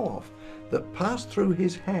we know of that passed through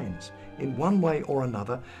his hands in one way or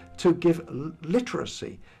another to give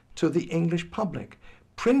literacy to the English public.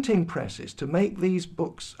 Printing presses to make these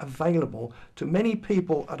books available to many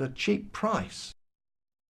people at a cheap price.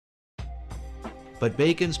 But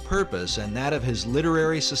Bacon's purpose and that of his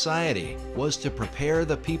literary society was to prepare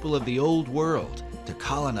the people of the old world to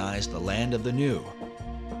colonize the land of the new.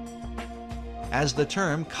 As the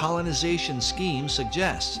term colonization scheme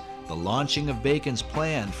suggests, the launching of Bacon's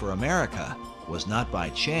plan for America was not by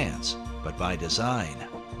chance, but by design.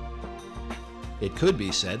 It could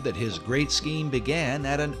be said that his great scheme began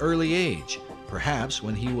at an early age, perhaps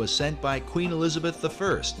when he was sent by Queen Elizabeth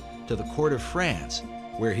I to the court of France,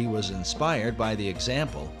 where he was inspired by the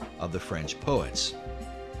example of the French poets.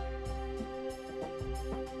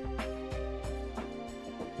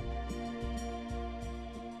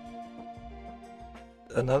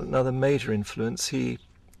 Another major influence, he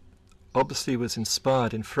obviously was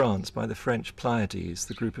inspired in France by the French Pleiades,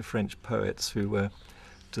 the group of French poets who were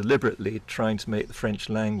deliberately trying to make the French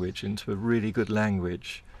language into a really good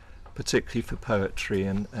language, particularly for poetry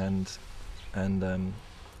and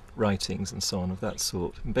writings and so on of that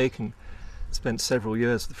sort. And Bacon spent several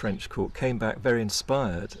years at the French court, came back very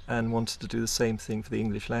inspired and wanted to do the same thing for the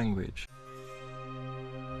English language.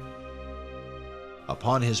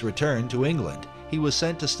 Upon his return to England, he was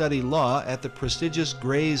sent to study law at the prestigious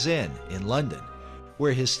Gray's Inn in London,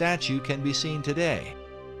 where his statue can be seen today.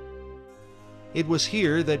 It was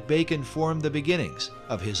here that Bacon formed the beginnings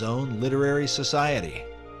of his own literary society,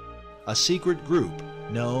 a secret group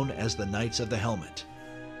known as the Knights of the Helmet.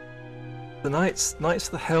 The Knights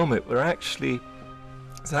of the Helmet were actually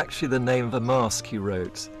It's actually the name of a masque he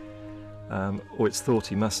wrote, or it's thought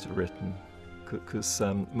he must have written, because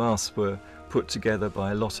masques were put together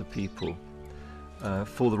by a lot of people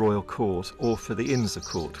for the royal court or for the Inns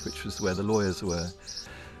Court, which was where the lawyers were.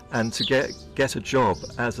 And to get a job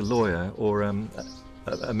as a lawyer or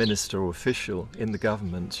a minister or official in the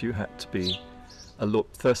government, you had to be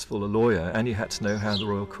first of all a lawyer, and you had to know how the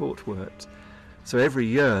royal court worked. So every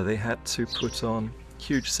year they had to put on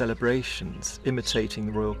huge celebrations imitating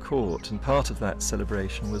the royal court, and part of that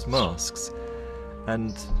celebration was masks.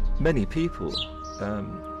 And many people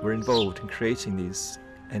were involved in creating these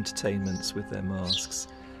entertainments with their masks.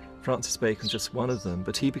 Francis Bacon was just one of them,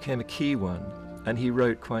 but he became a key one, and he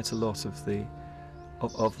wrote quite a lot of the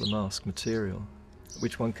mask material,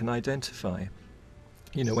 which one can identify.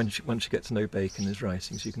 You know, once you get to know Bacon and his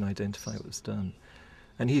writings, you can identify what was done.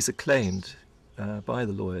 And he's acclaimed by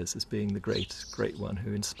the lawyers as being the great one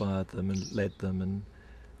who inspired them and led them and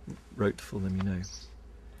wrote for them, you know.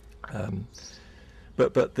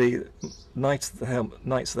 But the Knights of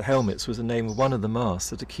the Helmets was the name of one of the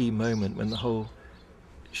masks at a key moment when the whole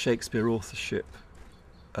Shakespeare authorship,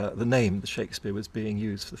 the name of the Shakespeare was being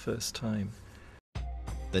used for the first time.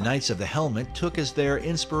 The Knights of the Helmet took as their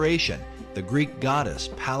inspiration the Greek goddess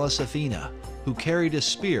Pallas Athena, who carried a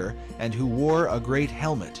spear and who wore a great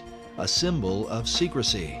helmet, a symbol of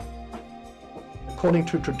secrecy. According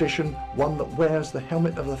to tradition, one that wears the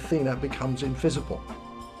helmet of Athena becomes invisible.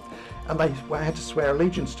 And they had to swear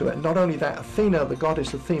allegiance to it. And not only that, Athena, the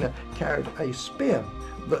goddess Athena, carried a spear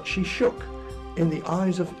that she shook in the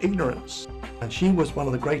eyes of ignorance. And she was one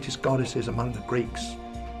of the greatest goddesses among the Greeks,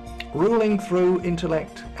 ruling through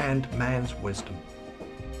intellect and man's wisdom.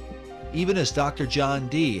 Even as Dr. John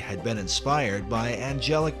Dee had been inspired by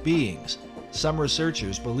angelic beings, some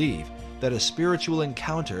researchers believe that a spiritual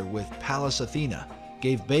encounter with Pallas Athena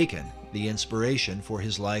gave Bacon the inspiration for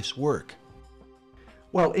his life's work.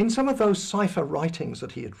 Well, in some of those cipher writings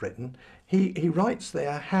that he had written, he writes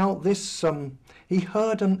there how this, he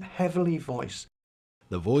heard an heavenly voice.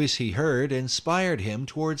 The voice he heard inspired him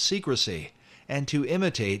towards secrecy and to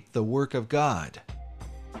imitate the work of God.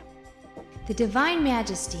 The Divine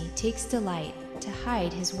Majesty takes delight to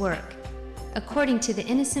hide his work, according to the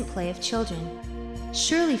innocent play of children.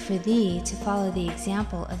 Surely for thee to follow the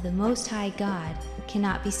example of the Most High God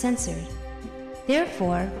cannot be censored.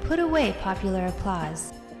 Therefore put away popular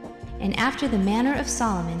applause, and after the manner of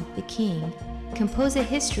Solomon the king, compose a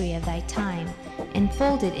history of thy time, and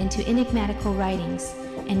fold it into enigmatical writings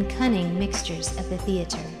and cunning mixtures of the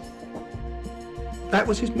theatre. That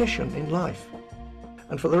was his mission in life.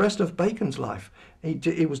 And for the rest of Bacon's life,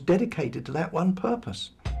 he was dedicated to that one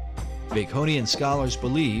purpose. Baconian scholars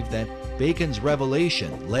believe that Bacon's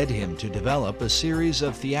revelation led him to develop a series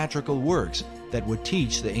of theatrical works that would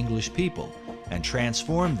teach the English people and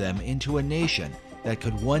transform them into a nation that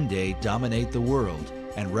could one day dominate the world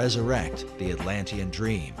and resurrect the Atlantean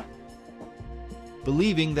dream.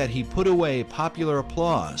 Believing that he put away popular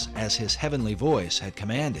applause as his heavenly voice had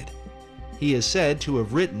commanded, he is said to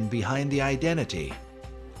have written behind the identity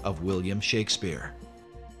of William Shakespeare.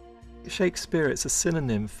 Shakespeare is a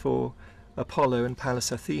synonym for Apollo and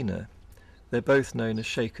Pallas Athena. They're both known as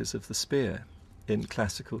shakers of the spear in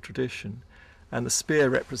classical tradition. And the spear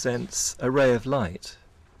represents a ray of light,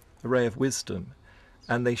 a ray of wisdom,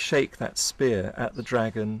 and they shake that spear at the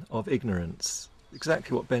dragon of ignorance.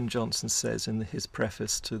 Exactly what Ben Jonson says in his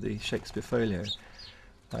preface to the Shakespeare Folio,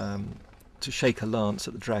 to shake a lance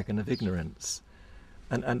at the dragon of ignorance.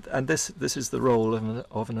 And this is the role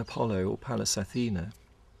of an Apollo or Pallas Athena.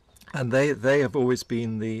 And they have always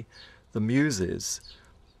been the muses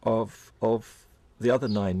of the other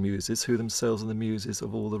 9 muses, who themselves are the muses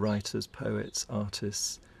of all the writers, poets,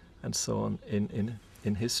 artists, and so on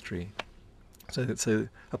in history. So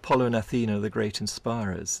Apollo and Athena are the great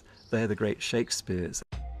inspirers. They're the great Shakespeares.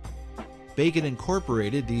 Bacon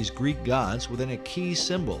incorporated these Greek gods within a key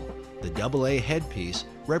symbol, the AA headpiece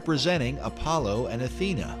representing Apollo and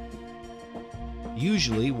Athena.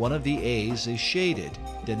 Usually one of the A's is shaded,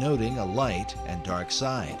 denoting a light and dark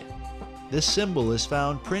side. This symbol is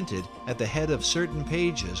found printed at the head of certain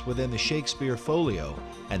pages within the Shakespeare Folio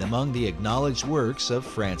and among the acknowledged works of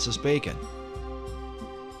Francis Bacon.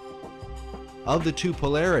 Of the two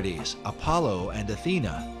polarities, Apollo and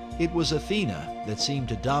Athena, it was Athena that seemed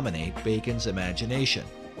to dominate Bacon's imagination.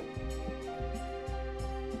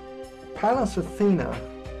 Pallas Athena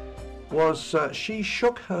was, she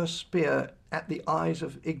shook her spear at the eyes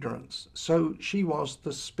of ignorance. So she was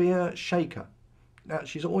the spear shaker. Now,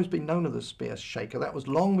 she's always been known as the spear shaker. That was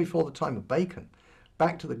long before the time of Bacon.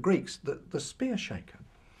 Back to the Greeks, the spear shaker.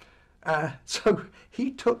 So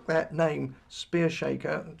he took that name, Spear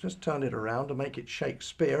Shaker, and just turned it around to make it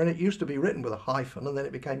Shakespeare, and it used to be written with a hyphen, and then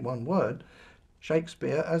it became one word,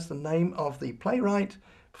 Shakespeare, as the name of the playwright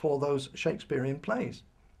for those Shakespearean plays.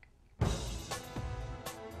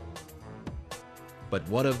 But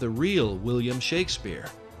what of the real William Shakespeare,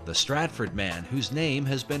 the Stratford man whose name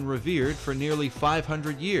has been revered for nearly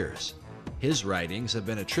 500 years? His writings have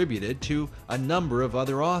been attributed to a number of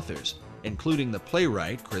other authors, including the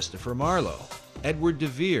playwright Christopher Marlowe, Edward de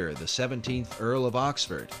Vere, the 17th Earl of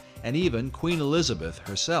Oxford, and even Queen Elizabeth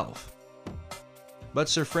herself. But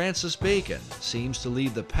Sir Francis Bacon seems to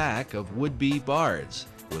lead the pack of would-be bards,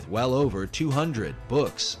 with well over 200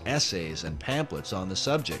 books, essays, and pamphlets on the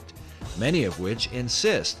subject, many of which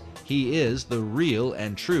insist he is the real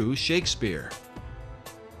and true Shakespeare.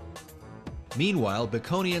 Meanwhile,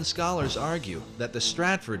 Baconian scholars argue that the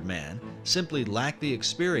Stratford man simply lacked the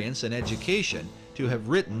experience and education to have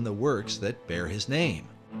written the works that bear his name.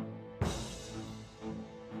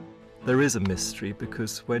 There is a mystery,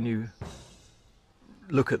 because when you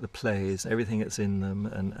look at the plays, everything that's in them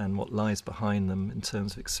and what lies behind them in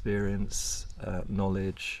terms of experience,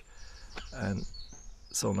 knowledge, and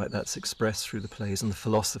so on like that's expressed through the plays, and the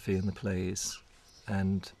philosophy in the plays,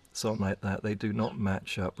 and so on like that, they do not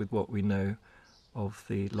match up with what we know of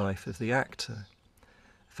the life of the actor.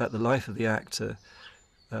 In fact, the life of the actor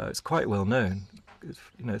is quite well known.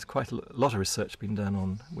 There's quite a lot of research been done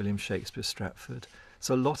on William Shakespeare Stratford,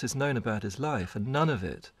 so a lot is known about his life, and none of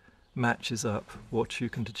it matches up what you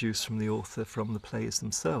can deduce from the author from the plays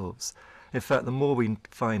themselves. In fact, the more we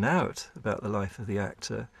find out about the life of the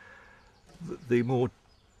actor, the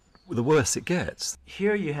worse it gets.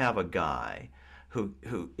 Here you have a guy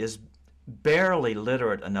who is barely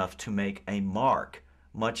literate enough to make a mark,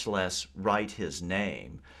 much less write his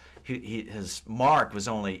name. His mark was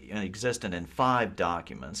only existent in 5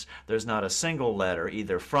 documents. There's not a single letter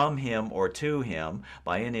either from him or to him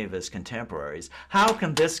by any of his contemporaries. How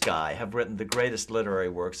can this guy have written the greatest literary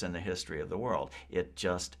works in the history of the world? It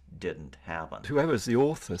just didn't happen. Whoever's the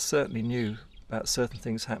author certainly knew about certain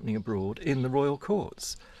things happening abroad in the royal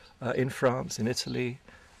courts, in France, in Italy,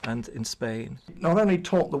 and in Spain. Not only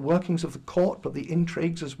taught the workings of the court, but the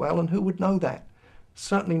intrigues as well, and who would know that?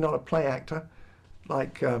 Certainly not a play actor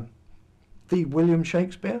like the William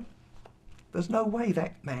Shakespeare. There's no way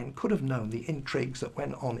that man could have known the intrigues that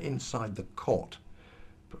went on inside the court.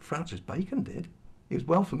 But Francis Bacon did. He was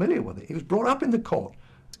well familiar with it. He was brought up in the court.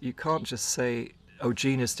 You can't just say, oh,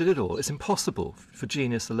 genius did it all. It's impossible for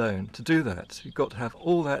genius alone to do that. You've got to have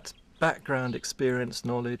all that background experience,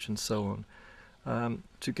 knowledge, and so on,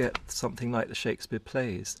 to get something like the Shakespeare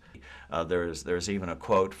plays. There's even a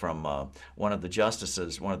quote from one of the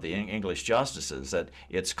justices, one of the English justices, that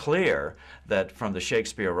it's clear that from the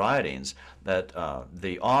Shakespeare writings that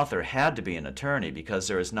the author had to be an attorney because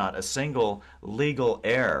there is not a single legal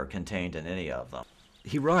error contained in any of them.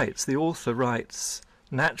 He writes, the author writes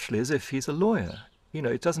naturally as if he's a lawyer. You know,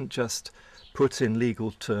 it doesn't just put in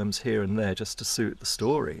legal terms here and there just to suit the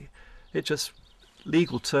story. It just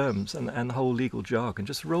legal terms and whole legal jargon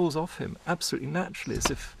just rolls off him absolutely naturally,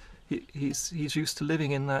 as if he's used to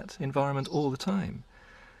living in that environment all the time.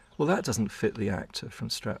 Well, that doesn't fit the actor from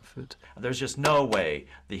Stratford. There's just no way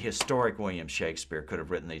the historic William Shakespeare could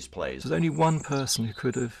have written these plays. There's only one person who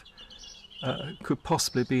could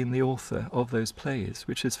possibly be the author of those plays,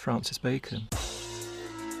 which is Francis Bacon.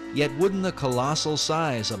 Yet wouldn't the colossal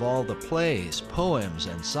size of all the plays, poems,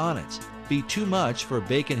 and sonnets be too much for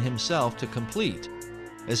Bacon himself to complete,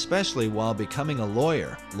 especially while becoming a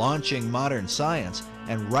lawyer, launching modern science,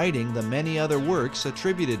 and writing the many other works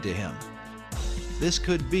attributed to him? This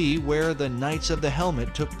could be where the Knights of the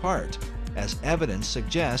Helmet took part, as evidence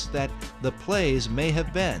suggests that the plays may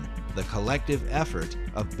have been the collective effort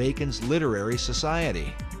of Bacon's literary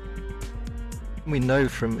society. We know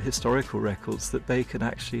from historical records that Bacon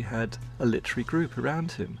actually had a literary group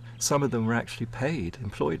around him. Some of them were actually paid,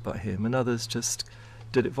 employed by him, and others just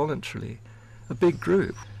did it voluntarily. A big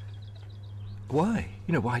group. Why?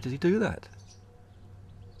 You know, why did he do that?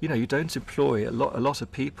 You know, you don't employ a lot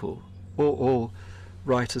of people, all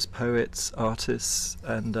writers, poets, artists,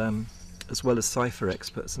 and as well as cipher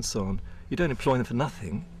experts and so on. You don't employ them for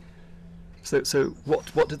nothing. So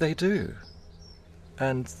what did they do?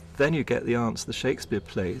 And then you get the answer, the Shakespeare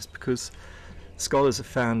plays, because scholars have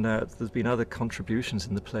found out there's been other contributions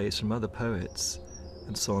in the plays from other poets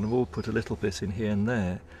and so on, have all put a little bit in here and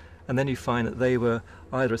there, and then you find that they were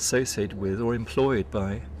either associated with or employed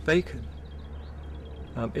by Bacon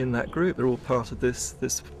in that group. They're all part of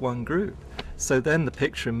this one group. So then the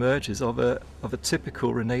picture emerges of a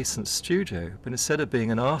typical Renaissance studio, but instead of being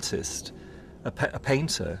an artist a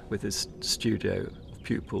painter with his studio of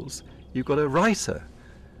pupils. You've got a writer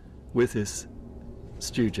with his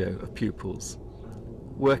studio of pupils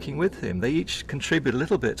working with him. They each contribute a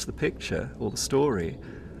little bit to the picture or the story,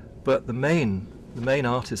 but the main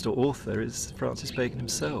artist or author is Francis Bacon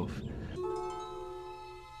himself.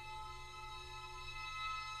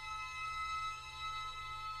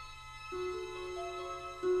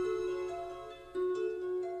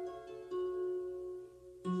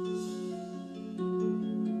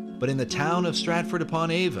 But in the town of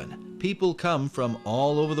Stratford-upon-Avon, people come from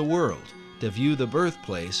all over the world to view the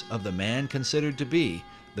birthplace of the man considered to be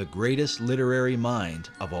the greatest literary mind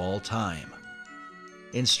of all time.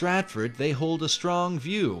 In Stratford, they hold a strong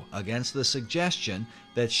view against the suggestion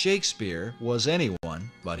that Shakespeare was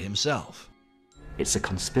anyone but himself. It's a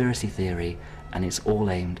conspiracy theory, and it's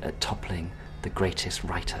all aimed at toppling the greatest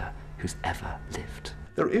writer who's ever lived.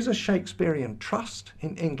 There is a Shakespearean trust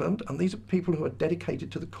in England, and these are people who are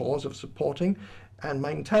dedicated to the cause of supporting and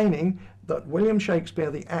maintaining that William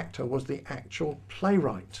Shakespeare, the actor, was the actual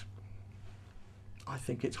playwright. I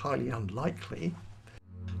think it's highly unlikely.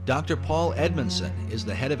 Dr. Paul Edmondson is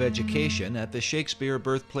the head of education at the Shakespeare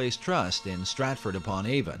Birthplace Trust in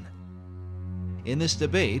Stratford-upon-Avon. In this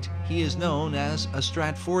debate, he is known as a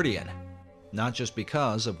Stratfordian, not just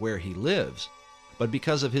because of where he lives, but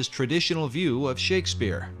because of his traditional view of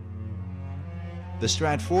Shakespeare. The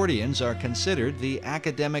Stratfordians are considered the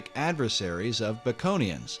academic adversaries of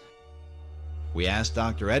Baconians. We asked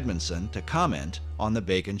Dr. Edmondson to comment on the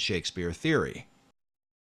Bacon-Shakespeare theory.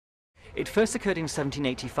 It first occurred in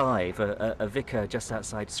 1785. A vicar just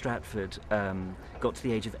outside Stratford got to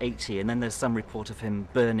the age of 80, and then there's some report of him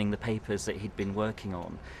burning the papers that he'd been working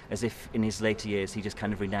on, as if in his later years he just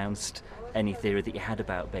kind of renounced any theory that he had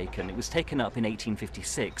about Bacon. It was taken up in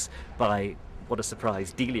 1856 by, what a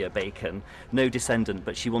surprise, Delia Bacon, no descendant,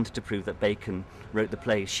 but she wanted to prove that Bacon wrote the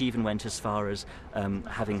plays. She even went as far as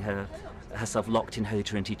having herself locked in Holy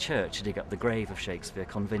Trinity Church to dig up the grave of Shakespeare,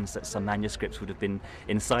 convinced that some manuscripts would have been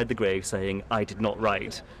inside the grave saying, "I did not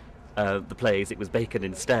write the plays, it was Bacon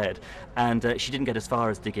instead." And she didn't get as far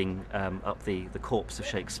as digging up the corpse of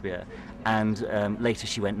Shakespeare, and later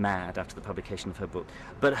she went mad after the publication of her book.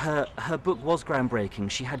 But her book was groundbreaking.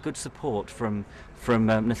 She had good support from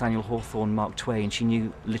Nathaniel Hawthorne, Mark Twain. She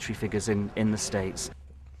knew literary figures in the States.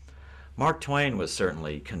 Mark Twain was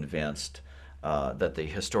certainly convinced that the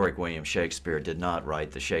historic William Shakespeare did not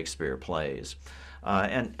write the Shakespeare plays.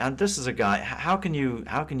 And this is a guy, how can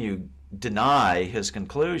you deny his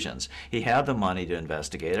conclusions? He had the money to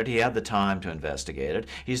investigate it. He had the time to investigate it.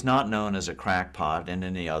 He's not known as a crackpot in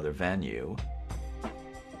any other venue.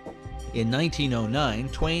 In 1909,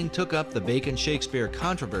 Twain took up the Bacon-Shakespeare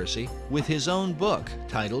controversy with his own book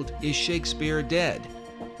titled Is Shakespeare Dead?,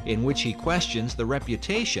 in which he questions the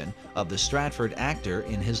reputation of the Stratford actor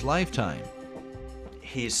in his lifetime.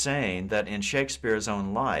 He's saying that in Shakespeare's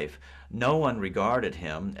own life, no one regarded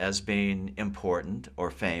him as being important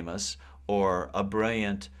or famous or a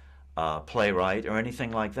brilliant playwright or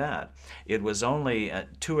anything like that. It was only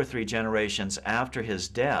 2 or 3 generations after his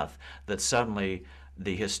death that suddenly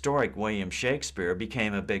the historic William Shakespeare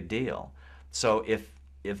became a big deal. So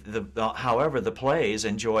however, the plays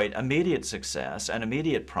enjoyed immediate success and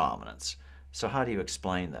immediate prominence. So how do you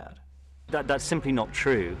explain that? That's simply not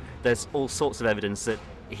true. There's all sorts of evidence that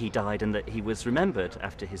he died and that he was remembered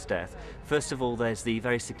after his death. First of all, there's the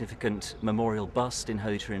very significant memorial bust in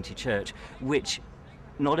Holy Trinity Church, which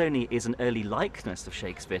not only is an early likeness of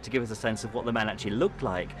Shakespeare to give us a sense of what the man actually looked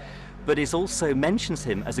like, but it also mentions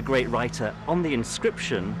him as a great writer. On the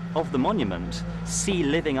inscription of the monument, "See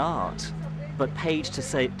living art," but paid to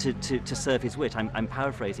serve his wit. I'm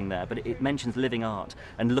paraphrasing there, but it mentions living art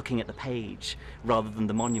and looking at the page rather than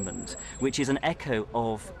the monument, which is an echo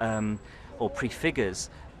of, or prefigures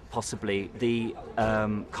possibly, the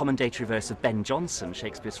commendatory verse of Ben Jonson,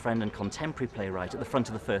 Shakespeare's friend and contemporary playwright, at the front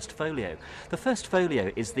of the first folio. The first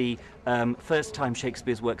folio is the first time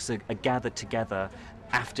Shakespeare's works are gathered together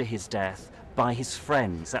after his death by his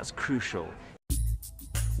friends. That's crucial.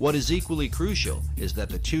 What is equally crucial is that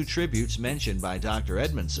the 2 tributes mentioned by Dr.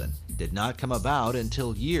 Edmondson did not come about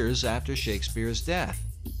until years after Shakespeare's death.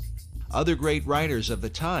 Other great writers of the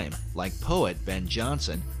time, like poet Ben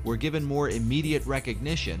Jonson, were given more immediate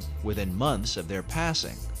recognition within months of their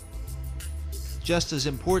passing. Just as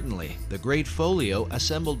importantly, the great folio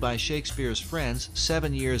assembled by Shakespeare's friends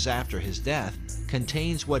 7 years after his death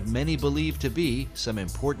contains what many believe to be some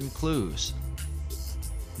important clues.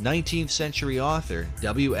 19th century author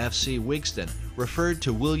W.F.C. Wigston referred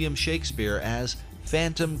to William Shakespeare as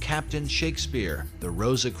Phantom Captain Shakespeare, the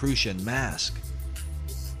Rosicrucian Mask.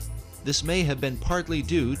 This may have been partly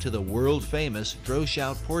due to the world-famous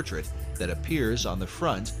Droeshout portrait that appears on the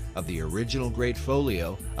front of the original Great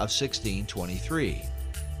Folio of 1623.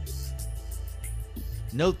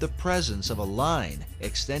 Note the presence of a line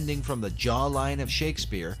extending from the jawline of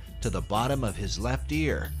Shakespeare to the bottom of his left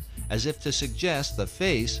ear, as if to suggest the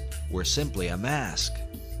face were simply a mask.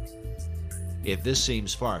 If this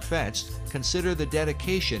seems far-fetched, consider the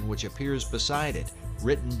dedication which appears beside it,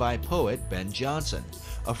 written by poet Ben Jonson,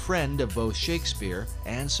 a friend of both Shakespeare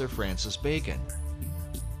and Sir Francis Bacon.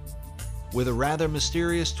 With a rather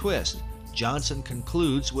mysterious twist, Jonson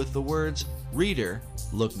concludes with the words, "Reader,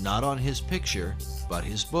 look not on his picture, but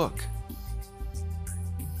his book."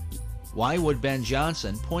 Why would Ben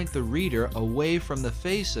Jonson point the reader away from the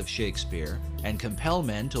face of Shakespeare and compel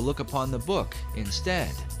men to look upon the book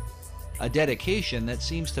instead? A dedication that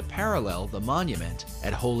seems to parallel the monument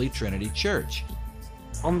at Holy Trinity Church.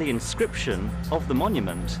 On the inscription of the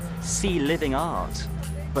monument, "See living art,"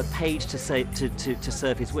 but paid to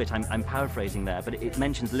serve his wit. I'm paraphrasing there, but it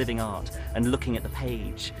mentions living art and looking at the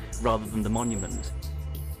page rather than the monument.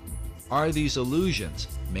 Are these allusions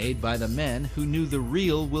made by the men who knew the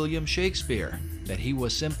real William Shakespeare, that he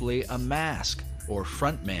was simply a mask or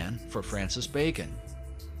frontman for Francis Bacon?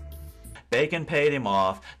 Bacon paid him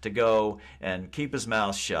off to go and keep his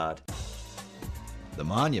mouth shut. The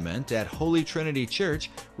monument at Holy Trinity Church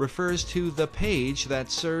refers to the page that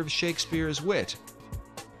serves Shakespeare's wit.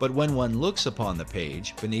 But when one looks upon the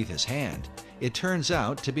page beneath his hand, it turns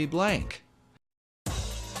out to be blank.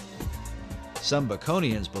 Some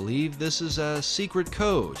Baconians believe this is a secret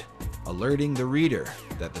code, alerting the reader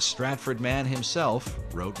that the Stratford man himself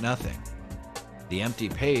wrote nothing. The empty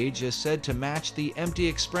page is said to match the empty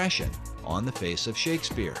expression on the face of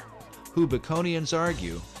Shakespeare, who Baconians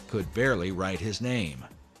argue could barely write his name.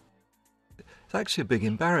 It's actually a big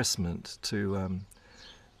embarrassment to,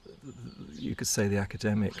 you could say, the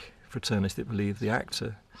academic fraternity that believe the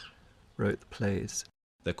actor wrote the plays.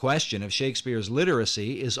 The question of Shakespeare's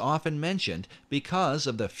literacy is often mentioned because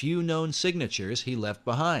of the few known signatures he left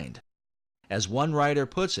behind. As one writer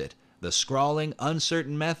puts it, the scrawling,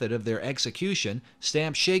 uncertain method of their execution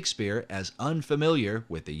stamps Shakespeare as unfamiliar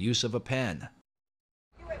with the use of a pen.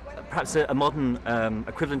 Perhaps a modern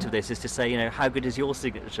equivalent of this is to say, you know, how good is your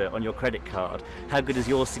signature on your credit card? How good is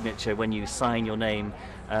your signature when you sign your name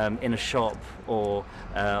in a shop or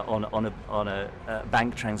on a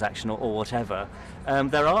bank transaction or whatever?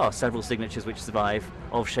 There are several signatures which survive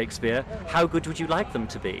of Shakespeare. How good would you like them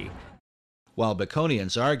to be? While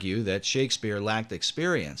Baconians argue that Shakespeare lacked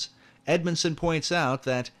experience, Edmondson points out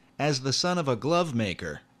that, as the son of a glove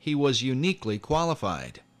maker, he was uniquely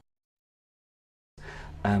qualified.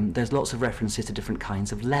 There's lots of references to different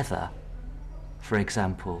kinds of leather. For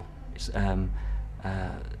example,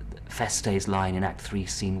 Feste's line in Act 3,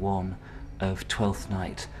 Scene 1 of Twelfth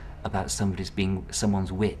Night about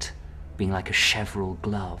someone's wit being like a cheverel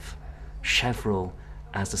glove. Cheverel,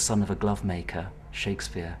 as the son of a glove maker,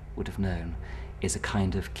 Shakespeare would have known, is a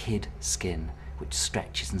kind of kid skin which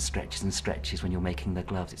stretches and stretches and stretches when you're making the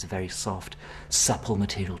gloves. It's a very soft, supple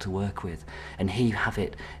material to work with. And here you have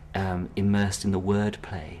it immersed in the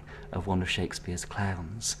wordplay of one of Shakespeare's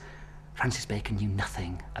clowns. Francis Bacon knew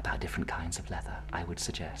nothing about different kinds of leather, I would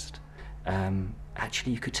suggest.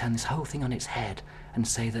 Actually, you could turn this whole thing on its head and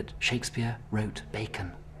say that Shakespeare wrote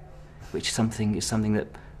Bacon, which is something that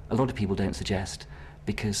a lot of people don't suggest,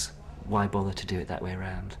 because why bother to do it that way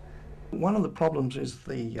around? One of the problems is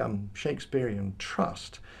the Shakespearean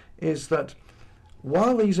trust is that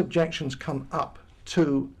while these objections come up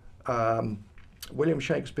to William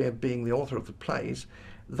Shakespeare being the author of the plays,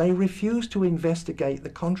 they refuse to investigate the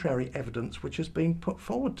contrary evidence which has been put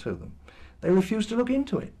forward to them. They refuse to look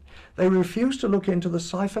into it. They refuse to look into the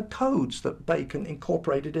cipher codes that Bacon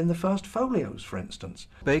incorporated in the first folios, for instance.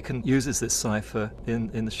 Bacon uses this cipher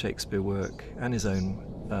in the Shakespeare work and his own,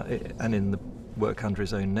 and in the work under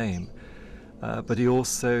his own name. But he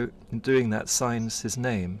also, in doing that, signs his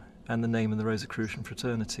name and the name of the Rosicrucian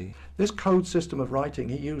fraternity. This code system of writing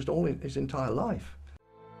he used all his entire life.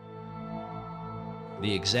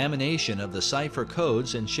 The examination of the cipher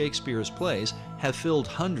codes in Shakespeare's plays have filled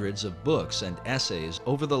hundreds of books and essays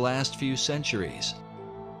over the last few centuries.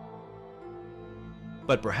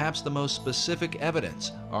 But perhaps the most specific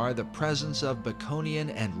evidence are the presence of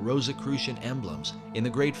Baconian and Rosicrucian emblems in the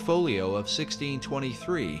Great Folio of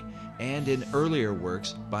 1623 and in earlier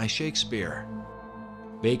works by Shakespeare.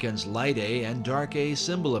 Bacon's light A and dark A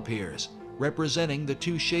symbol appears, representing the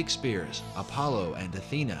two Shakespeares, Apollo and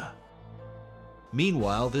Athena.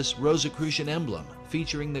 Meanwhile, this Rosicrucian emblem,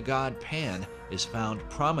 featuring the god Pan, is found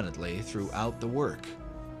prominently throughout the work.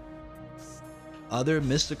 Other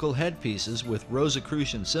mystical headpieces with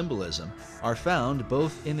Rosicrucian symbolism are found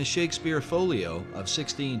both in the Shakespeare Folio of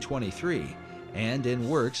 1623 and in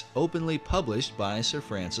works openly published by Sir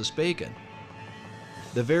Francis Bacon.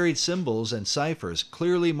 The varied symbols and ciphers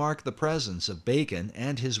clearly mark the presence of Bacon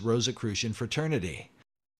and his Rosicrucian fraternity,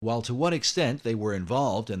 while to what extent they were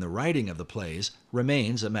involved in the writing of the plays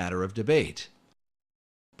remains a matter of debate.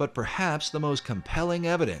 But perhaps the most compelling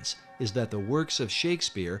evidence is that the works of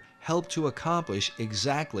Shakespeare helped to accomplish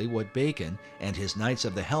exactly what Bacon and his Knights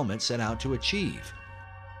of the Helmet set out to achieve.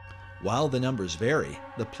 While the numbers vary,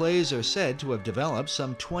 the plays are said to have developed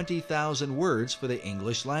some 20,000 words for the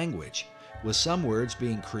English language, with some words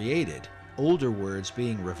being created, older words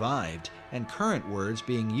being revived, and current words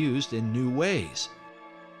being used in new ways.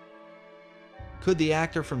 Could the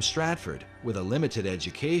actor from Stratford, with a limited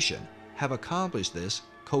education, have accomplished this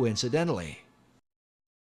coincidentally?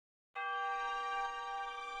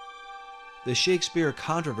 The Shakespeare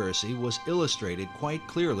controversy was illustrated quite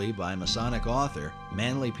clearly by Masonic author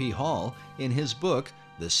Manly P. Hall in his book,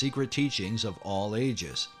 The Secret Teachings of All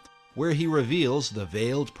Ages, where he reveals the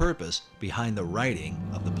veiled purpose behind the writing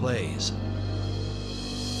of the plays.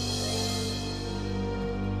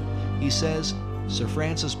 He says, Sir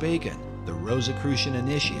Francis Bacon, the Rosicrucian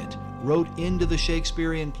initiate, wrote into the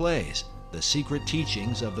Shakespearean plays the secret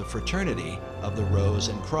teachings of the fraternity of the Rose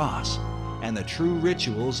and Cross, and the true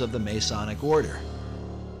rituals of the Masonic order.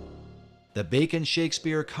 The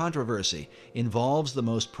Bacon-Shakespeare controversy involves the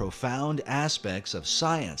most profound aspects of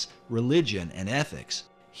science, religion, and ethics.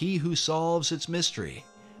 He who solves its mystery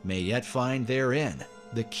may yet find therein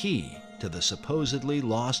the key to the supposedly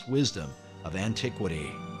lost wisdom of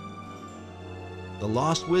antiquity. The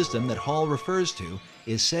lost wisdom that Hall refers to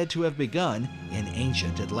is said to have begun in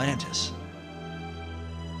ancient Atlantis.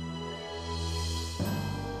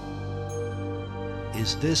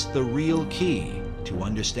 Is this the real key to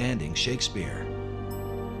understanding Shakespeare?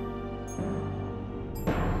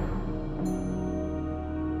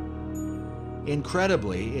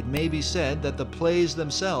 Incredibly, it may be said that the plays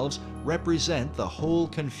themselves represent the whole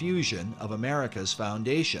confusion of America's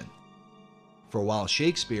foundation. For while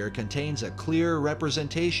Shakespeare contains a clear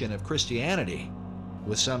representation of Christianity,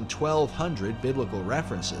 with some 1,200 biblical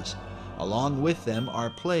references, along with them are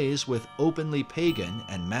plays with openly pagan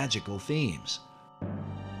and magical themes.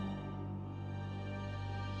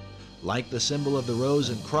 Like the symbol of the Rose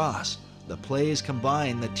and Cross, the plays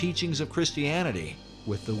combine the teachings of Christianity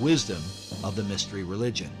with the wisdom of the mystery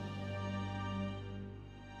religion.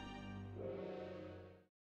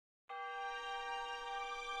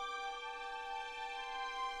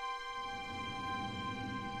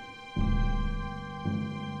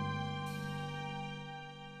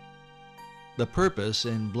 The purpose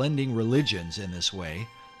in blending religions in this way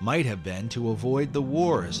might have been to avoid the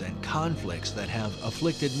wars and conflicts that have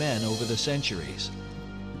afflicted men over the centuries.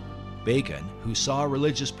 Bacon, who saw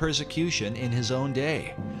religious persecution in his own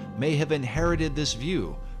day, may have inherited this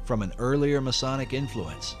view from an earlier Masonic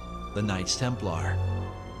influence, the Knights Templar.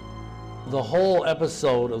 The whole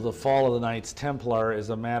episode of the fall of the Knights Templar is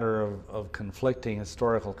a matter of conflicting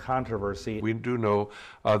historical controversy. We do know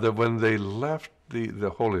that when they left the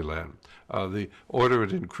Holy Land, the order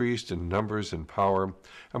had increased in numbers and power,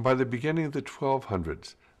 and by the beginning of the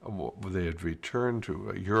 1200s, they had returned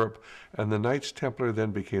to Europe, and the Knights Templar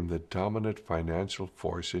then became the dominant financial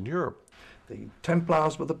force in Europe. The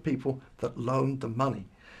Templars were the people that loaned the money.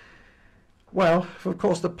 Well, of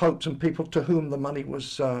course, the popes and people to whom the money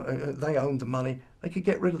was, they owned the money, they could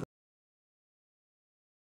get rid of it.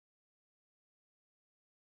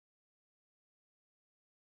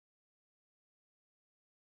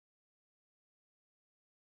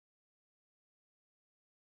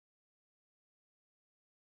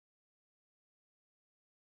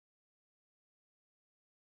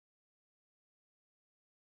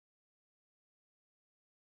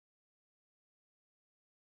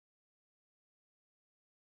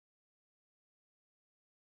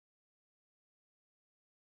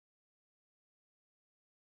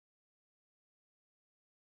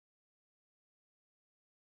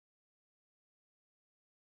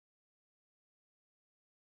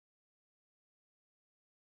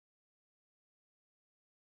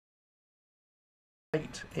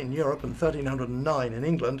 In Europe and 1309 in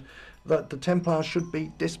England, that the Templars should be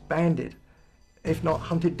disbanded, if not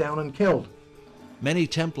hunted down and killed. Many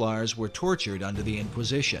Templars were tortured under the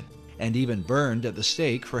Inquisition and even burned at the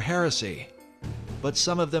stake for heresy. But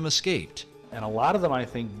some of them escaped. And a lot of them, I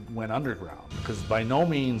think, went underground, because by no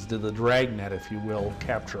means did the dragnet, if you will,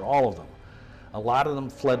 capture all of them. A lot of them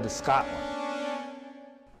fled to Scotland.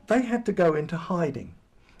 They had to go into hiding.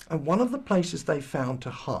 And one of the places they found to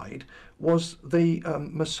hide was the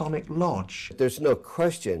Masonic Lodge. There's no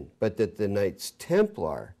question but that the Knights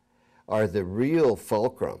Templar are the real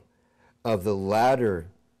fulcrum of the latter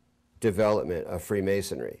development of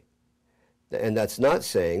Freemasonry. And that's not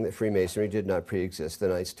saying that Freemasonry did not pre-exist the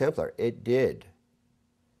Knights Templar. It did,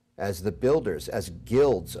 as the builders, as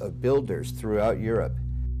guilds of builders throughout Europe.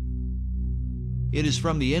 It is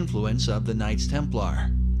from the influence of the Knights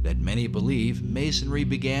Templar that many believe Masonry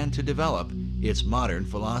began to develop its modern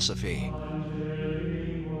philosophy.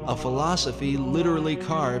 A philosophy literally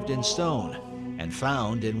carved in stone and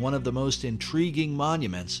found in one of the most intriguing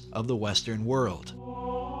monuments of the Western world.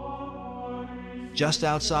 Just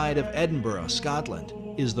outside of Edinburgh, Scotland,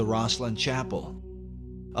 is the Rosslyn Chapel,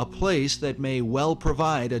 a place that may well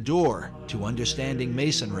provide a door to understanding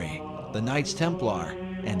Masonry, the Knights Templar,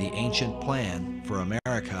 and the ancient plan for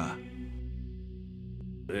America.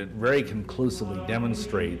 It very conclusively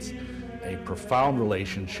demonstrates a profound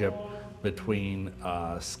relationship between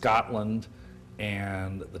Scotland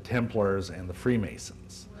and the Templars and the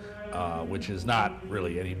Freemasons, which is not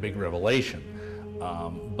really any big revelation.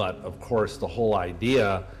 But of course, the whole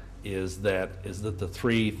idea is that the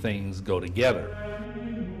three things go together.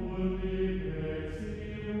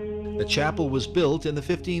 The chapel was built in the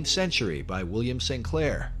 15th century by William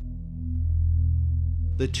Sinclair.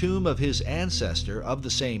 The tomb of his ancestor of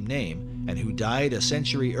the same name, and who died a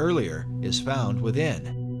century earlier, is found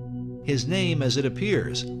within. His name, as it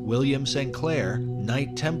appears, William Sinclair,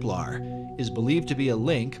 Knight Templar, is believed to be a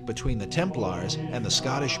link between the Templars and the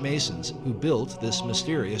Scottish Masons who built this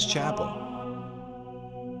mysterious chapel.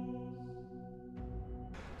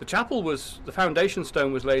 The chapel the foundation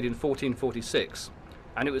stone was laid in 1446,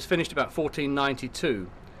 and it was finished about 1492.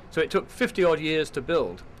 So it took 50 odd years to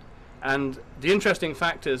build. And the interesting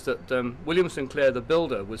fact is that William Sinclair, the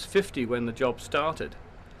builder, was 50 when the job started,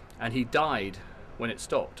 and he died when it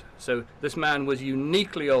stopped. So this man was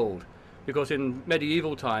uniquely old, because in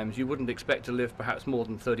medieval times you wouldn't expect to live perhaps more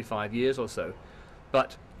than 35 years or so.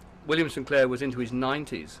 But William Sinclair was into his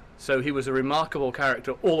 90s, so he was a remarkable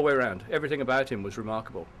character all the way around. Everything about him was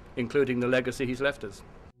remarkable, including the legacy he's left us.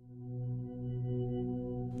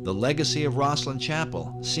 The legacy of Rosslyn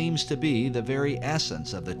Chapel seems to be the very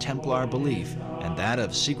essence of the Templar belief and that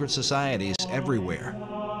of secret societies everywhere.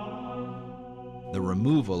 The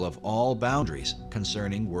removal of all boundaries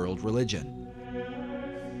concerning world religion.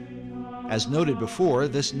 As noted before,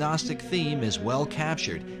 this Gnostic theme is well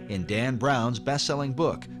captured in Dan Brown's best-selling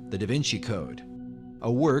book, The Da Vinci Code,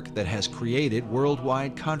 a work that has created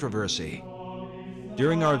worldwide controversy.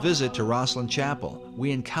 During our visit to Rosslyn Chapel, we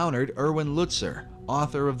encountered Erwin Lutzer,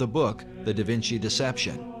 author of the book, The Da Vinci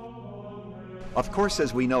Deception. Of course,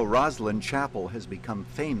 as we know, Rosslyn Chapel has become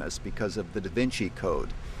famous because of the Da Vinci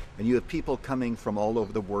Code. And you have people coming from all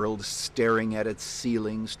over the world staring at its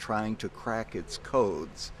ceilings, trying to crack its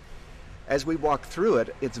codes. As we walk through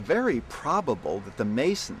it, it's very probable that the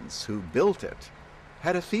Masons who built it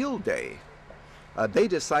had a field day. They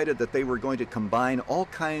decided that they were going to combine all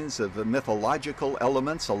kinds of mythological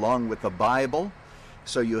elements along with the Bible.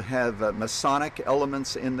 So you have Masonic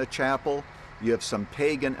elements in the chapel, you have some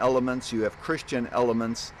pagan elements, you have Christian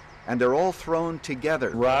elements, and they're all thrown together.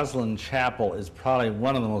 Rosslyn Chapel is probably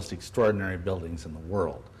one of the most extraordinary buildings in the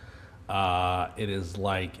world. It is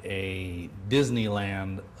like a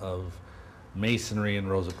Disneyland of Masonry and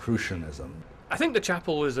Rosicrucianism. I think the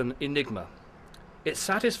chapel is an enigma. It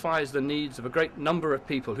satisfies the needs of a great number of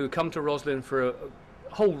people who come to Rosslyn for a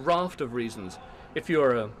whole raft of reasons. If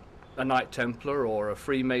you're a Knight Templar or a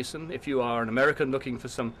Freemason, if you are an American looking for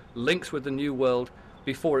some links with the New World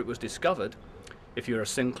before it was discovered, if you're a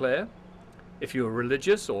Sinclair, if you're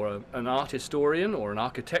religious or an art historian or an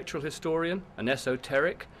architectural historian, an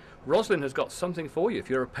esoteric, Rosslyn has got something for you. If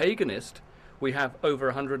you're a paganist, we have over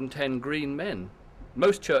 110 green men.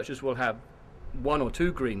 Most churches will have 1 or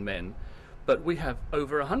 2 green men, but we have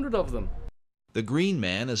over 100 of them. The green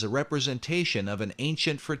man is a representation of an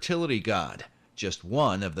ancient fertility god, just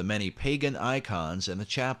one of the many pagan icons in the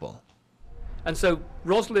chapel. And so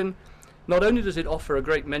Rosslyn, not only does it offer a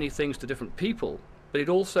great many things to different people, but it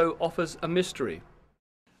also offers a mystery.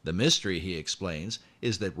 The mystery, he explains,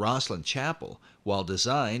 is that Rosslyn Chapel, while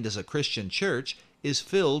designed as a Christian church, is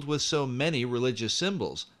filled with so many religious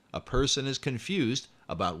symbols, a person is confused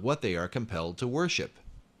about what they are compelled to worship.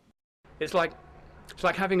 It's like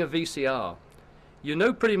having a VCR. You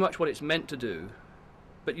know pretty much what it's meant to do,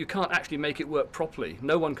 but you can't actually make it work properly.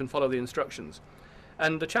 No one can follow the instructions.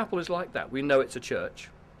 And the chapel is like that. We know it's a church.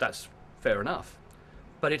 That's fair enough.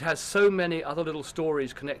 But it has so many other little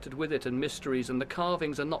stories connected with it and mysteries, and the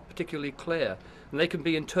carvings are not particularly clear, and they can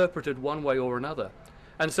be interpreted one way or another.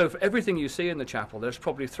 And so for everything you see in the chapel, there's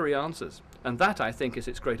probably 3 answers. And that, I think, is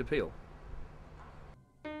its great appeal.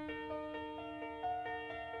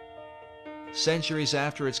 Centuries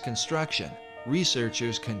after its construction,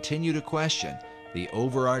 researchers continue to question the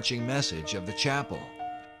overarching message of the chapel.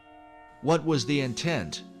 What was the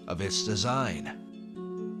intent of its design?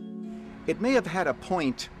 It may have had a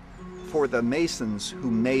point for the Masons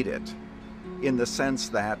who made it, in the sense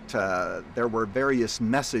that there were various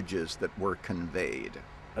messages that were conveyed.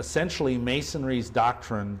 Essentially, Masonry's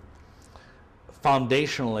doctrine,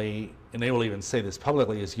 foundationally, and they will even say this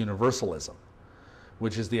publicly, is universalism,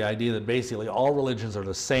 which is the idea that basically all religions are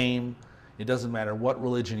the same. It doesn't matter what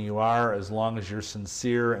religion you are, as long as you're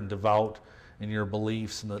sincere and devout in your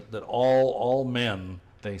beliefs, and that all men,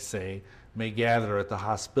 they say, may gather at the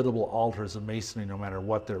hospitable altars of Masonry no matter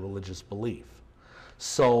what their religious belief.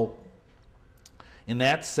 So, in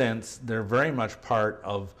that sense, they're very much part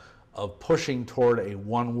of pushing toward a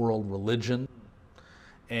one-world religion,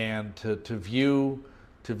 and to view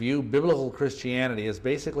biblical Christianity as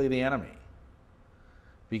basically the enemy,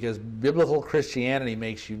 because biblical Christianity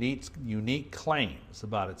makes unique claims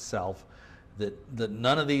about itself that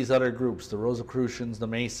none of these other groups, the Rosicrucians, the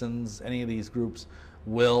Masons, any of these groups,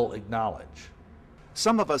 will acknowledge.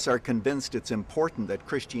 Some of us are convinced it's important that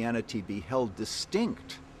Christianity be held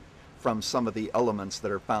distinct from some of the elements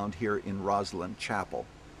that are found here in Rosslyn Chapel.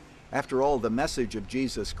 After all, the message of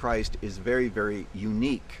Jesus Christ is very, very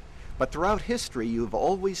unique. But throughout history, you've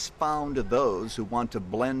always found those who want to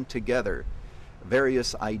blend together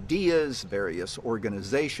various ideas, various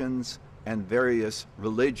organizations, and various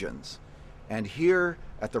religions. And here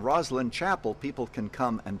at the Rosslyn Chapel, people can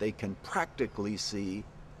come and they can practically see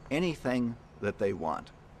anything that they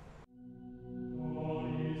want.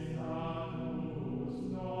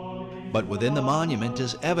 But within the monument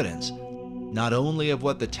is evidence, not only of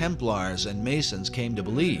what the Templars and Masons came to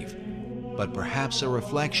believe, but perhaps a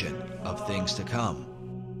reflection of things to come.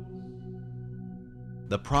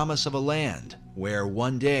 The promise of a land where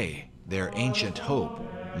one day their ancient hope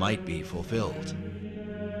might be fulfilled.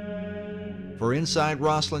 For inside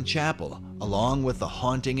Rosslyn Chapel, along with the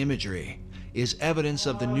haunting imagery, is evidence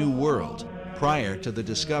of the New World prior to the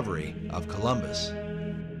discovery of Columbus.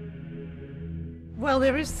 Well,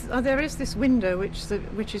 there is this window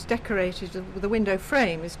which is decorated. The window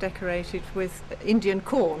frame is decorated with Indian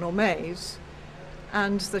corn or maize,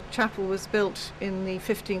 and the chapel was built in the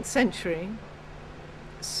 15th century.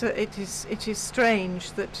 So it is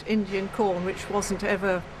strange that Indian corn, which wasn't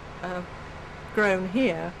ever grown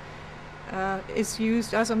here, is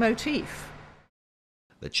used as a motif.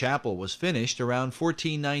 The chapel was finished around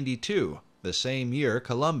 1492, the same year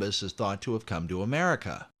Columbus is thought to have come to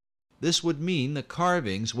America. This would mean the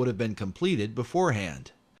carvings would have been completed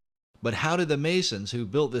beforehand. But how did the Masons who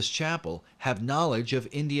built this chapel have knowledge of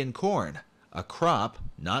Indian corn, a crop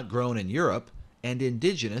not grown in Europe and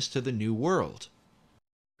indigenous to the New World?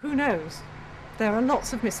 Who knows? There are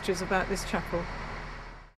lots of mysteries about this chapel.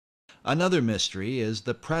 Another mystery is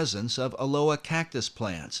the presence of aloe cactus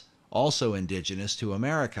plants, also indigenous to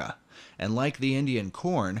America, and like the Indian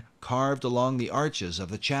corn, carved along the arches of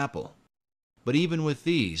the chapel. But even with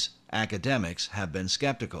these, academics have been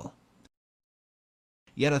skeptical.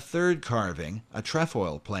 Yet a third carving, a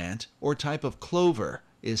trefoil plant, or type of clover,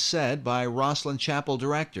 is said by Rosslyn Chapel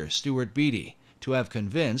director Stuart Beattie to have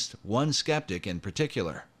convinced one skeptic in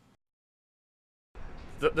particular.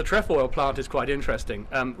 The trefoil plant is quite interesting.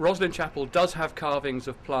 Rosslyn Chapel does have carvings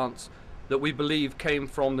of plants that we believe came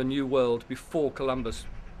from the New World before Columbus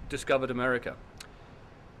discovered America.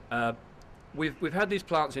 We've had these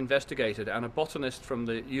plants investigated, and a botanist from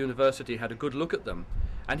the university had a good look at them,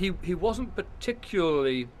 and he wasn't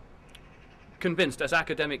particularly convinced, as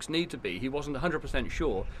academics need to be. He wasn't 100%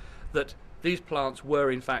 sure that these plants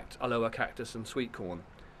were in fact aloe cactus and sweet corn.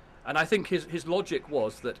 And I think his logic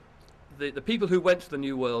was that the people who went to the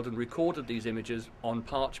New World and recorded these images on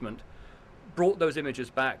parchment brought those images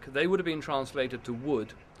back. They would have been translated to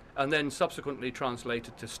wood and then subsequently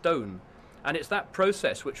translated to stone. And it's that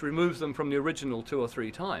process which removes them from the original 2 or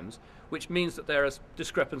 3 times, which means that there are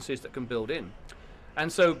discrepancies that can build in.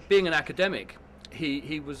 And so, being an academic,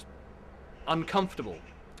 he was uncomfortable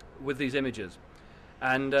with these images.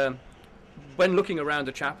 And when looking around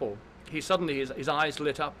the chapel, his eyes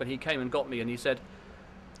lit up, and he came and got me, and he said,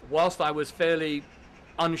 whilst I was fairly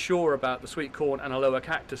unsure about the sweet corn and aloe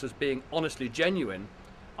cactus as being honestly genuine,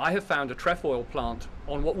 I have found a trefoil plant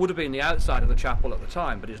on what would have been the outside of the chapel at the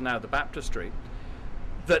time, but is now the baptistry,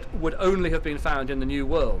 that would only have been found in the New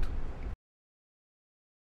World.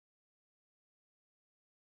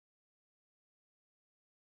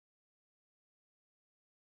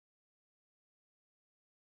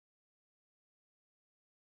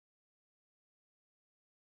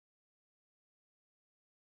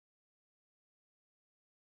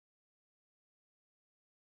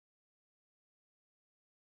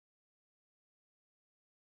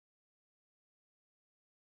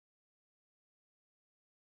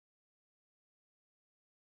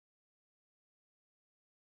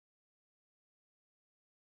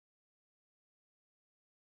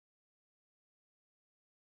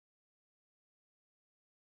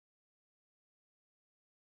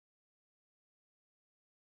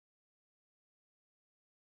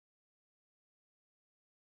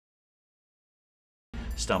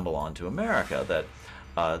 stumble onto America,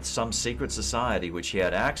 that some secret society which he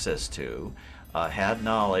had access to had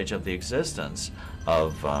knowledge of the existence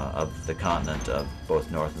of the continent of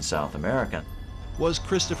both North and South America. Was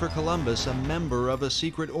Christopher Columbus a member of a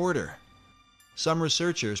secret order? Some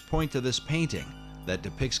researchers point to this painting that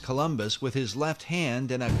depicts Columbus with his left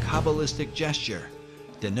hand in a Kabbalistic gesture,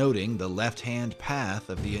 denoting the left-hand path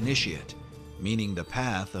of the initiate, meaning the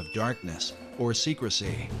path of darkness or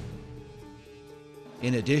secrecy.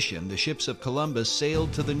 In addition, the ships of Columbus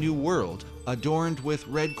sailed to the New World adorned with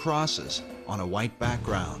red crosses on a white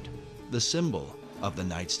background, the symbol of the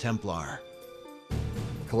Knights Templar.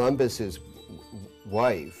 Columbus's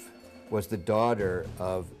wife was the daughter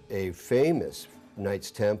of a famous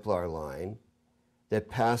Knights Templar line that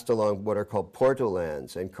passed along what are called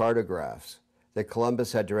portolands and cartographs that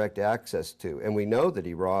Columbus had direct access to. And we know that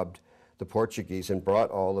he robbed the Portuguese and brought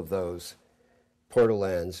all of those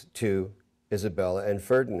portolands to Isabella and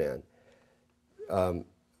Ferdinand.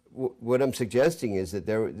 What I'm suggesting is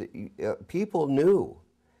that people knew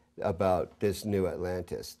about this new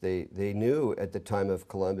Atlantis. They knew at the time of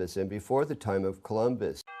Columbus and before the time of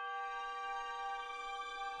Columbus.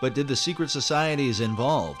 But did the secret societies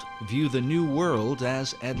involved view the New World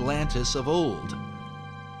as Atlantis of old?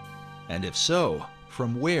 And if so,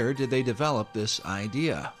 from where did they develop this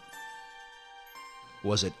idea?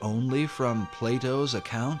 Was it only from Plato's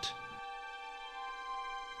account?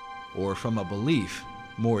 Or from a belief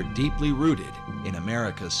more deeply rooted in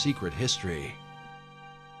America's secret history?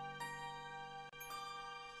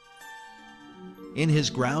 In his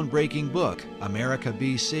groundbreaking book, America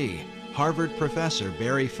BC, Harvard professor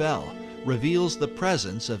Barry Fell reveals the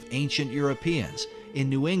presence of ancient Europeans in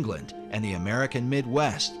New England and the American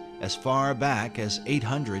Midwest as far back as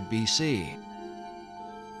 800 BC.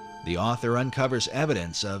 The author uncovers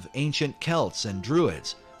evidence of ancient Celts and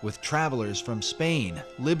Druids with travelers from Spain,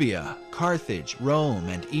 Libya, Carthage, Rome,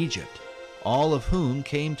 and Egypt, all of whom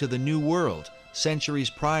came to the New World centuries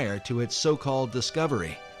prior to its so-called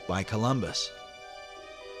discovery by Columbus.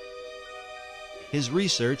 His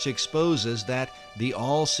research exposes that the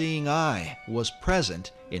all-seeing eye was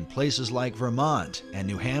present in places like Vermont and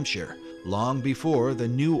New Hampshire long before the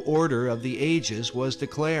new order of the ages was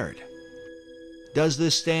declared. Does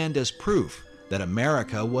this stand as proof that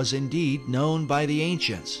America was indeed known by the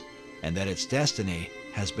ancients and that its destiny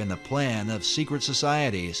has been the plan of secret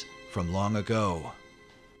societies from long ago?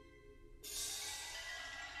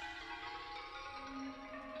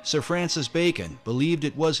 Sir Francis Bacon believed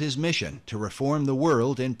it was his mission to reform the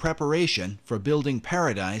world in preparation for building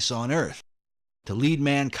paradise on earth, to lead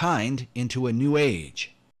mankind into a new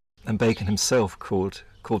age. And Bacon himself called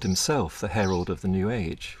himself the herald of the new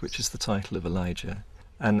age, which is the title of Elijah.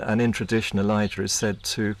 And in tradition, Elijah is said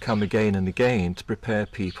to come again and again to prepare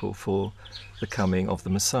people for the coming of the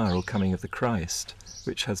Messiah or coming of the Christ,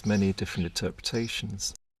 which has many different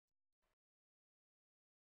interpretations.